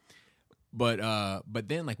flavor. But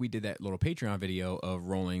then like we did that little Patreon video of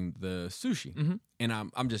rolling the sushi, and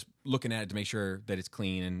I'm just looking at it to make sure that it's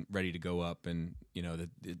clean and ready to go up, and you know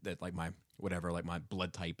that like my whatever, like my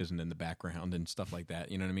blood type isn't in the background and stuff like that.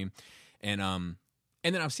 You know what I mean? And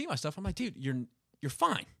then I'm seeing my stuff. I'm like, dude, you're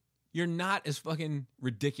fine. You're not as fucking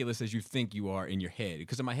ridiculous as you think you are in your head.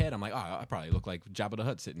 Because in my head, I'm like, oh, I probably look like Jabba the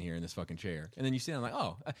Hutt sitting here in this fucking chair. And then you see, I'm like,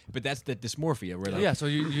 oh, but that's the dysmorphia. Where like, Yeah, so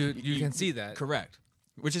you can see that. correct.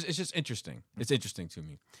 Which is, it's just interesting. It's interesting to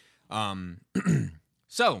me.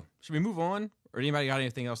 So, should we move on? Or anybody got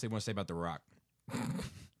anything else they want to say about The Rock?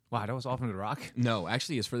 Wow, that was all from The Rock. No,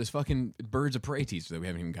 actually, it's for this fucking Birds of Prey teaser that we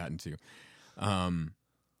haven't even gotten to.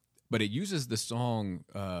 But it uses the song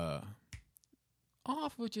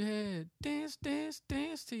Off With Your Head, Dance, Dance,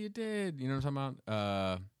 Dance Till You're Dead. You know what I'm talking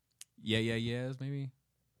about? Yeah, yeah, yes, maybe?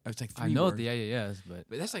 It's like 3 I know words. the yes, but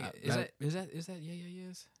But that's like, is that yeah, yeah,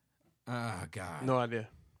 yes? Oh, God. No idea.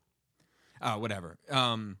 Whatever.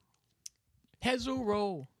 Heads will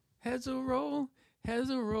roll, heads will roll, heads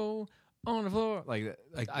will roll on the floor. Like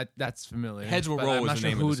that's familiar. Heads Will But Roll I'm is not the sure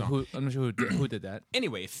name of the song. I'm not sure who did that.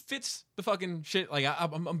 Anyway, it fits the fucking shit. Like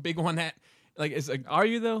I'm big on that. Like it's like, Are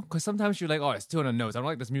you though? Because sometimes you're like, oh, it's too on the nose. I don't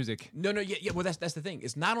like this music. no, yeah. Well, that's the thing.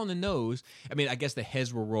 It's not on the nose. I mean, I guess the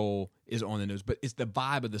heads will roll is on the nose, but it's the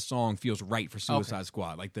vibe of the song feels right for Suicide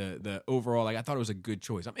Squad. Like the overall, like I thought it was a good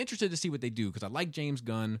choice. I'm interested to see what they do because I like James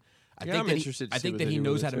Gunn. I Yeah, think I'm that interested to I see think what that they he do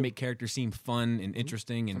knows with how it, to too. make characters seem fun and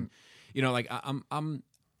interesting, and you know, like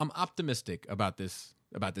I'm optimistic about this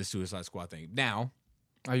Suicide Squad thing. Now,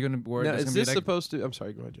 Are you gonna worry? Now, this is gonna be this like, supposed to? I'm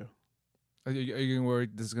sorry. Go ahead, Joe. Are you gonna worry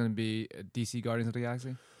this is gonna be DC Guardians of the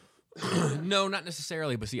Galaxy? no, not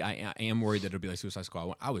necessarily, but see, I am worried that it'll be like Suicide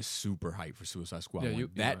Squad. I was super hyped for Suicide Squad. Yeah, 1. you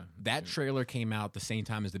that are. trailer came out the same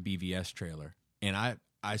time as the BVS trailer, and I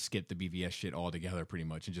skipped the BVS shit altogether pretty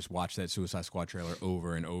much and just watched that Suicide Squad trailer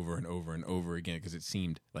over and over and over and over again because it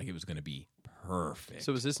seemed like it was going to be perfect.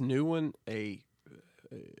 So is this new one a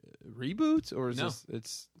reboot or is No. this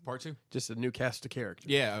it's part 2? just a new cast of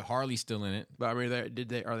characters? Yeah, Harley's still in it. But I mean,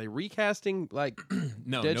 are they recasting like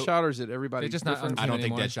No, Deadshot or is it everybody? They're just not different? I don't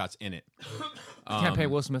think anymore. Deadshot's in it. Can't pay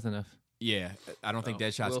Will Smith enough. Yeah, I don't think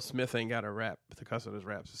Deadshot's, Will Smith ain't got a rap because of his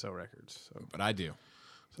raps to sell records. So, but I do.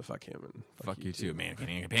 so fuck him and Fuck you too, man.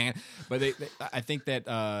 But I think that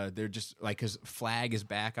they're just like because Flag is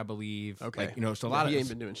back, I believe. Okay, like, you know, so a Yeah, lot he of ain't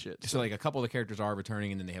been doing shit. So like a couple of the characters are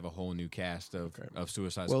returning, and then they have a whole new cast of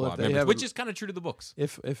Suicide Well, if Squad they members, have which a- is kind of true to the books.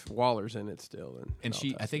 If Waller's in it still, then And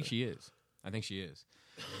I think she is.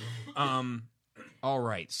 All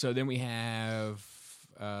right. So then we have.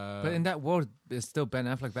 But in that world, it's still Ben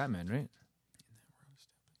Affleck Batman, right?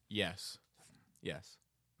 Yes.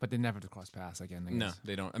 But they never cross paths again. I No, guess.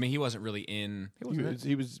 they don't. I mean, he wasn't really in. It was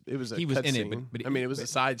a He was cut in it, scene. but I mean, it was a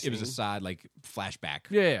side It scene. was a side like flashback.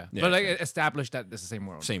 Yeah. Yeah. But like established that it's the same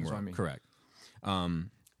world. Same That's what world, I mean. correct.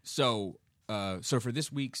 So for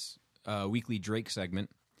this week's weekly Drake segment,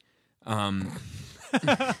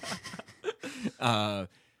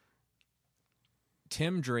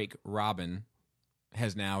 Tim Drake Robin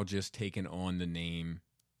has now just taken on the name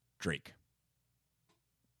Drake.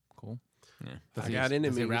 Cool. Yeah. Does I he, got does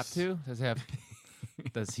enemies. he rap too? Does he have?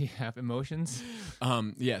 Does he have emotions?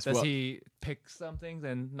 Yes. Does well, he pick some things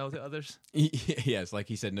and no to others? yes, like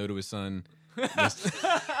he said no to his son.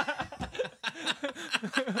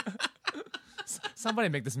 Somebody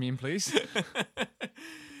make this meme, please.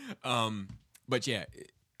 But yeah,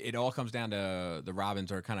 it all comes down to the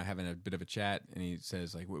Robins are kind of having a bit of a chat, and he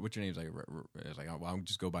says like, "What's your name?" He's like, "It's like, oh, well, I'll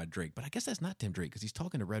just go by Drake." But I guess that's not Tim Drake because he's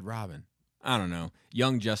talking to Red Robin. I don't know.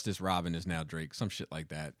 Young Justice Robin is now Drake, some shit like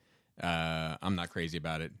that. I'm not crazy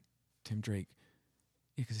about it. Tim Drake,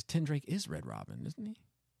 yeah, because Tim Drake is Red Robin, isn't he?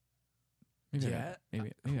 Maybe Yeah.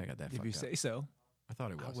 maybe I got that. If fucked you up. say so. I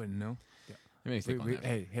thought it I was. wouldn't know. Let me think on that.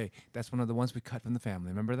 Hey, that's one of the ones we cut from the family.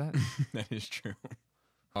 Remember that? That is true.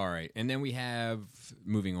 All right. And then we have,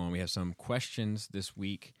 moving on, we have some questions this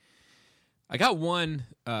week. I got one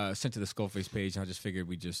sent to the Skullface page, and I just figured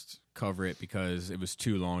we'd just cover it because it was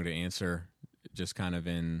too long to answer, just kind of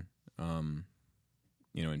in,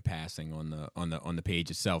 in passing on the page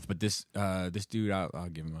itself. But this dude, I'll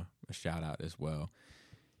give him a shout out as well.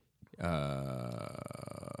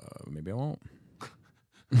 Maybe I won't.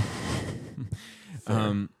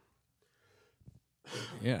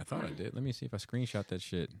 Yeah, I thought I did. Let me see if I screenshot that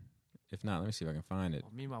shit. If not, let me see if I can find it.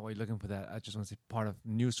 Meanwhile, while you're looking for that, I just want to say part of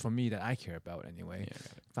news for me that I care about anyway. Yeah,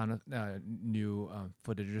 I got it. Found new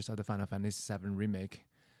footage of the Final Fantasy VII remake.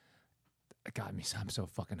 It got me. I'm so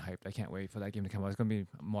fucking hyped. I can't wait for that game to come out. It's gonna be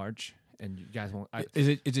March, and you guys won't. Is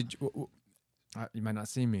it? You might not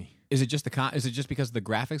see me. Is it just is it just because the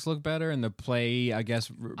graphics look better and the play, I guess,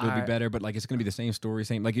 will be better? But like, it's going to be the same story,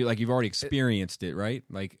 same you've already experienced it, right?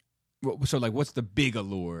 Like, so like, what's the big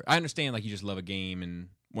allure? I understand, like, you just love a game and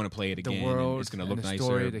want to play it again. The world, and it's going to look the nicer.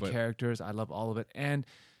 story, the characters. I love all of it. And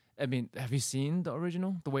I mean, have you seen the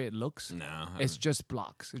original? The way it looks? No, it's just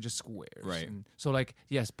blocks. It's just squares. Right. And so like,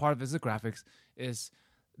 yes, part of it is the graphics. Is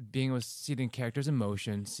being able to see the characters'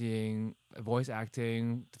 emotion, seeing voice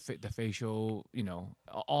acting, the facial,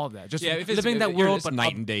 all of that. Just living that world, but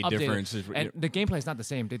night and day updated. difference. And the gameplay is not the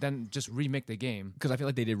same. They then just remake the game. Because I feel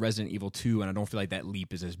like they did Resident Evil 2, and I don't feel like that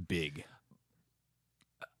leap is as big.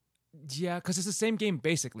 Yeah, because it's the same game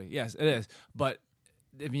basically. Yes, it is. But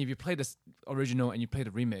I mean, if you play this original and you play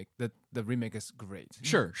the remake, the remake is great.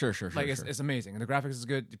 Sure. Like it's amazing, and the graphics is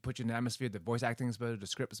good. You put you in the atmosphere. The voice acting is better. The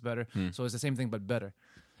script is better. So it's the same thing but better.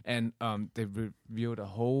 And they revealed a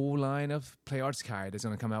whole line of Play Arts Kai that's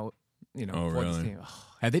going to come out. For this game.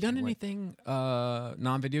 Have they done anything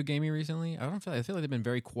non-video gaming recently? I feel like they've been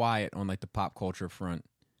very quiet on like the pop culture front.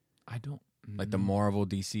 I don't. Like the Marvel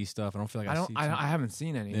DC stuff. I don't feel like I haven't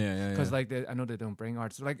seen any. Yeah. Because like I know they don't bring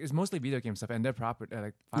arts. Like it's mostly video game stuff, and their property,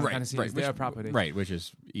 like Final Fantasy, is their property. Right, which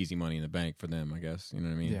is easy money in the bank for them, I guess. You know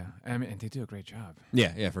what I mean? Yeah, and they do a great job.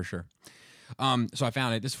 Yeah, for sure. So I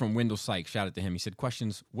found it. This is from Wendell Sykes. Shout out to him. He said,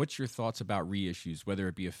 questions, what's your thoughts about reissues, whether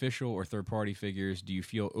it be official or third-party figures? Do you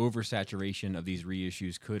feel oversaturation of these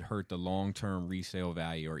reissues could hurt the long-term resale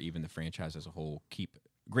value or even the franchise as a whole?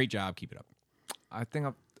 Great job. Keep it up. I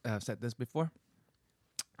think I've said this before.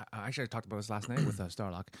 I actually talked about this last night with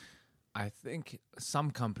Starlock. I think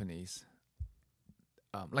some companies,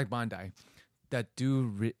 like Bandai, that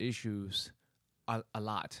do reissues a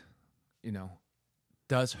lot,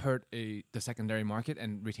 does hurt the secondary market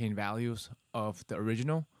and retain values of the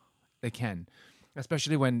original. They can,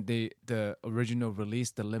 especially when the original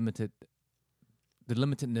release, the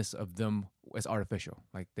limitedness of them is artificial.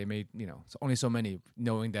 Like they made, so only so many,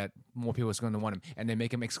 knowing that more people is going to want them, and they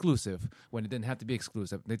make them exclusive when it didn't have to be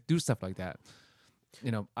exclusive. They do stuff like that.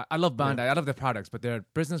 I love Bandai. I love their products, but their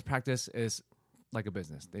business practice is like a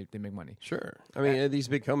business. They make money. Sure. I mean, these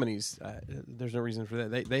big companies, there's no reason for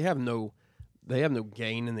that. They have no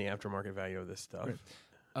gain in the aftermarket value of this stuff.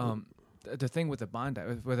 Right. The thing with the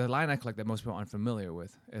Bandai, with the line I collect that most people aren't familiar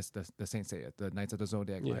with, is the Saint Seiya, the Knights of the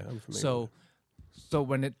Zodiac line. I'm familiar. So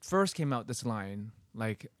when it first came out, this line,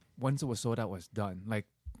 like once it was sold out, it was done. Like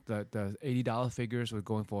the $80 figures were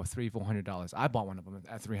going for $300-400. I bought one of them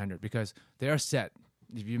at $300 because they are set.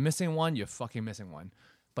 If you're missing one, you're fucking missing one.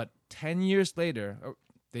 But 10 years later,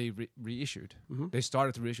 they reissued. Mm-hmm. They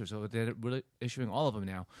started to reissue, so they're really issuing all of them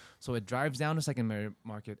now. So it drives down the secondary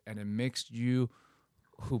market, and it makes you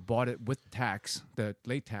who bought it with tax, the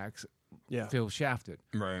late tax, feel shafted.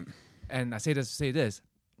 Right. And I say this,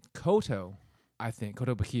 Koto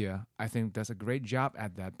Bakia, I think does a great job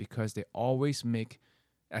at that because they always make,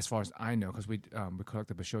 as far as I know, because we collect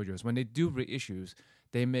the Bashojos, when they do reissues,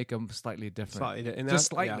 they make them slightly different. Just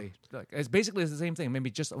slightly. Yeah. Like, it's basically the same thing,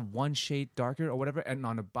 maybe just a one shade darker or whatever, and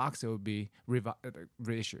on the box it would be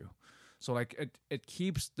reissue. So like it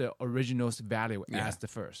keeps the original's value as the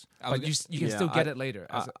first, but you can still get it later.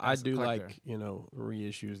 I do like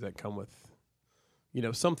reissues that come with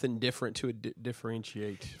something different to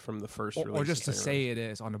differentiate from the first release, or just to say it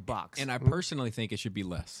is on the box. And I personally think it should be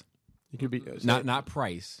less. It could be not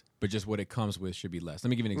price, but just what it comes with should be less.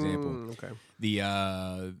 Let me give you an example. Okay.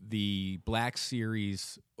 The Black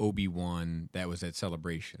Series Obi-Wan that was at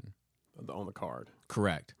Celebration. On the card.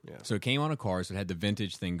 Correct. Yeah. So it came on a card, so it had the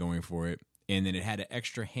vintage thing going for it. And then it had an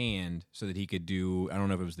extra hand so that he could do, I don't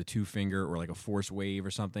know if it was the 2-finger or like a force wave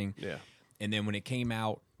or something. Yeah. And then when it came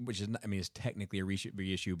out, which is, it's technically a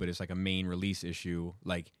reissue, but it's like a main release issue.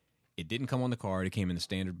 Like, it didn't come on the card. It came in the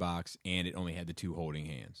standard box, and it only had the 2 holding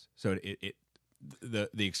hands. So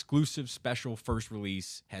the exclusive special first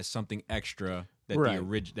release has something extra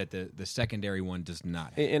that the secondary one does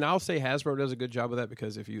not have. And I'll say Hasbro does a good job of that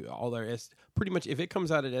because if it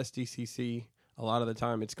comes out at SDCC, a lot of the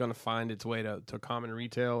time it's going to find its way to common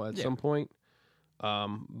retail at some point.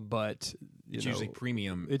 But it's usually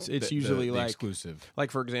premium. It's usually the like exclusive. Like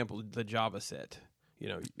for example, the Java set.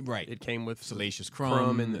 Right. It came with Salacious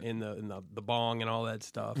Crumb in the bong and all that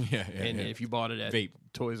stuff. Yeah. If you bought it at Vape.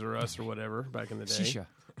 Toys R Us or whatever back in the day, Shisha.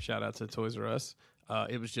 Shout out to Toys R Us.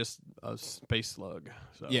 It was just a space slug.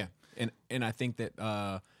 So. Yeah, and I think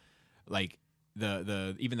that like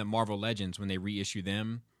the even the Marvel Legends, when they reissue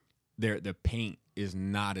them, the paint is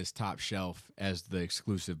not as top shelf as the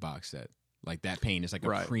exclusive box set. Like that paint is like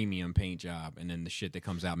a premium paint job, and then the shit that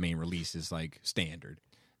comes out main release is like standard.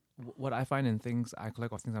 what I find in things I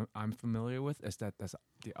collect or things I'm familiar with is that that's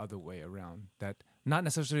the other way around. That not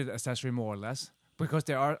necessarily the accessory more or less, because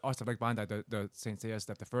there are also like Bandai, the Saint Seiya's,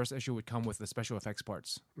 that the first issue would come with the special effects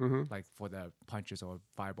parts, like for the punches or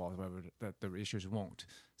fireballs, whatever. The issues won't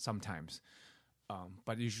sometimes,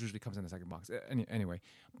 but it usually comes in the second box. Anyway,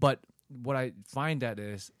 but what I find that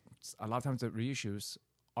is a lot of times the reissues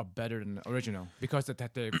are better than the original because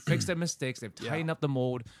they fixed their mistakes, they've tightened up the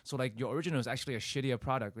mold. So like your original is actually a shittier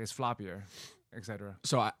product, it's floppier, etc.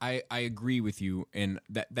 So I agree with you, and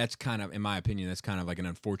that's kind of, in my opinion, that's kind of like an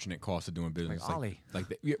unfortunate cost of doing business. Like Ollie.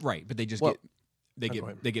 Right, but they just Well, they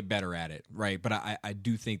get better at it, right? But I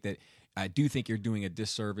do think you're doing a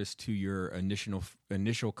disservice to your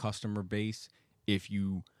initial customer base if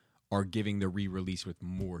you are giving the re-release with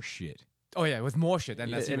more shit. Oh yeah, with more shit.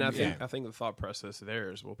 And that's and even, I think the thought process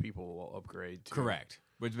there is, well, people will upgrade to. Correct.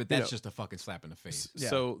 But that's just a fucking slap in the face.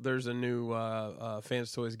 So there's a new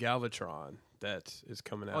Fans Toys Galvatron that is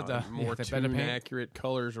coming out in more the better tune paint. accurate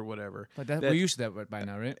colors or whatever. But we're used to that by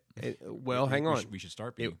now, right? Hang on. We should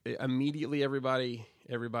start being. Immediately,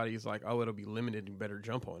 everybody's like, "Oh, it'll be limited. You better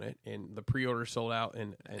jump on it." And the pre-order sold out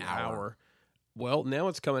in an hour. Well, now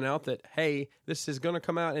it's coming out that, hey, this is going to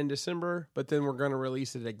come out in December, but then we're going to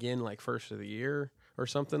release it again like first of the year or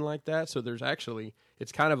something like that. So there's actually,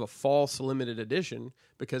 it's kind of a false limited edition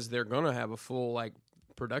because they're going to have a full like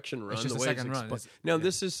production run. It's just the a way second run. Now,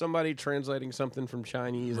 this is somebody translating something from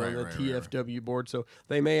Chinese on the TFW board, so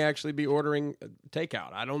they may actually be ordering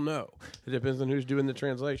takeout. I don't know. It depends on who's doing the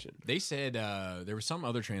translation. They said there was some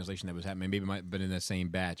other translation that was happening. Maybe it might have been in that same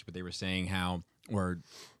batch, but they were saying how, or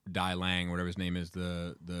Dai Lang, whatever his name is,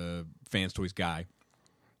 the Fans Toys guy,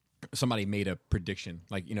 somebody made a prediction,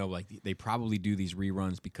 like they probably do these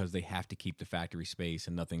reruns because they have to keep the factory space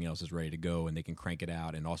and nothing else is ready to go, and they can crank it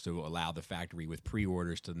out and also allow the factory with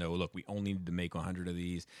pre-orders to know, look, we only need to make 100 of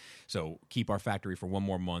these, so keep our factory for one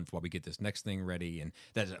more month while we get this next thing ready. And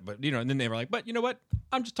that's, but and then they were like, but you know what,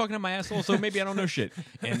 I'm just talking to my asshole, so maybe I don't know shit.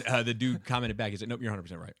 And the dude commented back, he said, nope, you're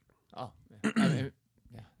 100% right. Oh, yeah.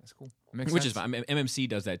 Yeah, that's cool. Which is fine. MMC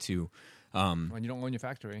does that too. When you don't own your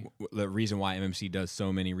factory. The reason why MMC does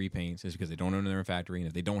so many repaints is because they don't own their own factory, and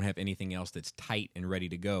if they don't have anything else that's tight and ready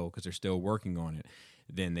to go because they're still working on it,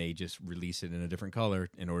 then they just release it in a different color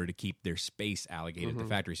in order to keep their space allocated at the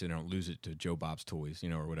factory so they don't lose it to Joe Bob's Toys,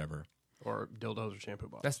 or whatever. Or dildos or shampoo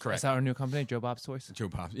bottles. That's correct. That's our new company, Joe Bob's Toys. Joe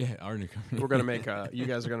Bob's, yeah, our new company. We're gonna make. You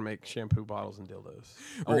guys are gonna make shampoo bottles and dildos.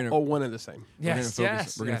 One and the same. Yes,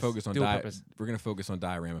 We're gonna focus on Dual purpose. We're gonna focus on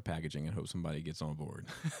diorama packaging and hope somebody gets on board.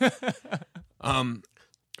 We're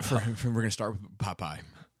gonna start with Popeye.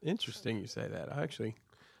 Interesting you say that. I actually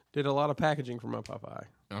did a lot of packaging for my Popeye.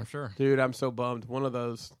 I'm sure, dude. I'm so bummed. One of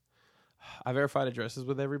those. I verified addresses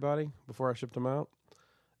with everybody before I shipped them out,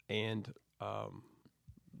 and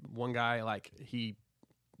one guy, like, he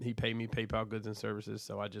paid me PayPal goods and services,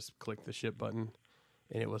 so I just clicked the ship button,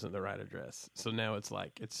 and it wasn't the right address. So now it's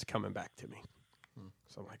like it's coming back to me.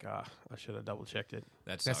 So I'm like, I should have double checked it.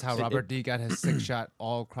 That's how Robert D got his 6 shot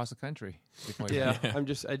all across the country. Yeah,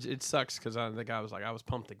 it sucks because the guy was like, I was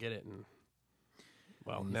pumped to get it, and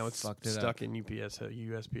well, now it's stuck in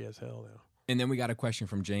USPS hell now. And then we got a question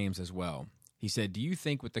from James as well. He said, do you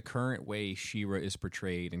think with the current way She-Ra is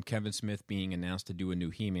portrayed and Kevin Smith being announced to do a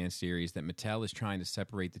new He-Man series that Mattel is trying to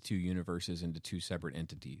separate the two universes into two separate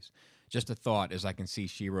entities? Just a thought, as I can see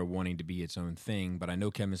She-Ra wanting to be its own thing, but I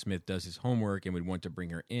know Kevin Smith does his homework and would want to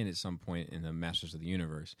bring her in at some point in the Masters of the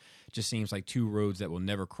Universe. Just seems like two roads that will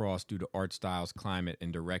never cross due to art styles, climate,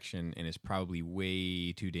 and direction, and it's probably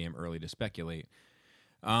way too damn early to speculate.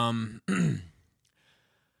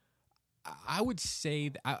 I would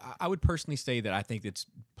say I would personally say that I think it's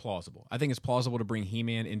plausible. I think it's plausible to bring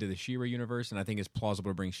He-Man into the She-Ra universe, and I think it's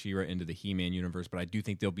plausible to bring She-Ra into the He-Man universe. But I do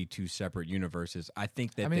think there'll be two separate universes. I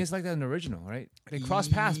think that it's like that in the original, right? They cross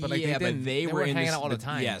paths, but like they were hanging out all the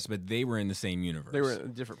time. Yes, but they were in the same universe. They were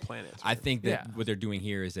in different planets. I think that what they're doing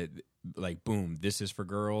here is that, like, boom, this is for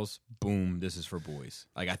girls. Boom, this is for boys.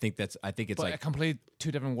 Like, I think it's but like a complete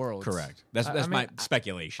two different worlds. Correct. That's my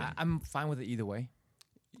speculation. I'm fine with it either way.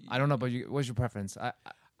 I don't know, but what's your preference?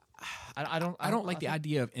 I don't like the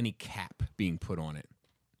idea of any cap being put on it.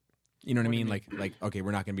 You know what I mean? Like, okay,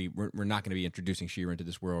 we're not going to be introducing She-Ra into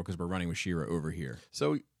this world because we're running with She-Ra over here.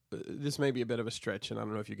 So this may be a bit of a stretch, and I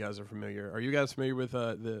don't know if you guys are familiar. Are you guys familiar with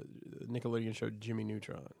the Nickelodeon show Jimmy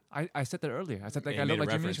Neutron? I said that earlier. I said that I look like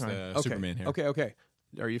Jimmy Neutron. Superman here. Okay.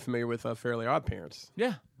 Are you familiar with Fairly Odd Parents?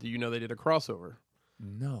 Yeah. Do you know they did a crossover?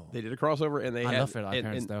 No, they did a crossover, and I love Fairly Odd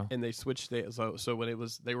Parents though. And they switched. So when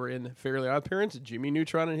they were in Fairly Odd Parents, Jimmy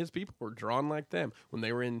Neutron and his people were drawn like them. When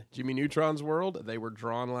they were in Jimmy Neutron's world, they were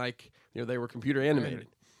drawn like they were computer animated.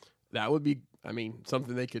 that would be, I mean,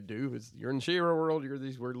 something they could do is you're in She-Ra world, you're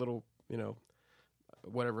these weird little,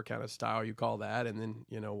 whatever kind of style you call that, and then,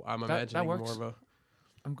 I'm imagining more works. of a...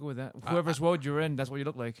 I'm good with that. Whoever's world you're in, that's what you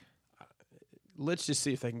look like. Let's just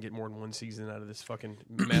see if they can get more than one season out of this fucking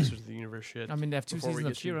Masters of the Universe shit. I mean, they have 2 before we seasons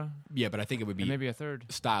of get to- She-Ra. Yeah, but I think it would be And maybe a third.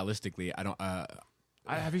 stylistically. I don't.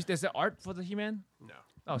 Have you? Is there art for the He-Man? No.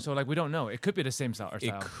 Oh, so like we don't know. It could be the same style.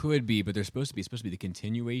 It could be, but there's supposed to be the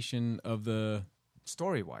continuation of the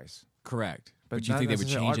Story-wise. correct. But But you not think they would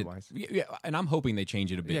necessarily change it? art-wise. Yeah, and I'm hoping they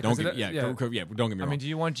change it a bit. Yeah, don't 'cause get, it- yeah, yeah. don't get me I wrong. mean, do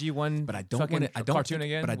you want G1? but I don't fucking want it. I don't cartoon think,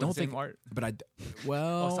 again. But I with don't the same think. art. But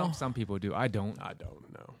Well, some people do. I don't. I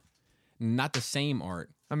don't know. not the same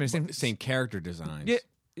art. I mean, Same character designs.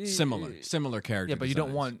 Yeah, Similar character. Yeah, but you don't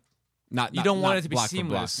designs. want. Not you don't want not it to be block for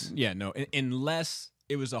block. seamless. Yeah, no. Unless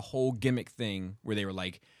it was a whole gimmick thing where they were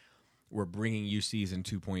like, "We're bringing you season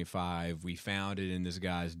 2.5. We found it in this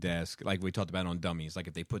guy's desk." Like we talked about on Dummies. Like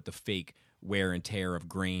if they put the fake wear and tear of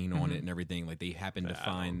grain on it and everything. Like they happen to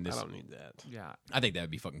find this. I don't need that. Yeah. I think that would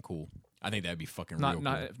be fucking cool. I think that would be fucking Not real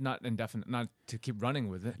not cool. not indefinite. Not to keep running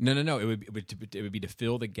with it. No. It would be to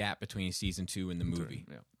fill the gap between season 2 and the movie.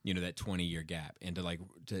 Yeah. You know, that 20-year gap, and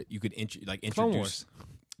you could Clone introduce. Wars.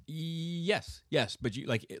 Yes, but you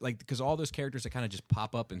like because all those characters that kind of just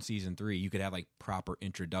pop up in season 3, you could have like proper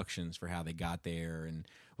introductions for how they got there and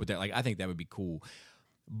with that. Like I think that would be cool.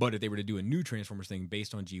 But if they were to do a new Transformers thing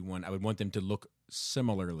based on G1, I would want them to look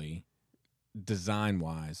similarly, design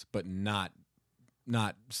wise, but not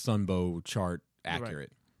Sunbow chart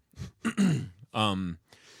accurate.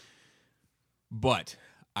 But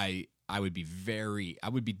I would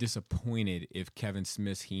be disappointed if Kevin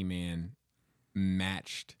Smith's He-Man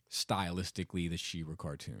matched stylistically the She-Ra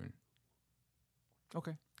cartoon.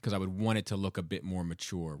 Okay. Because I would want it to look a bit more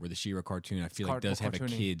mature. Where the She-Ra cartoon, I feel like does have a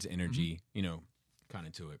cartoony. kid's energy, kind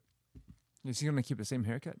of to it. Is he gonna keep the same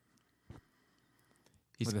haircut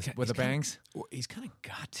with the he's bangs? He's kind of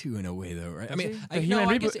got to in a way, though, right? I Does mean, he? I the He-Man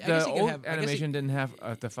I reboot, guess the he could old have- I guess he- animation didn't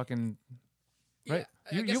have the fucking. Right,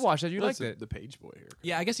 I you guess- watched it. You liked That's it. the Page Boy here.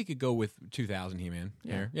 Yeah, I guess he could go with 2000 He-Man.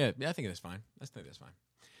 Yeah. Yeah, I think that's fine. I think that's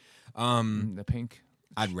fine. The pink.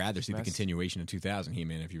 I'd rather see the Best. continuation of 2000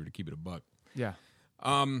 He-Man if you were to keep it a buck. Yeah.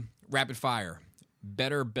 Rapid fire.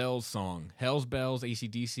 Better Bells song. Hell's Bells,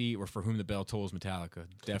 AC/DC, or For Whom the Bell Tolls, Metallica.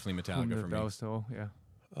 Definitely Whom Metallica the for me. bells toll, yeah.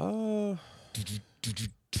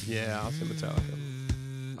 Yeah, I'll say Metallica.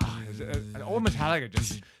 Old Metallica,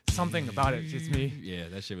 just something about it. It's me. Yeah,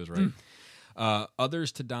 that shit was right.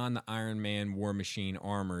 Others to don the Iron Man War Machine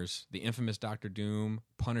armors. The infamous Doctor Doom,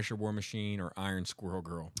 Punisher War Machine, or Iron Squirrel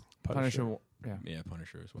Girl. Punisher. Yeah. Yeah,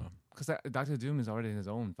 Punisher as well. Because Doctor Doom is already in his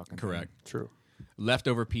own fucking thing. Correct. True.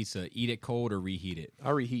 Leftover pizza. Eat it cold or reheat it. I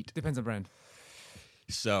reheat. Depends on brand.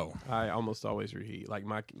 So, I almost always reheat. Like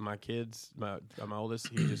my kids, my oldest,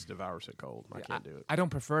 he just devours it cold. I can't do it. I don't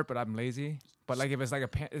prefer it, but I'm lazy. But like if it's like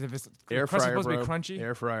if it's Air crust fryer, supposed bro. to be crunchy.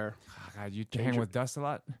 Air fryer. Oh, God, you hang with dust a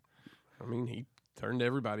lot. I mean, he turned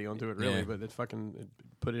everybody onto it, really. Yeah. But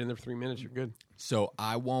put it in there for 3 minutes, you're good. so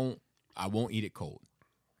I won't eat it cold,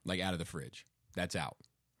 like out of the fridge. That's out.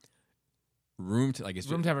 Room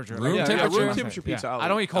temperature. Room Yeah, temperature. room temperature pizza. I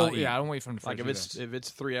don't eat cold. I'll eat. Yeah, I don't wait from the Like fridge. if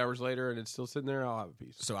it's 3 hours later and it's still sitting there, I'll have a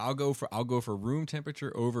piece. So I'll go for room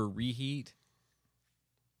temperature over reheat,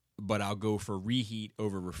 but I'll go for reheat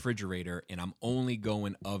over refrigerator, and I'm only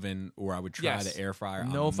going oven, or I would try Yes. the air fryer.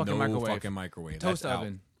 No fucking microwave. Fucking microwave. Toast That's out.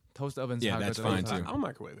 oven. Toast ovens. Yeah, how that's good fine, those are. too. I'll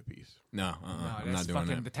microwave a piece. No, No, I'm that's not doing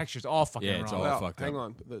fucking, that. the texture's all fucking Yeah, it's wrong. all Well, fucked hang up.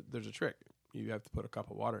 on. There's a trick. You have to put a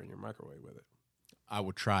cup of water in your microwave with it. I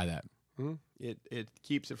will try that. It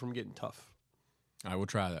keeps it from getting tough. I will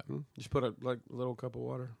try that. Just put a little cup of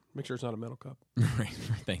water. Make sure it's not a metal cup. Right.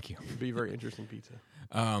 Thank you. It'd be a very interesting pizza.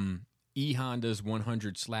 E Honda's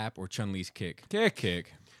 100 slap or Chun Li's kick.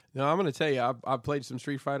 Kick. No, I'm going to tell you, I played some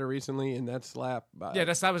Street Fighter recently, and that slap. Yeah,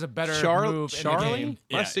 that was a better move in the Charlie, game.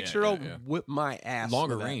 my Yeah, 6-year-old yeah. whipped my ass.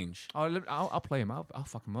 Longer with that. range. I'll play him. I'll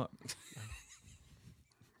fuck him up.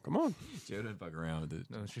 Come on. Joe doesn't fuck around with it.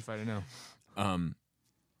 No, Street Fighter, no.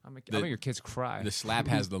 I'll make your kids cry. The slap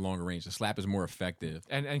has the longer range. The slap is more effective.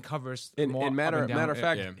 and covers And, more and matter up and down. of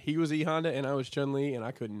fact, yeah. he was E Honda and I was Chun Li, and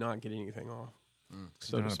I could not get anything off.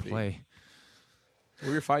 So Learn to how to speak. play.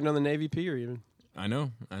 We were fighting on the Navy Pier even. I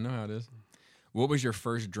know how it is. What was your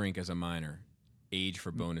first drink as a minor? Age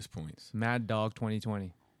for bonus points. Mad Dog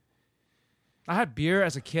 2020. I had beer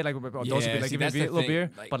as a kid, like adults would Yeah, be like, see, give me a that's the little thing,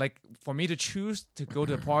 beer. like- But like for me to choose to go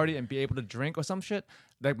to the party and be able to drink or some shit,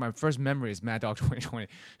 like my first memory is Mad Dog 2020.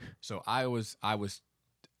 So I was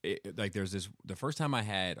like, there's this. The first time I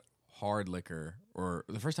had hard liquor, or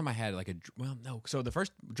the first time I had like no. So the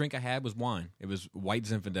first drink I had was wine. It was white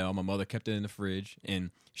Zinfandel. My mother kept it in the fridge, and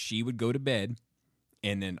she would go to bed,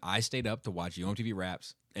 and then I stayed up to watch UMTV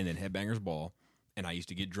Raps and then Headbangers Ball, and I used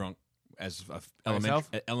to get drunk as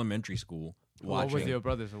elementary school. What with your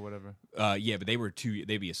brothers or whatever? Yeah, but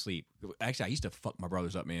they'd be asleep. Actually, I used to fuck my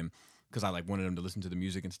brothers up, man, because I like wanted them to listen to the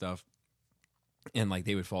music and stuff, and like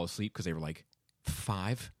they would fall asleep because they were like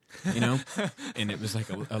 5, you know, and it was like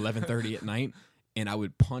 11:30 at night, and I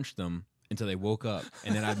would punch them until they woke up,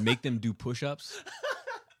 and then I'd make them do push-ups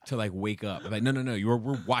to like wake up. I'm like, no,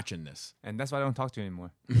 we're watching this, And that's why I don't talk to you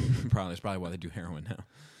anymore. that's probably why they do heroin now.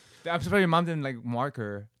 I'm surprised your mom didn't like mark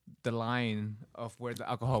her the line of where the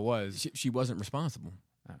alcohol was. She wasn't responsible.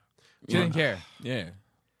 She didn't care. Yeah.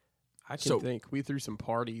 I can think we threw some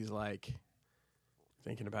parties like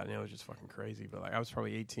thinking about it now is just fucking crazy. But like I was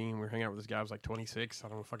probably 18. We were hanging out with this guy who was like 26. I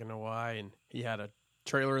don't fucking know why. And he had a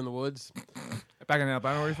trailer in the woods. Back in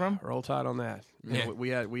Alabama, where you from? Roll Tide on that. Yeah. And we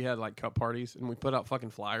had like cup parties and we put out fucking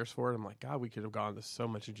flyers for it. I'm like, God, we could have gone to so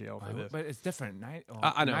much of jail for this. But it's different. I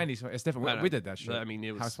know. 90s. It's different. I know. We did that shit. I mean,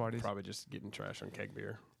 it was house parties. probably just getting trash on keg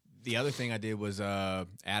beer. The other thing I did was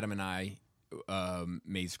Adam and I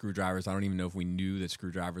made screwdrivers. I don't even know if we knew that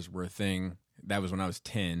screwdrivers were a thing. That was when I was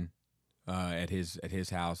 10. At his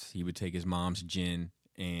house, he would take his mom's gin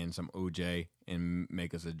and some OJ and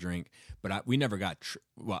make us a drink. But we never got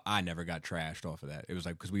I never got trashed off of that. It was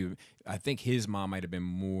like because I think his mom might have been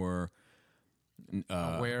more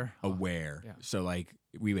aware. Yeah. So like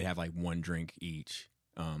we would have like one drink each.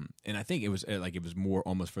 And I think it was more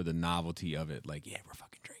almost for the novelty of it. Like, yeah, we're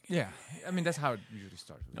fucking drinking. Yeah, I mean that's how it usually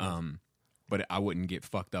starts. But I wouldn't get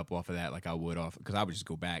fucked up off of that like I would off because I would just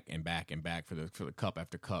go back and back and back for the cup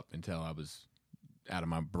after cup until I was out of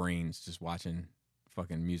my brains just watching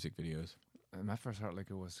fucking music videos. My first hard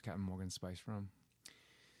liquor was Captain Morgan Spice Rum.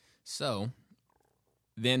 So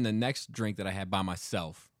then the next drink that I had by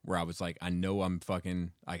myself, where I was like, I know I'm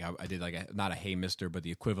fucking like I did like not a Hey Mister, but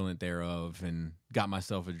the equivalent thereof, and got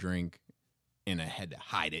myself a drink, and I had to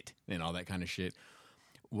hide it and all that kind of shit.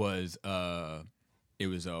 Was it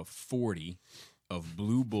was a 40 of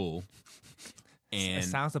Blue Bull, and It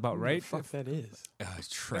sounds about right. What the fuck that is? it's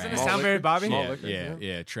trash. Doesn't it sound very Bobby?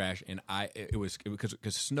 Yeah, trash. And it was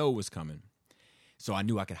because snow was coming, so I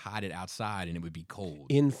knew I could hide it outside and it would be cold.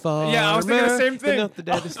 Informer. Yeah, I was thinking the same thing. Enough the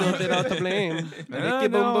dad to snort it out the blame.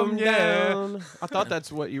 Boom, boom, down. I thought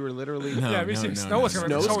that's what you were literally. No, we no, see no, snow no, was no.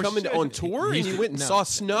 coming. Snow's Oh, coming shit. on tour, and you went and saw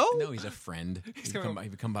snow. No, he's a friend. He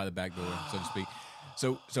would come by the back door, so to speak.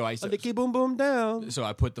 So I said, Boom, boom, down. so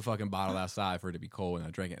I put the fucking bottle outside for it to be cold, and I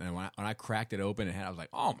drank it. And when I cracked it open, I was like,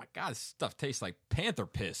 oh my god, this stuff tastes like panther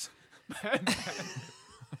piss.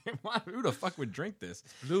 Who the fuck would drink this?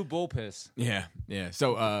 Blue Bull piss. Yeah.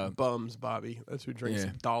 So Bums, Bobby. That's who drinks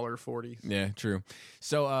Yeah. $1.40. yeah, true.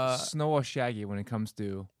 So Snow or Shaggy when it comes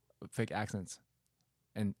to fake accents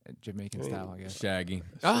and Jamaican style, I guess. Shaggy.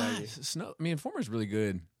 Shaggy. Snow. I mean, Informer's really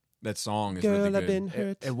good. That song is Girl, really I've good. been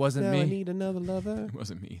hurt. It wasn't now me. I need another lover. It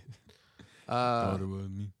wasn't me. Thought it was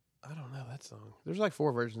me. I don't know that song. There's like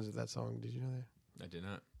 4 versions of that song. Did you know that? I did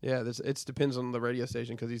not. Yeah, it depends on the radio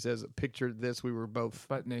station because he says, "Picture this, we were both."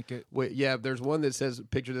 Butt naked. Wait, yeah, there's one that says,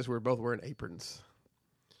 "Picture this, we were both wearing aprons."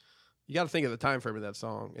 You got to think of the time frame of that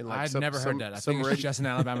song. And like I'd never heard that. I some think it's just an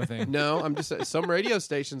Alabama thing. No, I'm just saying, some radio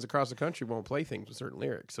stations across the country won't play things with certain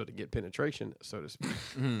lyrics, so to get penetration, so to speak,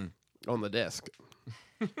 on the desk,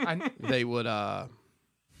 they would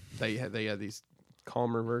they had these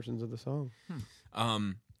calmer versions of the song.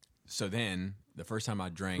 So then the first time I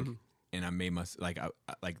drank and I made my like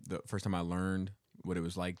the first time I learned what it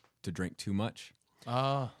was like to drink too much.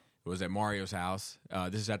 It was at Mario's house.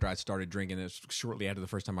 This is after I started drinking. This shortly after the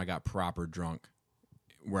first time I got proper drunk,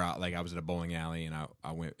 where I was at a bowling alley and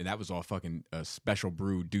I went, and that was all fucking special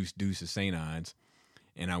brew Deuce of St. Ides.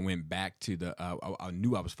 And I went back to the. I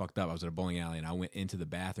knew I was fucked up. I was at a bowling alley and I went into the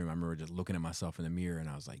bathroom. I remember just looking at myself in the mirror and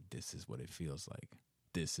I was like, "This is what it feels like.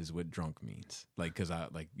 This is what drunk means." Like, because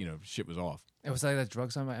shit was off. It was like that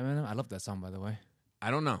drug song by Eminem. I love that song, by the way,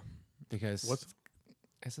 I don't know. because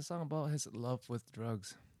it's a song about his love with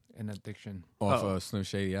drugs and addiction. Off a Slim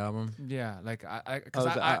Shady album. Yeah, like I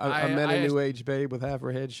met a new age babe with half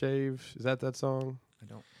her head shaved. Is that song? I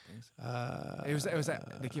don't think so. It was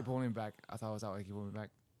They Keep Holding Me Back. I thought it was out. They Keep Holding Me Back.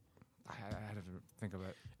 I had to think of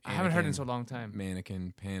it. I haven't heard it in so long time.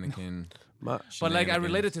 Mannequin, panicking. But like I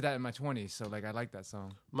related to that in my 20s, so like I like that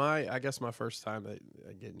song. I guess my first time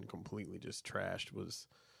getting completely just trashed was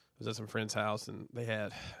at some friend's house and they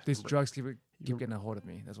had These drugs keep getting a hold of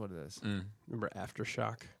me. That's what it is. remember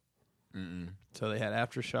Aftershock. So they had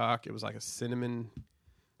Aftershock. It was like a cinnamon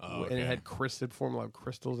Oh, and it okay. had formula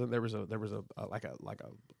crystals, and there was a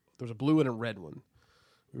blue and a red one.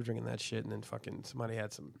 We were drinking that shit, and then fucking somebody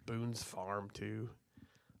had some Boone's Farm too.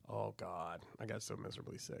 Oh God, I got so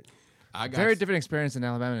miserably sick. I got Very different experience in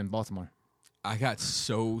Alabama and Baltimore. I got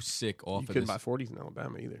so sick off You of couldn't this. buy 40s in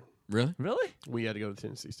Alabama either. Really? Really? We had to go to the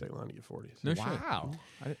Tennessee state line to get 40s. No shit. Wow.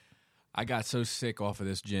 I got so sick off of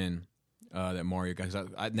this gin that Mario got. 'Cause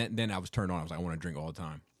then I was turned on. I was like, I want to drink all the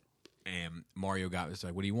time. And Mario was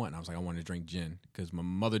like, what do you want? And I was like, I want to drink gin because my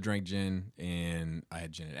mother drank gin, and I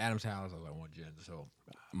had gin at Adam's house. I was like, I want gin. So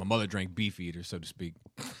my mother drank Beefeater, so to speak.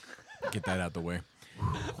 Get that out the way.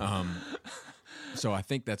 So I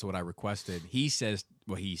think that's what I requested. He said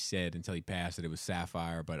until he passed that it was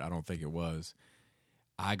Sapphire, but I don't think it was.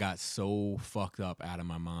 I got so fucked up out of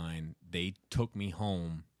my mind. They took me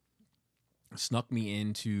home, snuck me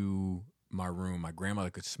into my room. My grandmother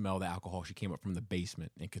could smell the alcohol. She came up from the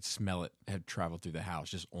basement and could smell it, had traveled through the house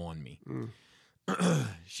just on me.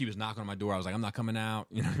 She was knocking on my door. I was like, I'm not coming out.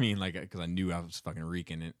 You know what I mean? Like, because I knew I was fucking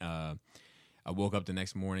reeking. And I woke up the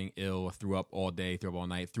next morning ill, threw up all day, threw up all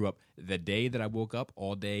night, threw up the day that I woke up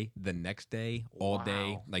all day, the next day, all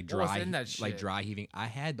day, like What was dry, in that shit? dry heaving. I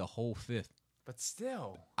had the whole fifth. But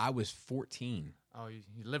still. I was 14. Oh, your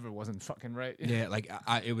liver wasn't fucking right. Yeah, like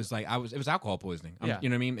it was alcohol poisoning. Yeah. You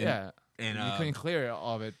know what I mean? And And you couldn't clear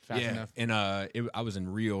all of it fast enough. And I was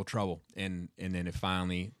in real trouble, and then it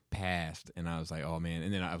finally passed, and I was like, oh man,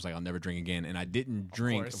 and then I was like, I'll never drink again, and I didn't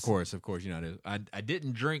drink. Of course, you know, it is. I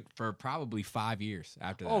didn't drink for probably 5 years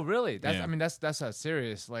after that. Oh, really? That's Yeah. I mean, that's a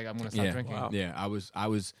serious. Like, I'm gonna stop drinking. Wow. Yeah, I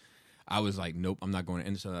was like, nope, I'm not going.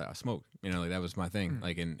 And so I smoked. You know, like that was my thing.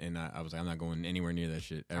 Like, and I was like, I'm not going anywhere near that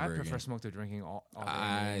shit ever I prefer again. smoke to drinking all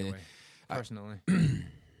day anyway. Personally,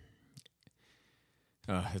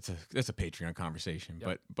 That's a Patreon conversation,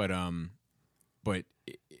 but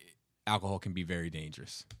alcohol can be very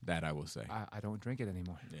dangerous. That I will say. I don't drink it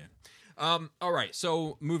anymore. Yeah. All right.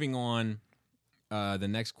 So moving on, the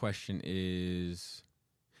next question is,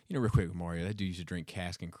 real quick, Mario. That dude used to drink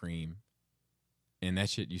cask and cream, and that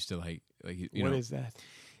shit used to like you What know. is that?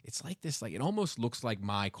 It's like this. Like it almost looks like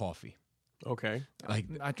my coffee. Okay. Like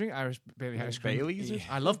I drink Irish Bailey ice cream. Bailey's?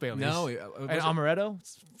 I love Bailey's. no, and amaretto,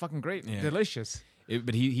 it's fucking great, Yeah. delicious.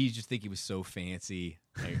 but he just think he was so fancy.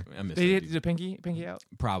 Like, I miss Did he that hit dude. the pinky out?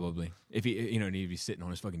 Probably if he and he'd be sitting on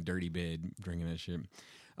his fucking dirty bed drinking that shit.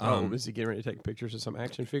 Is he getting ready to take pictures of some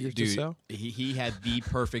action figures Dude, to sell? he had the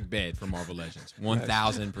perfect bed for Marvel Legends,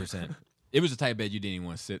 1,000%. It was the type of bed you didn't even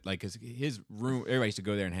want to sit, like, 'cause his room, everybody used to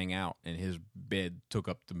go there and hang out, and his bed took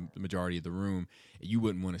up the majority of the room. You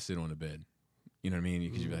wouldn't want to sit on the bed. You know what I mean?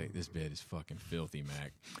 Because you'd be like, this bed is fucking filthy,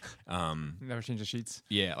 Mac. Never change the sheets.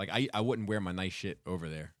 Yeah, like I wouldn't wear my nice shit over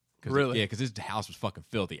there. Really? Yeah, because his house was fucking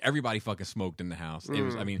filthy. Everybody fucking smoked in the house. It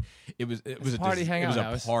was, I mean, it was a party hangout It was a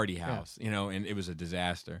house. party house, and it was a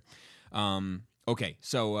disaster. Okay,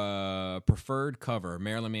 so preferred cover: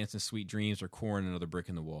 Marilyn Manson's "Sweet Dreams" or Korn, "Another Brick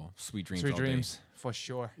in the Wall." Sweet Dreams. Sweet all day. dreams for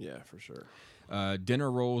sure. Yeah, for sure. Dinner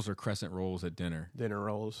rolls or crescent rolls at dinner. Dinner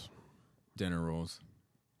rolls. Dinner rolls.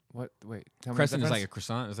 What? Wait, tell me. Crescent the is like a difference.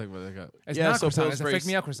 croissant. It's like what they got. It's Yeah, not so croissant. It's a Pillsbury's- fake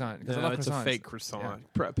me out croissant. 'Cause I love it's a croissants. fake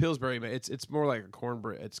croissant. Pillsbury, it's more like a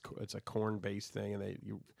cornbread. It's a corn based thing, and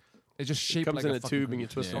It's just shaped comes like in a a fucking tube and you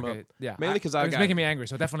twist them up. Okay, yeah. Mainly 'cause I it's got- making me angry.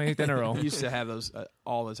 So definitely dinner roll. I used to have those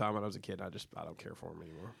all the time when I was a kid. I don't care for them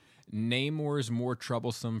anymore. Namor's more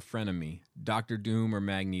troublesome frenemy: Doctor Doom or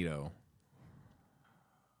Magneto.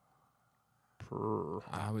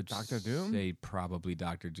 I would Dr. Doom? say probably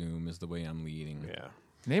Doctor Doom is the way I'm leading. Yeah.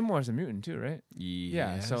 Namor's a mutant too, right?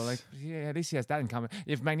 Yeah. So Yes. like, at least he has that in common.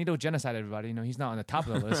 If Magneto genocided everybody, he's not on the top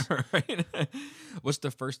of the list. Right? What's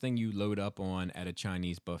the first thing you load up on at a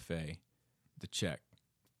Chinese buffet? The check.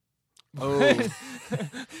 Oh,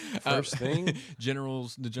 first thing. the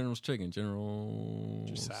General's chicken. General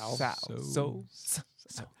So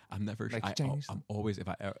I'm never. Like Chinese? I'm always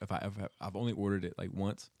I've only ordered it like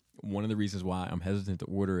once. One of the reasons why I'm hesitant to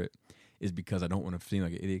order it is because I don't want to seem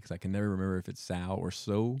like an idiot because I can never remember if it's Sal or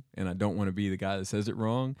So, and I don't want to be the guy that says it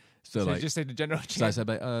wrong. So like, just say the general. so I said,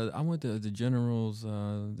 like, I want the General's,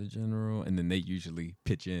 the General, and then they usually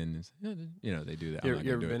pitch in. And say, they do that. You I'm not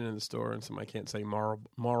ever gonna do been it. in the store and somebody can't say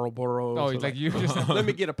Marlboro? Oh, so like you just let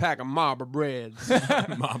me get a pack of Marlboro breads.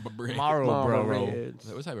 Marble bread. Marlboro.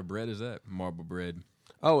 breads. What type of bread is that? Marble bread.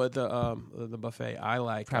 Oh, at the buffet, I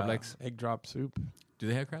like Crab legs. egg drop soup. Do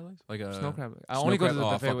they have crab legs? Like a Snow crab. I snow only go to crab- the oh,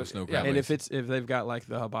 I buffet fuck with with snow yeah. crab And legs. if they've got like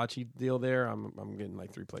the hibachi deal there, I'm getting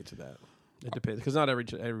like 3 plates of that. It depends because not every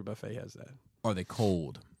buffet has that. Are they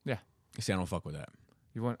cold? Yeah. See, I don't fuck with that.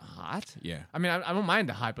 You want hot? Yeah. I mean, I don't mind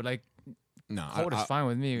the hot, but like No, Cold is fine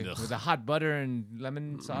with me. Ugh. With the hot butter and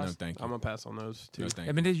lemon No, sauce. thank you. I'm gonna pass on those too. No, thank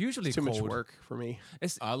I mean, they're usually It's too cold. much work for me.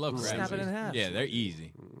 It's, I love snap crab it in sticks. half. Yeah, they're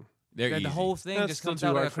easy. They're easy. The whole thing That's just still comes too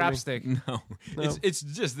out like hard a for crab me. stick. No, No. it's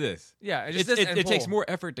just this. Yeah, it's It's, just this it and it takes whole. more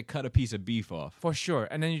effort to cut a piece of beef off. For sure.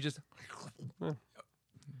 And then you just.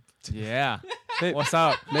 Yeah. Yeah. What's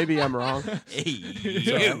up? Maybe I'm wrong. Hey,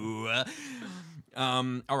 you.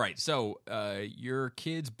 All right. So, your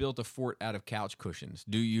kids built a fort out of couch cushions.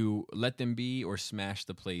 Do you let them be or smash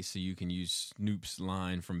the place so you can use Snoop's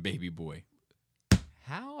line from Baby Boy?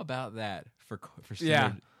 How about that for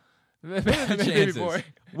Yeah. standard- Baby chances? boy.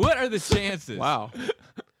 What are the chances? Wow.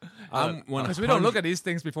 I'm Because we don't look at these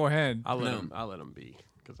things beforehand. I'll let No. him. I'll let him be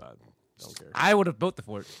because I don't care. I would have built the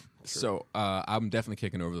fort. So I'm definitely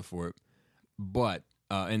kicking over the fort, but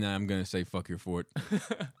and then I'm gonna say fuck your fort,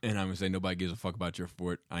 and I'm gonna say nobody gives a fuck about your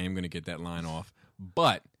fort. I am gonna get that line off,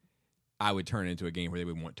 but I would turn it into a game where they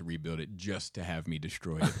would want to rebuild it just to have me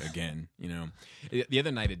destroy it again. You know, the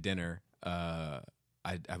other night at dinner, I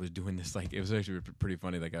was doing this like it was actually pretty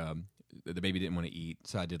funny. Like the baby didn't want to eat,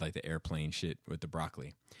 so I did like the airplane shit with the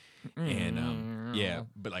broccoli. And yeah,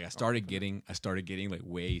 but like I started getting like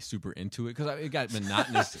way super into it because it got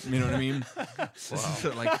monotonous. You know what I mean? So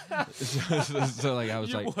like, so like I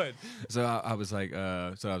was like, I was like,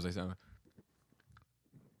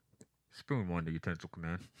 spoon one to utensil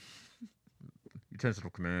command. Utensil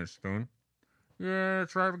command spoon. Yeah,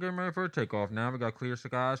 that's right. We're getting ready for a takeoff now. We got clear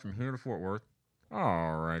skies from here to Fort Worth.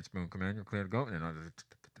 All right, spoon command, you're clear to go. And I just.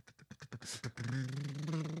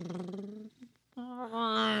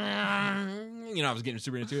 You know, I was getting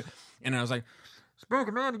super into it, and I was like, "Spoon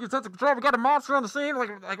command, you get sense of control. We got a monster on the scene. Like,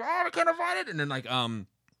 oh, we can't avoid it." And then like,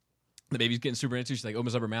 the baby's getting super into it. She like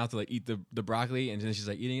opens up her mouth to like eat the broccoli, and then she's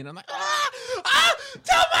like eating it. And I'm like,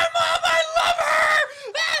 tell my mom I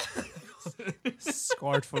love her.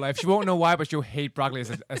 Scarred for life. She won't know why, but she'll hate broccoli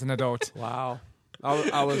as an adult. Wow.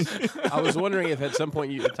 I was wondering if at some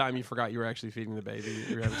point in time you forgot you were actually feeding the baby.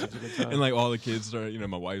 You were having such a good time. And like all the kids started, you know,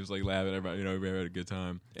 my wife was like laughing. Everybody, you know, we had a good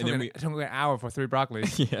time. And then It took me an hour for 3 broccoli.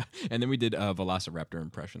 yeah, and then we did Velociraptor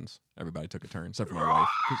impressions. Everybody took a turn, except for my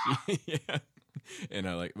wife. Yeah, and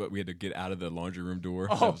but we had to get out of the laundry room door.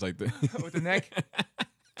 Oh. That was like the With the neck.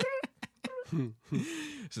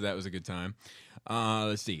 So that was a good time.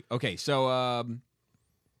 Let's see. Okay, so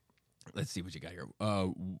let's see what you got here.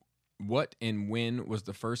 What and when was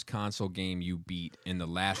the first console game you beat and the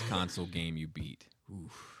last console game you beat?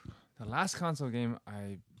 Oof. The last console game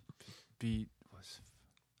I beat was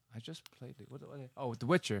I just played it. Oh, The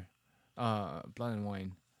Witcher, Blood and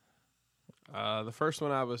Wine. The first one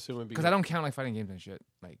I would assume would be Because I don't count like fighting games and shit.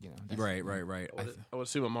 Like that's- Right. I would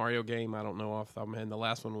assume a Mario game. I don't know off the top of my head. And the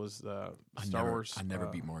last one was Star Wars. I never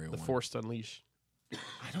beat Mario The 1. Force Unleashed. I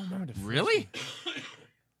don't remember the first Really?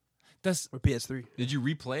 Does With PS3. Did you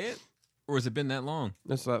replay it, or has it been that long?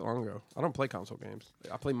 That's that long ago. I don't play console games.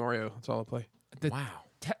 I play Mario. That's all I play. Wow.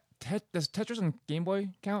 Does Tetris on Game Boy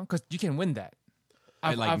count? Because you can win that.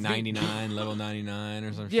 At like I've beat- 99, level 99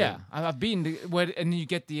 or something. Yeah, I've beaten and you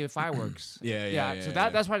get the fireworks. Yeah. So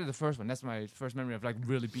that's probably the first one. That's my first memory of like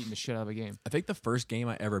really beating the shit out of a game. I think the first game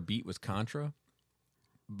I ever beat was Contra,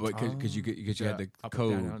 but because you had the Up,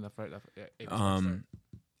 code. down, left, right, yeah,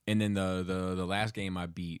 And then the last game I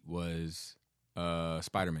beat was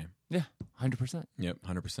Spider-Man. yeah, 100%. Yep,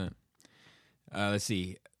 100%. Let's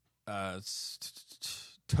see.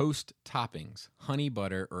 Toast toppings: honey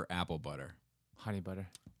butter or apple butter? Honey butter.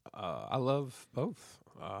 I love both,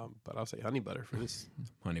 but I'll say honey butter for this.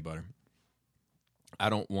 Honey butter. I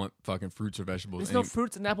don't want fucking fruits or vegetables. There's no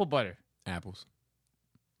fruits in apple butter. Apples.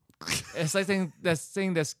 It's like saying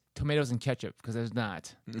there's tomatoes and ketchup because there's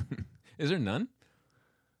not. Is there none?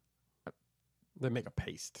 They make a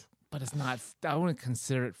paste. But it's not. I wouldn't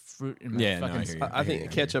consider it fruit in my Yeah, no, I fucking. hear you. I think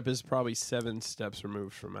ketchup is probably 7 steps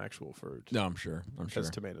removed from actual fruit. No, I'm sure. Because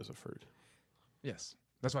tomatoes are fruit. Yes,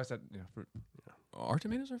 that's why I said fruit. Are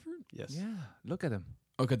tomatoes are fruit? Yes. Yeah, look at them.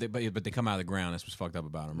 Okay, but they come out of the ground. That's what's fucked up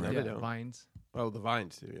about them, right? No, Yeah, they don't. vines. Oh, the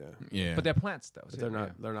vines do, yeah. Yeah, But they're plants though. But they're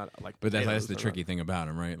not. They're not like. But that's potatoes. the They're tricky thing about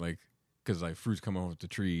them, right? Like, because like fruits come off the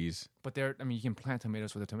trees. But they're. I mean, you can plant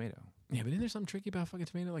tomatoes with a tomato. Yeah, but isn't there something tricky about fucking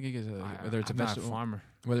tomato? Like, whether it's I'm a not vegetable, farmer.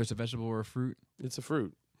 whether it's a vegetable or a fruit. It's a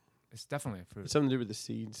fruit. It's definitely a fruit. It's something to do with the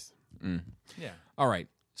seeds. Mm. Yeah. All right.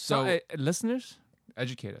 So, So listeners,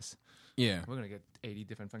 educate us. yeah, We're gonna get 80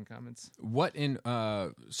 different fun comments. what in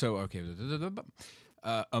so okay,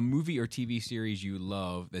 a movie or TV series you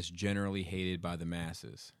love that's generally hated by the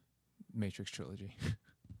masses. Matrix trilogy.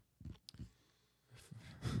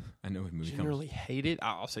 I know what movie Generally hate it.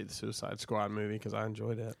 I'll say the Suicide Squad movie because I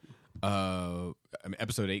enjoyed it. comes. I mean,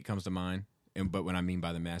 episode 8 comes to mind. but when I mean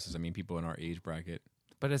by the masses, I mean people in our age bracket.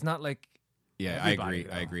 But it's not like Yeah, everybody,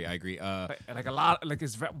 I agree. like a lot. Like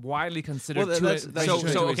it's widely considered. Well, that's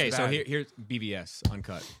So here's BVS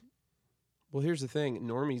Uncut. Well, here's the thing.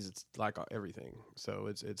 Normies, it's like everything. So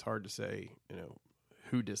it's hard to say,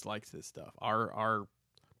 who dislikes this stuff. Our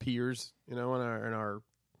peers, in our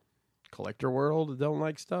collector world don't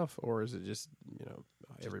like stuff, or is it just,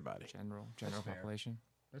 everybody? general population.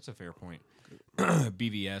 That's a fair point.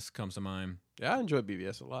 BVS comes to mind. Yeah, I enjoy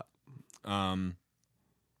BVS a lot.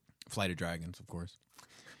 Flight of Dragons, of course.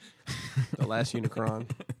 The Last Unicron.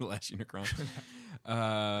 The Last Unicron.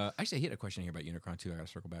 Actually, I had a question here about Unicron too. I got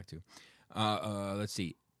to circle back to. Let's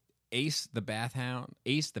see, Ace the Bat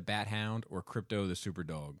Hound, or Crypto the Super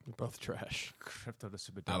Dog. They're both trash. Crypto the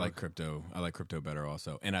Super Dog. I like Crypto. I like Crypto better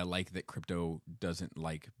also, and I like that Crypto doesn't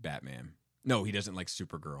like Batman. No, he doesn't like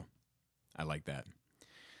Supergirl. I like that.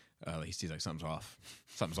 He sees like something's off.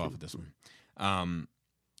 Something's off with this one.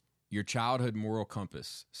 Your childhood moral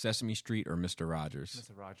compass: Sesame Street or Mr. Rogers?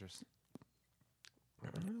 Mr. Rogers.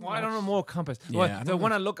 Well, I don't know moral compass. Yeah, Well, I don't the know.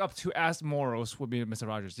 one I look up to as morals would be Mr.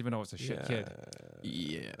 Rogers, even though it's a shit kid.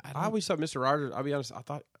 Yeah, I always thought Mr. Rogers, I'll be honest, I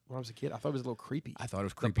thought when I was a kid, I thought it was a little creepy. I thought it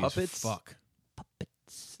was creepy puppets? as fuck.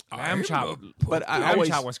 Lamb Chop. But I Lamb always,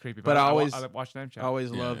 Chop was creepy. but I always, I watched Lamb I Chop.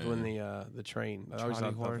 always Yeah, loved yeah, when the train. I always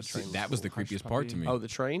Charlie thought the Horse. train. That was the Hush creepiest part to Puppy. me. Oh, the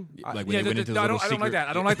train. Like when they went into the I little don't like secret- that.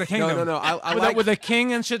 I don't like the kingdom. No. I with, like with the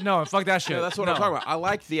king and shit. No, fuck that shit. Yeah, that's what no. I'm talking about. I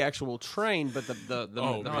like the actual train, but the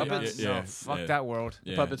Oh, No, puppets. yeah. no, fuck that world.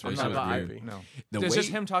 Yeah, puppets that were shit not was that weird. creepy. No, The it's way- just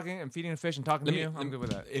him talking and feeding the fish and talking to you. I'm good with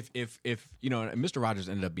that. If Mr. Rogers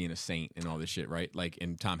ended up being a saint and all this shit, right? Like,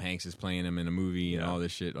 and Tom Hanks is playing him in a movie and all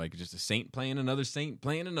this shit, like just a saint playing another saint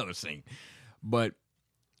playing another saint. But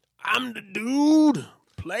I'm the dude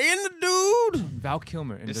playing the dude. Val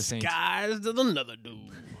Kilmer in The Saint. Disguised as another dude.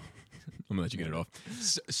 I'm gonna let you get it off.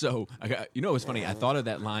 So I got, what's funny? I thought of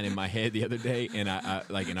that line in my head the other day, and I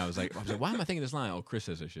was like, why am I thinking this line? Oh, Chris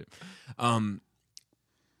says that shit.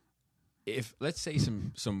 If let's say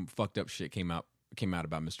some fucked up shit came out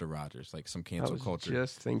about Mr. Rogers, like some I cancel was culture,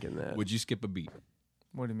 just thinking that. would you skip a beat?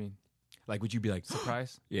 What do you mean? Like, would you be like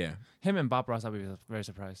Surprise? Yeah. Him and Bob Ross, I'll be very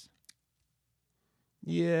surprised.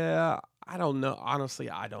 Yeah, I don't know. Honestly,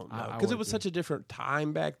 I don't know I because it would was be. such a different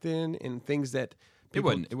time back then, and things that It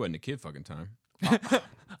people, wasn't a kid fucking time.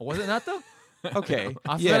 Was it not though? Okay,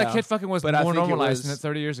 I feel yeah, like kid fucking was but I more think it normalized was- than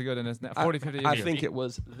 30 years ago than it's now, 40, 50 years I ago. think it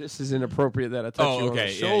was. This is inappropriate that I touch you on the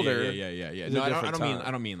shoulder. Yeah. It's a No, I different don't mean. time.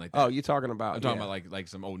 I don't mean like that. Oh, you talking about? I'm talking yeah. about like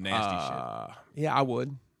some old nasty shit. Yeah, I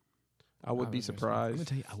would. I would I be would be I'm surprised. gonna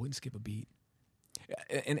tell you, I wouldn't skip a beat.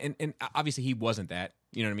 And obviously he wasn't that.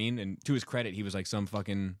 You know what I mean? And to his credit, he was like some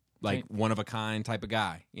fucking like one of a kind type of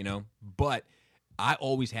guy. But I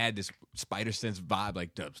always had this spider sense vibe.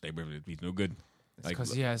 Like, Dub, stay with it. He's no good. Like,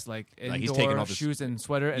 because he has like indoor he's taking off his- shoes and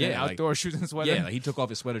sweater and then Yeah, like- outdoor shoes and sweater. yeah, like he took off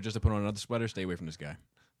his sweater just to put on another sweater. Stay away from this guy.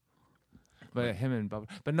 But him and Bob.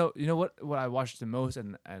 But no, you know what I watched the most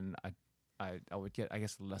and I would get, I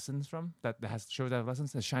guess, lessons from that has shows that have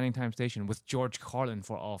lessons. The Shining Time Station with George Carlin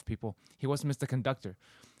for all people. He was Mr. Conductor.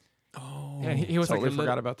 Oh, And he was Totally like a forgot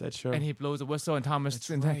little, about that show. and he blows a whistle and Thomas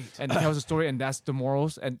and, right. and tells a story and that's the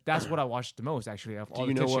morals and that's what I watched the most actually of all Do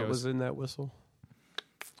you the know kid what shows. was in that whistle?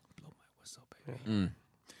 Whistle, baby.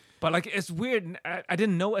 But like it's weird. I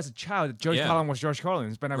didn't know as a child that George Yeah. Carlin was George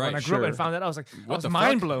Carlin. But when Right, I grew up and sure. found that, I was like, I was the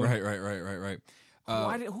mind fuck? blown. Right.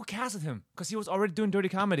 Who casted him? Because he was already doing dirty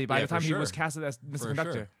comedy by Yeah, the time for he was sure. casted as Mr. For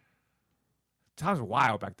Conductor. sure. Times were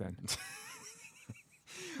wild back then.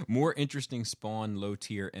 More interesting Spawn low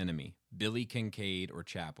tier enemy: Billy Kincaid or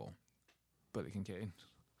Chapel? Billy Kincaid.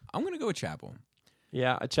 I'm gonna go with Chapel.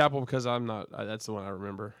 Yeah, a Chapel because I'm not. That's the one I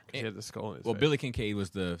remember. 'Cause he had the skull in his Well, face. Billy Kincaid was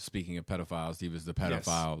speaking of pedophiles, he was the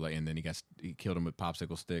pedophile, like, and then he killed him with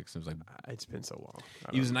popsicle sticks. It was like It's been so long.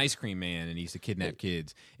 I he was don't an ice cream man, and he used to kidnap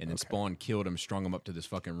kids. And then Spawn killed him, strung him up to this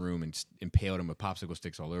fucking room, and impaled him with popsicle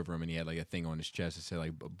sticks all over him. And he had like a thing on his chest that said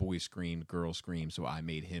like "boy screamed, girl screamed." So I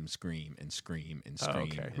made him scream and scream and know.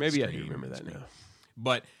 scream. Okay, and maybe I do scream remember and that scream. now.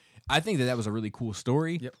 But I think that was a really cool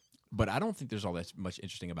story. Yep. But I don't think there's all that much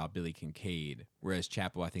interesting about Billy Kincaid. Whereas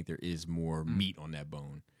Chapel, I think there is more meat on that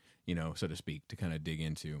bone, so to speak, to kind of dig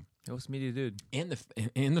into. It was media dude. And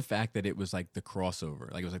the fact that it was like the crossover,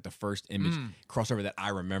 like it was like the first image crossover that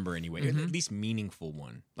I remember anyway, or at least meaningful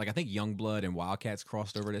one. Like I think Youngblood and Wildcats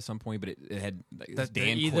crossed over at some point, but it had like,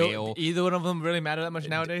 Dan Quayle. Either one of them really matter that much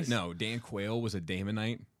nowadays? No, Dan Quayle was a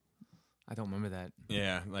Damonite. I don't remember that.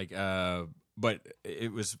 Yeah, like but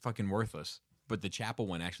it was fucking worthless. But the Chapel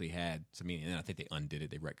one actually had some meaning, and then I think they undid it,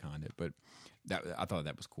 they retconned it. But I thought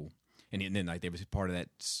that was cool. And then like they was part of that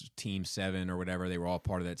Team 7 or whatever. They were all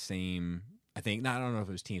part of that same I think. No, I don't know if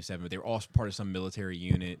it was Team 7, but they were all part of some military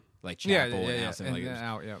unit, like chapel and something.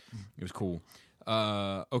 Like, it was cool.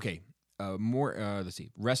 Okay. More. Let's see.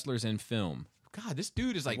 Wrestlers in film. God, this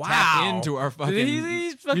dude is like tapped into our fucking.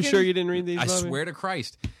 He's fucking. You sure you didn't read these? I Bobby? swear to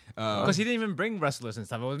Christ. Because he didn't even bring wrestlers and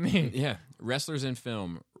stuff. It was me. Yeah. Wrestlers in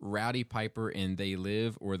film. Rowdy Piper in They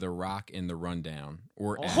Live, or The Rock in The Rundown.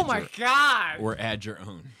 Or Oh my god. Or add your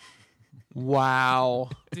own. Wow.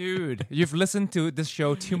 Dude, you've listened to this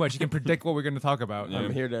show too much. You can predict what we're going to talk about.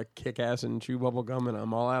 I'm here to kick ass and chew bubble gum, and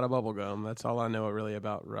I'm all out of bubble gum. That's all I know really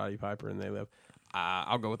about Roddy Piper and They Live.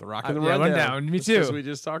 I'll go with The Rock and The Rundown. Rundown. Me Just too. 'cause we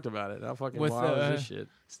just talked about it. How fucking With, wild is this shit?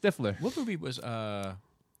 Stifler. What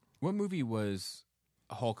movie was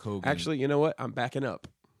Hulk Hogan? Actually, you know what? I'm backing up.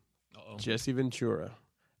 Jesse Ventura.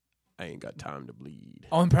 I ain't got time to bleed.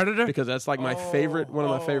 Oh, and Predator? Because that's like my favorite, one of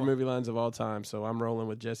my favorite movie lines of all time. So I'm rolling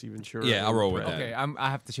with Jesse Ventura. Yeah, I'll roll with that. Okay, I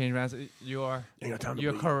have to change my answer. You are. Ain't got time to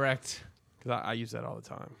You're bleed. correct. Because I use that all the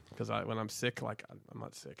time. Because when I'm sick, like I'm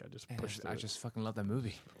not sick. I just push through I it. just fucking love that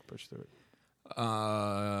movie. Push through it.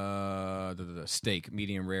 Steak,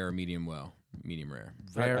 medium rare or medium well? Medium rare.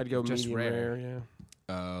 Rare, I'd go just medium rare. Yeah.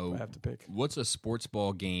 I have to pick. What's a sports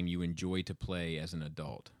ball game you enjoy to play as an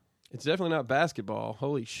adult? It's definitely not basketball.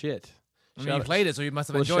 Holy shit. I mean, you played it, so you must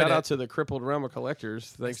have Well, enjoyed shout it. out to the Crippled Realm of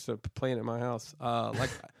Collectors. Thanks to playing at my house.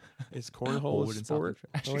 Is cornhole a sport?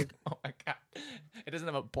 Actually, oh my god, it doesn't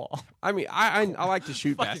have a ball. I mean, I like to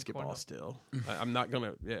shoot Fucking basketball cornhole. still. I'm not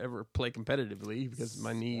gonna ever play competitively because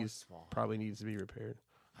my knees probably needs to be repaired.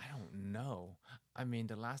 I don't know. I mean,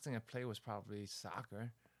 the last thing I played was probably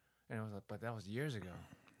soccer, and it was like, but that was years ago.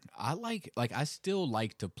 I still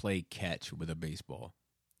like to play catch with a baseball.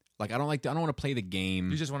 Like I don't want to play the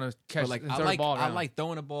game. You just want to catch, But, like and I throw like the ball I around. like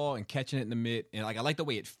throwing a ball and catching it in the mitt, and like I like the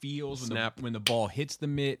way it feels Snap. when the ball hits the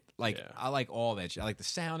mitt. Like Yeah. I like all that shit. I like the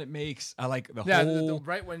sound it makes. I like the yeah, whole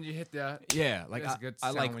right when you hit the like That's a good I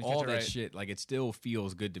sound like when you all catch it that right. shit. Like it still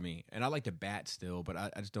feels good to me, and I like to bat still, but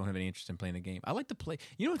I just don't have any interest in playing the game. I like to play.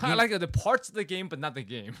 You know, what I game- like the parts of the game, but not the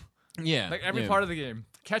game. yeah, Like every yeah. part of the game,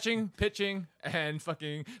 catching, pitching, and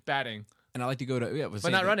fucking batting, And I like to go to but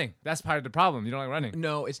not running. That's part of the problem. You don't like running.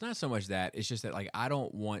 No, it's not so much that. It's just that like I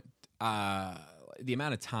don't want the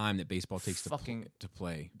amount of time that baseball takes Fucking to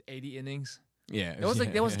play. 80 innings. Yeah, It was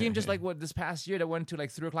like there was a game just like what this past year that went to like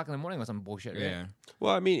 3 o'clock in the morning or some bullshit. Right? yeah.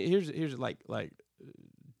 Well, I mean, here's like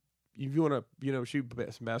if you want to shoot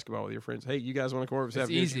some basketball with your friends. Hey, you guys want to come over? It's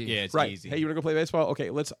easy. Yeah, it's right. easy. Hey, you want to go play baseball? Okay,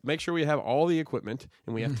 let's make sure we have all the equipment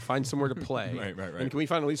and we have to find somewhere to play. Right. And can we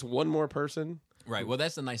find at least one more person? Right. Well,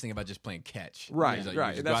 that's the nice thing about just playing catch. Right, Is, like,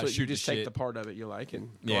 right. You And just go out that's and what shoot you just the take shit. the part of it you like and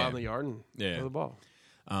go Yeah. out in the yard and Yeah. throw the ball.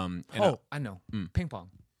 And Oh, I know. Ping pong.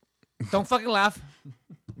 Don't fucking laugh,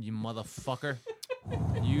 you motherfucker.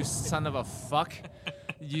 You son of a fuck.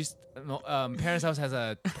 Parents' house has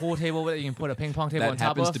a pool table that you can put a ping pong table on that top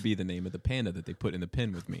happens of. to be the name of the panda that they put in the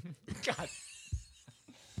pen with me. God.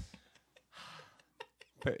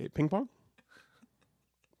 Ping pong?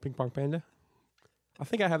 Ping pong panda? I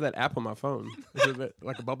think I have that app on my phone. Is it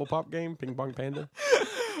like a bubble pop game? Ping pong panda?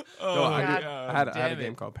 No, I had a damn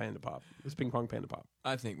game it. called Panda Pop. It's Ping Pong Panda Pop.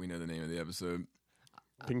 I think we know the name of the episode.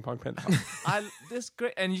 Ping Pong Panda Pop. This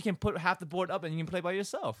great, and you can put half the board up and you can play by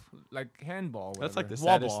yourself, like handball. That's like the Wall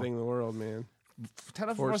saddest ball. thing in the world, man. Tell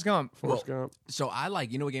us Forrest Gump. Forrest Gump. So I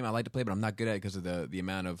like, what game I like to play, but I'm not good at it because of the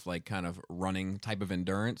amount of like kind of running type of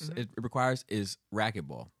endurance it requires is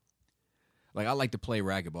racquetball. Like I like to play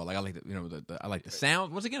racquetball. Like I like I like the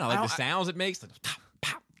sound. Once again, I like the sounds it makes. Like, pop,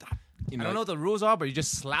 pop, pop. I don't know what the rules are, but you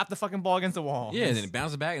just slap the fucking ball against the wall. Yeah, and then it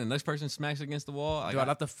bounces back, and the next person smacks against the wall. Dude, I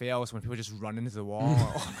love the fails when people just run into the wall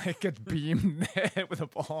or like get beamed with a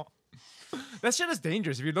ball. That shit is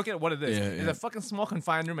dangerous if you look at what it is. Yeah, It's yeah. a fucking small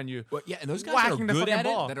confined room and you Well, yeah, and those guys whacking that the are good fucking at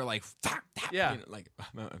ball. it, that are like, tap, tap, Yeah. like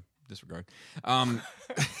disregard.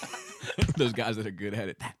 Those guys that are good at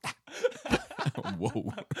it. Tap, tap.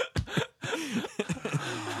 Whoa.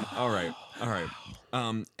 All right.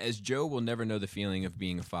 As Joe will never know the feeling of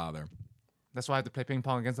being a father, That's why I have to play ping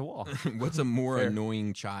pong against the wall. what's a more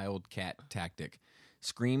annoying child cat tactic?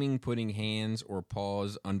 Screaming, putting hands or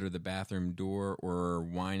paws under the bathroom door, or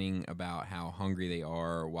whining about how hungry they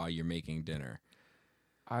are while you're making dinner.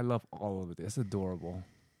 I love all of it. It's adorable.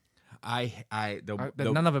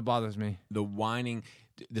 The None of it bothers me. the whining.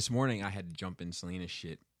 This morning I had to jump in Selena's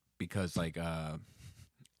shit because like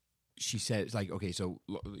she said it's like, okay, so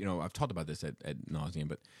I've talked about this at nauseum,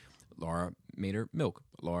 but Laura made her milk.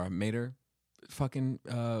 Laura made her fucking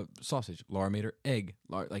sausage. Laura made her egg.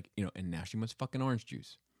 Laura, and now she wants fucking orange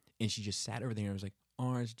juice. And she just sat over there and was like,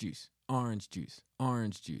 orange juice, orange juice,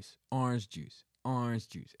 orange juice, orange juice, orange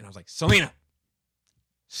juice. And I was like, Selena,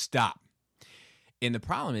 stop. And the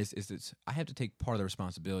problem is that I have to take part of the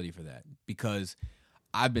responsibility for that because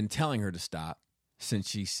I've been telling her to stop since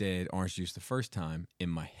she said orange juice the first time in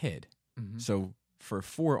my head. Mm-hmm. So for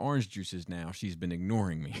 4 orange juices now, she's been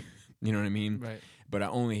ignoring me. You know what I mean? Right. But I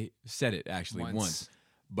only said it actually once.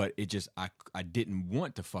 But it just, I didn't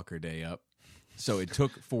want to fuck her day up. So it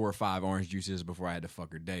took 4 or 5 orange juices before I had to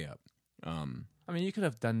fuck her day up. I mean, you could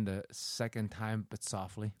have done the second time, but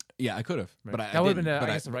softly. Yeah, I could have, Right. but I That would've didn't. been the- But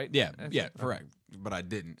I guess the right Yeah, answer? yeah, Okay. correct. But I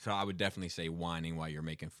didn't. So I would definitely say whining while you're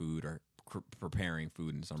making food or preparing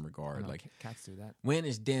food in some regard. No, Like, cats do that. when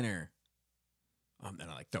is dinner? Then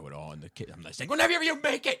I like throw it all in the kitchen. I'm like, saying, whenever you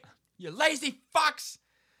make it, you lazy fucks.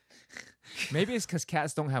 Maybe it's because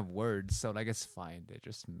cats don't have words, so like it's fine. They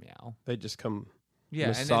just meow. They just come Yeah,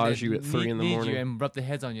 and then massage they you at 3 in the knead morning. you and rub their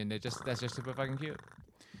heads on you, and that's just super fucking cute.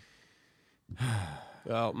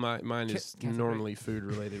 Well, mine is Cats are normally food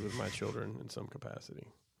related with my children in some capacity.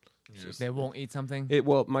 They won't eat something.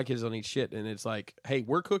 Well, my kids don't eat shit, and it's like, hey,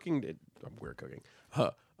 we're cooking. We're cooking.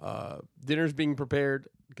 Dinner's being prepared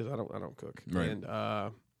because I don't cook. Right. And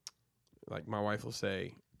like my wife will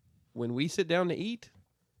say, when we sit down to eat,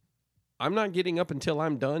 I'm not getting up until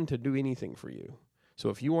I'm done to do anything for you. So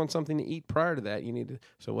if you want something to eat prior to that, you need to.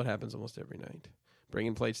 So what happens almost every night?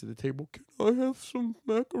 Bringing plates to the table. Can I have some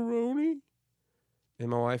macaroni? And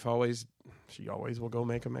my wife always will go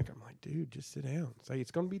make a mac. I'm like, dude, just sit down. Say it's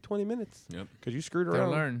going to be 20 minutes. Yep. Because you screwed They'll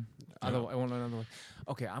around. learn. Otherwise, I won't learn otherwise.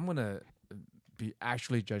 Okay, I'm gonna be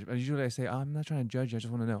actually judgmental. Usually I say, I'm not trying to judge you. I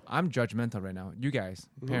just want to know. I'm judgmental right now. You guys,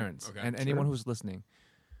 parents, Okay. and anyone who's listening.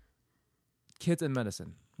 Kids and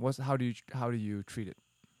medicine. How do you treat it,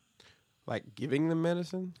 Like giving them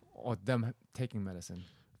medicine? or them taking medicine?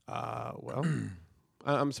 Well,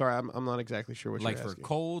 I'm sorry, I'm not exactly sure what Like you're for asking.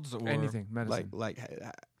 colds or Anything medicine. Like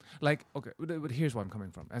Okay, but here's where I'm coming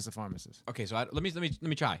from as a pharmacist. Okay, so let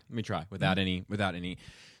me try without any.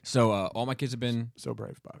 So all my kids have been. so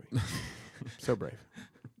brave, Bobby. So brave.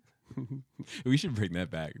 We should bring that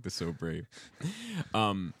back. The so brave.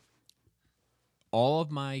 All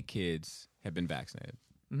of my kids have been vaccinated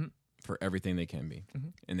for everything they can be,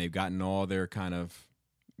 and they've gotten all their kind of,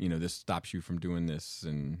 this stops you from doing this,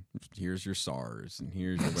 and here's your SARS, and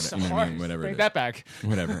here's your whatever, you know what I mean? Whatever. Bring it is. that back.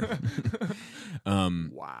 Whatever.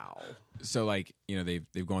 Wow. So like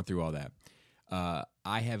they've gone through all that.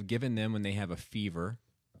 I have given them when they have a fever,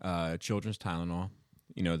 children's Tylenol.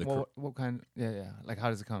 What kind? Yeah. Like, how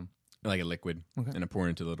does it come? Like a liquid, Okay. and I pour it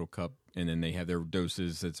into a little cup, and then they have their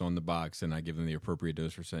doses that's on the box, and I give them the appropriate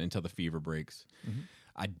dose until the fever breaks. Mm-hmm.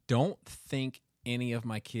 I don't think any of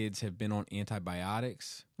my kids have been on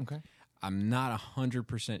antibiotics. Okay. I'm not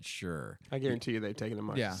 100% sure. I guarantee you they've taken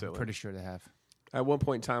amoxicillin. Yeah, pretty sure they have. At one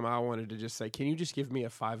point in time, I wanted to just say, can you just give me a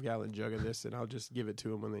 5-gallon jug of this, and I'll just give it to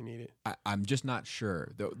them when they need it. I'm just not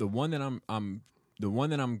sure. The one that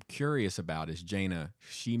I'm curious about is Jaina.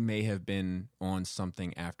 She may have been on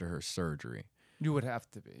something after her surgery. You would have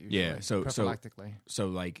to be. Usually, Yeah, so prophylactically. So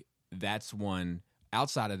like that's one.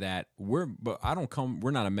 Outside of that, we're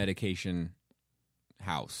not a medication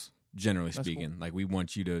house, generally That's speaking. Like we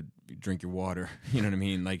want you to drink your water. You know what I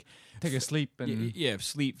mean? Like Take a sleep and yeah,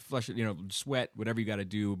 sleep, flush it. Sweat, whatever you got to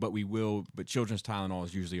do. But children's Tylenol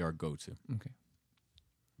is usually our go-to. okay.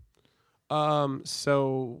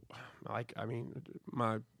 So, like, I mean,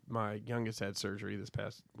 my youngest had surgery this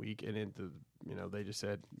past week, and they just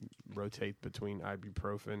said rotate between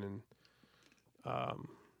ibuprofen and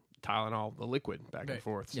Tylenol, the liquid, back and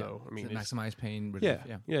forth. Yeah. So, I mean, To maximize pain yeah,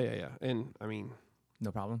 relief. yeah. And I mean,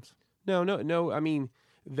 No problems. no. I mean,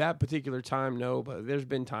 that particular time, no. But there's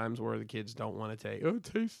been times where the kids don't want to take. Oh, it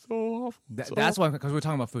tastes so awful. That's why, because we're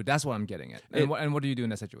talking about food. That's what I'm getting at. And, what do you do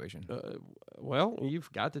in that situation? Well,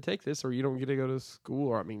 you've got to take this, or you don't get to go to school.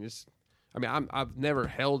 Or I've never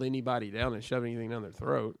held anybody down and shoved anything down their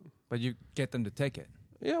throat. But you get them to take it.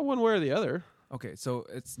 Yeah, one way or the other. Okay, so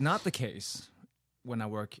it's not the case when I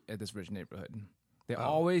work at this rich neighborhood. They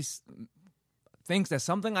always thinks there's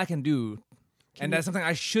something I can do, and that's something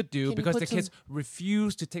I should do because the kids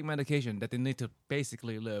refuse to take medication that they need to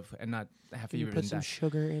basically live and not have fever and die.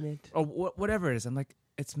 sugar in it? Or whatever it is. I'm like,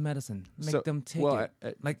 it's medicine. Make them take well,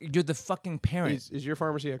 it. Like, you're the fucking parent. Is your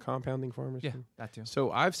pharmacy a compounding pharmacy? Yeah, that too.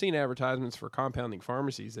 So I've seen advertisements for compounding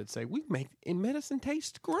pharmacies that say we make medicine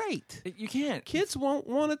taste great. You can't. Kids won't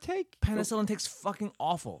want to take Penicillin tastes fucking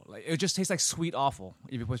awful. Like, it just tastes like sweet awful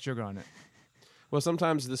if you put sugar on it. Well,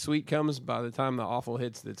 sometimes the sweet comes by the time the awful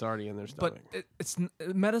hits. That's already in their stomach.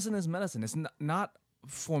 But medicine is medicine. It's not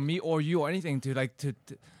for me or you or anything to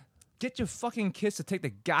get your fucking kids to take the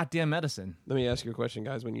goddamn medicine. Let me ask you a question,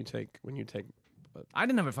 guys. When you take I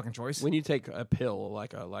didn't have a fucking choice. when you take a pill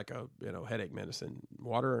like a headache medicine,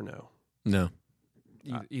 water or no? No.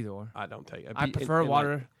 Either or. I don't take it. I prefer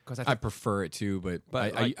water because I prefer it too, but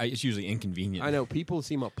it's usually inconvenient. I know people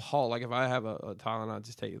seem appalled. Like if I have a Tylenol, I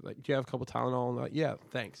just take it. Like, do you have a couple Tylenol? And like, yeah,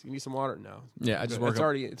 thanks. You need some water? No. Yeah, I just work.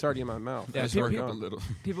 It's already in my mouth. Yeah, I just work up a little.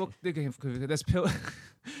 People, there's pill.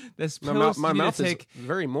 There's My pills my you need mouth to is take,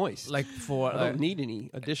 very moist. like for. I don't need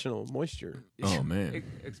any additional moisture. Oh man.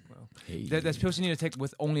 Hey. There's pills you need to take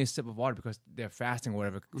with only a sip of water because they're fasting or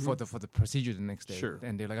whatever for the procedure the next day. Sure.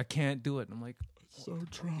 And they're like, I can't do it. And I'm like, So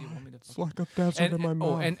dry. It's like a desert in my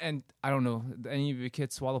mouth. And I don't know. Any of your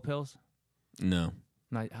kids swallow pills? No.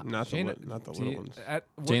 Not the little ones.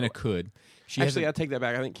 Jaina could. Actually, I take that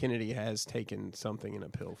back. I think Kennedy has taken something in a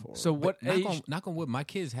pill form. So what age? Knock on wood, my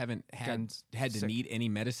kids haven't had to need any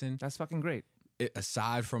medicine. That's fucking great.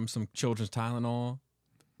 Aside from some children's Tylenol,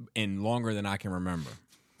 and longer than I can remember.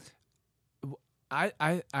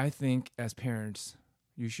 I think as parents,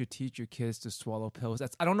 you should teach your kids to swallow pills.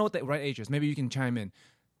 I don't know what the right age is. Maybe you can chime in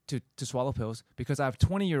to swallow pills because I have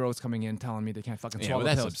 20-year-olds coming in telling me they can't fucking swallow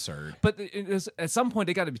that's pills. Absurd. But at some point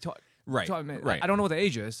they got to be taught. Right. I don't know what the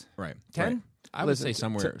age is. Right. 10? Right. I would say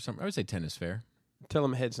somewhere. I would say 10 is fair. Tell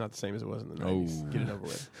them head's not the same as it was in the 90s. Get it over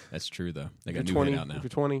with. That's true though. They got If new you're head 20, out now. if you're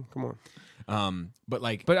 20, come on. But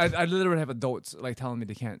I literally have adults like telling me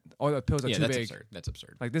they can't. Or the pills are too that's big. absurd. That's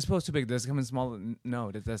absurd. Like this pill's too big. This comes in small.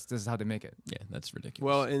 No, this is how they make it. Yeah, that's ridiculous.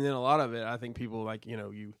 Well, and then a lot of it, I think people like,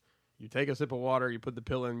 you take a sip of water, you put the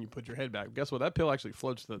pill in, you put your head back. Guess what? That pill actually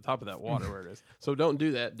floats to the top of that water where it is. So don't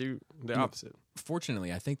do that. Do the opposite.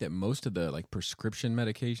 Fortunately, I think that most of the like prescription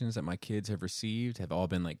medications that my kids have received have all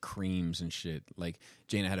been like creams and shit. Like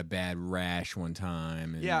Jaina had a bad rash one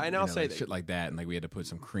time. And, Yeah, and I'll say like, that- shit like that, and like we had to put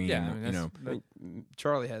some cream. Yeah, I mean, I mean,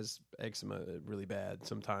 Charlie has eczema really bad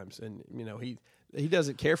sometimes, and he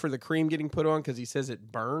doesn't care for the cream getting put on because he says it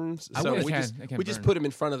burns. So It we can just burn. put him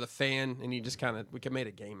in front of the fan, and he just we made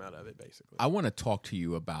a game out of it basically. I want to talk to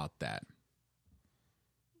you about that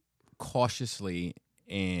cautiously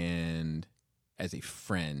and as a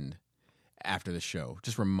friend after the show.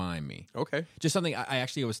 Just remind me. Okay, Just something I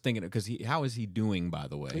actually was thinking of because how is he doing, by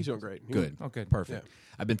the way? he's doing great. Good. Oh, good. Perfect. Yeah.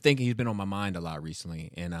 I've been thinking he's been on my mind a lot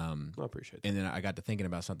recently, and I appreciate that. and then I got to thinking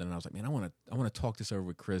about something, and I was like, man, I want to talk this over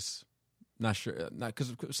with Chris. Not sure, not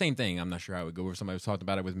because same thing. I'm not sure how it would go if somebody was talking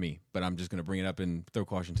about it with me, but I'm just going to bring it up and throw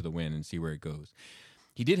caution to the wind and see where it goes.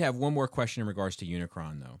 He did have one more question in regards to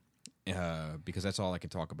Unicron, though, because that's all I can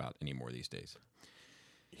talk about anymore these days.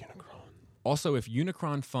 Unicron. Also, if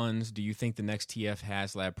Unicron funds, do you think the next TF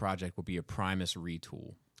HasLab project will be a Primus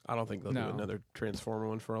retool? I don't think they'll do another Transformer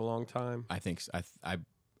one for a long time. I think I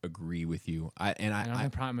agree with you. I don't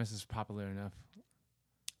think Primus is popular enough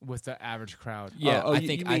with the average crowd. Yeah, I you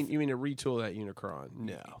think mean to retool that Unicron?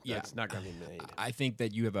 No, Yeah. that's not going to be made. I think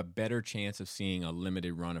that you have a better chance of seeing a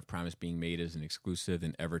limited run of Primus being made as an exclusive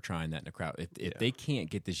than ever trying that in a crowd. If they can't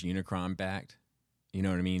get this Unicron backed, you know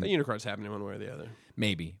what I mean? The Unicron's happening one way or the other.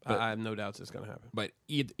 Maybe. But, I have no doubts it's going to happen. but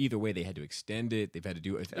either way, they had to extend it. They've had to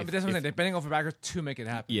do it. But that's what I'm saying. They're bending over backwards to make it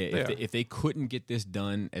happen. Yeah, Yeah. if they couldn't get this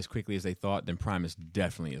done as quickly as they thought, then Primus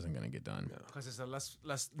definitely isn't going to get done. Because it's a less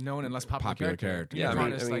known and less popular Popular character. character. Yeah,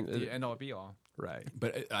 Unicron I is mean, like the end all be all. Right.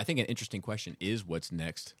 But I think an interesting question is what's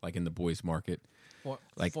next, like in the boys' market,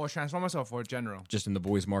 For Transformers or for general? just in the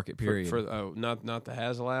boys' market period. Not the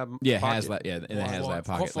HasLab. yeah, pocket? HasLab. Yeah, in the HasLab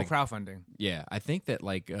For pocket. Like, crowdfunding. yeah, I think that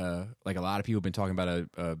like a lot of people have been talking about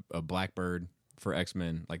a Blackbird for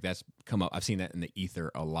X-Men. Like that's come up. I've seen that in the ether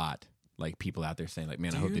a lot. Like people out there saying like,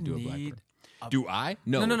 man, I hope they do a Blackbird. Do I?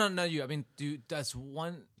 No. No. You. I mean, does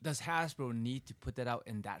Hasbro need to put that out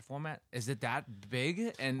in that format? Is it that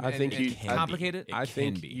big and I think and you- complicated? It I can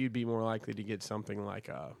think be. you'd be more likely to get something like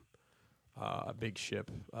a big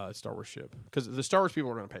ship, Star Wars ship, because the Star Wars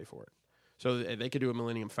people are going to pay for it. So they could do a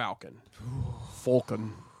Millennium Falcon.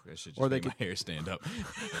 Falcon. That should just Or they make my hair stand up.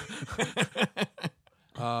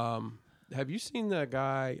 Have you seen the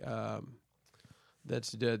guy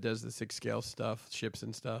does the 6-scale stuff, ships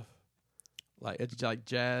and stuff? Like it's like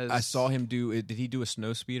jazz. I saw him do it. Did he do a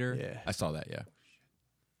snow speeder? Yeah. I saw that. Yeah.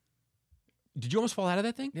 Did you almost fall out of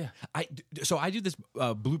that thing? Yeah. So I do this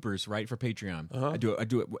bloopers right for Patreon. Uh-huh. I do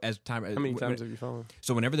it as time. How many times have you fallen?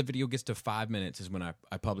 So whenever the video gets to 5 minutes is when I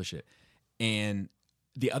publish it. And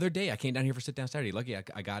the other day I came down here for Sit Down Saturday. Lucky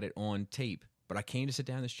I got it on tape. But I came to sit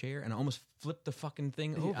down in this chair and I almost flipped the fucking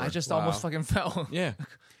thing over. I just almost fucking fell. Yeah.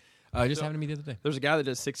 It just happened to me the other day. There's a guy that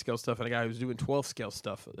does 6-scale stuff and a guy who's doing 12-scale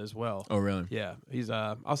stuff as well. Oh, really? Yeah, he's.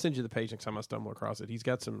 I'll send you the page next time I stumble across it. He's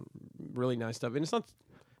got some really nice stuff, and it's not.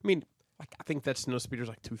 I mean, I think that snow speeder's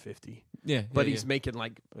like $250. Yeah. But yeah, he's making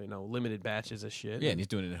like limited batches of shit. yeah, and he's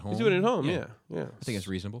doing it at home. he's doing it at home. Yeah. I think it's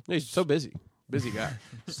reasonable. He's so busy guy.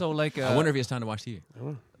 So like, I wonder if he has time to watch TV.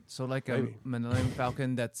 So like Maybe. a Millennium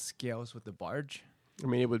Falcon that scales with the barge. I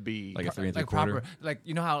mean, it would be Like a 3 Like 3/4. proper, like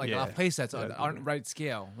you know how like a lot of Yeah. play sets Yeah. aren't right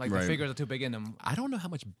scale. Like the Right. figures are too big in them. I don't know how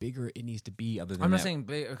much bigger it needs to be other than I'm not that. saying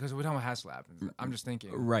big because we're talking about HasLab. I'm just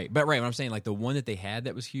thinking. Right, but what I'm saying, like the one that they had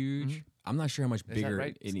that was huge. I'm not sure how much that bigger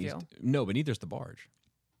right it needs. scale? No, but neither's the barge.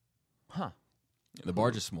 Huh. The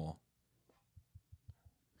barge is small,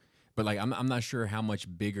 but like I'm not sure how much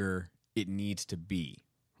bigger it needs to be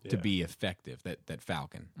Yeah. effective. That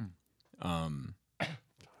Falcon.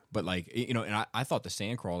 But like you know, and I thought the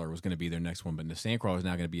Sandcrawler was going to be their next one, but the Sandcrawler is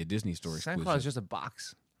now going to be a Disney Store exclusive. Sandcrawler is just a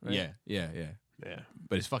box. Right? Yeah. Yeah.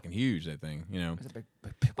 But it's fucking huge. That thing, you know. It's a big, I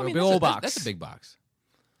mean, big that's old a, box. That's a big box.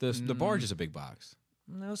 The barge is a big box.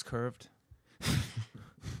 No, it was curved.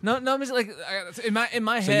 no, I'm just like in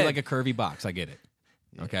my So head. you like a curvy box? I get it.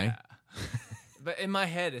 Okay. But in my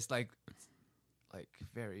head, it's like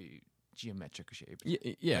very geometric shape.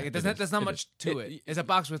 Yeah. Like, it there's is. not It much is. to it. It's a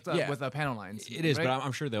box with yeah. panel lines. It is, right? but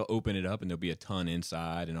I'm sure they'll open it up and there'll be a ton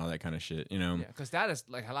inside and all that kind of shit. You know. Yeah, because that is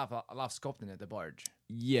like a lot of sculpting at the barge.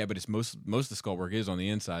 Yeah, but it's most of the sculpt work is on the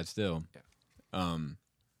inside still. Yeah.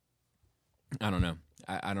 I don't know.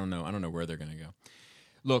 I don't know. I don't know where they're gonna go.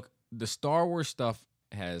 Look, the Star Wars stuff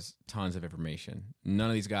has tons of information. None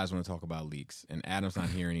of these guys want to talk about leaks, and Adam's not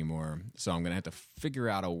here anymore, so I'm gonna have to figure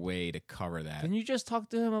out a way to cover that. Can you just talk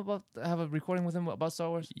to him have a recording with him about Star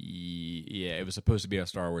Wars? Yeah, it was supposed to be a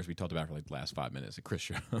Star Wars. We talked about it for like the last 5 minutes. Chris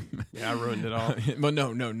showed up. Yeah, I ruined it all. Well,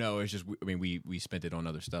 no. It's just, I mean, we spent it on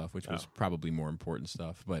other stuff, which was probably more important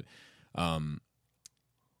stuff. But,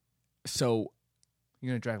 so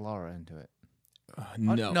You're gonna drag Laura into it.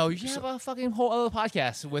 no, No, you have a fucking whole other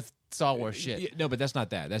podcast with Star Wars shit. Yeah, no, but that's not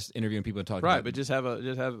that. That's interviewing people and talking. Right, about,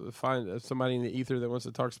 but find somebody in the ether that wants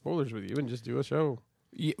to talk spoilers with you and just do a show.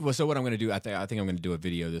 Yeah, well, so what I'm going to do, I think I'm going to do a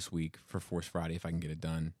video this week for Force Friday if I can get it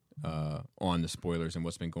done on the spoilers and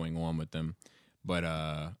what's been going on with them.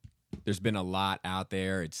 But there's been a lot out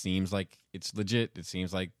there. It seems like it's legit. It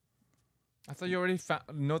seems like I thought you already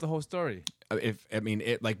know the whole story. it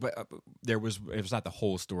was not the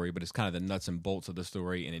whole story, but it's kind of the nuts and bolts of the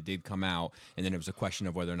story, and it did come out, and then it was a question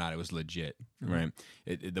of whether or not it was legit, right?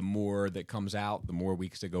 The more that comes out, the more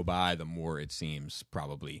weeks that go by, the more it seems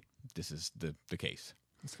probably this is the case.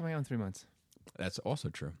 It's coming out in 3 months. That's also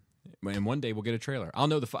true. And one day we'll get a trailer. I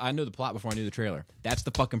know the plot before I knew the trailer. That's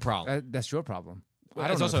the fucking problem. That's your problem.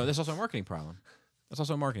 That's also a marketing problem. That's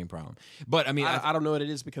also a marketing problem. But I mean, I don't know what it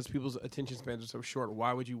is because people's attention spans are so short.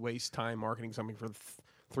 Why would you waste time marketing something for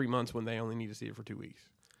 3 months when they only need to see it for 2 weeks?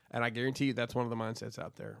 And I guarantee you that's one of the mindsets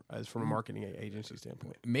out there, as from a marketing agency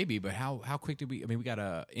standpoint. maybe, but how quick did we? I mean, we got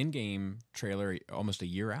a in-game trailer almost a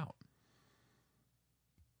year out.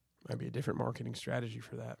 Might be a different marketing strategy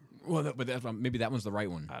for that. Well, but maybe that one's the right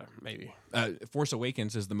one. Maybe. Force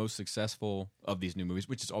Awakens is the most successful of these new movies,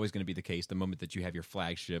 which is always going to be the case. The moment that you have your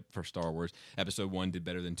flagship for Star Wars, Episode 1 did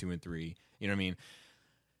better than 2 and 3. You know what I mean?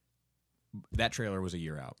 That trailer was a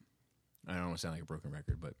year out. I don't want to sound like a broken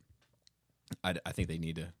record, but I think they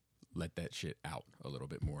need to let that shit out a little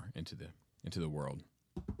bit more into the world.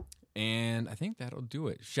 And I think that'll do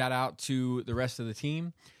it. Shout out to the rest of the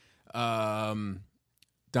team.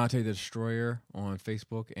 Dante the Destroyer on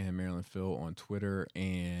Facebook and Marilyn Phil on Twitter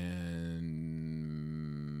and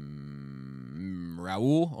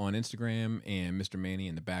Raul on Instagram and Mr. Manny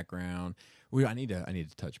in the background. I need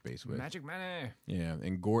to touch base with Magic Manny. Yeah,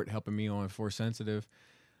 and Gort helping me on Force Sensitive.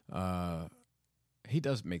 He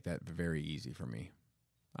does make that very easy for me.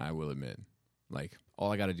 I will admit. Like,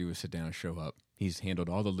 all I got to do is sit down and show up. He's handled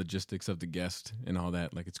all the logistics of the guest and all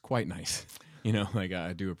that. Like, it's quite nice. You know, like,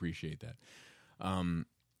 I do appreciate that.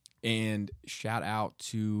 And shout out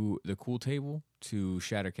to the Cool Table, to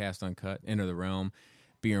Shattercast Uncut, Enter the Realm,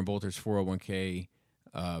 Beer and Bolters 401k,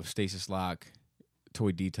 Stasis Lock,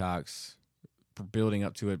 Toy Detox, building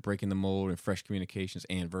up to it, Breaking the Mold, and Fresh Communications,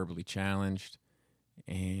 and Verbally Challenged.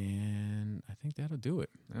 And I think that'll do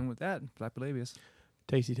it. And with that, Black Palabius.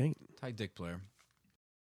 Tasty Taint. Tight dick player.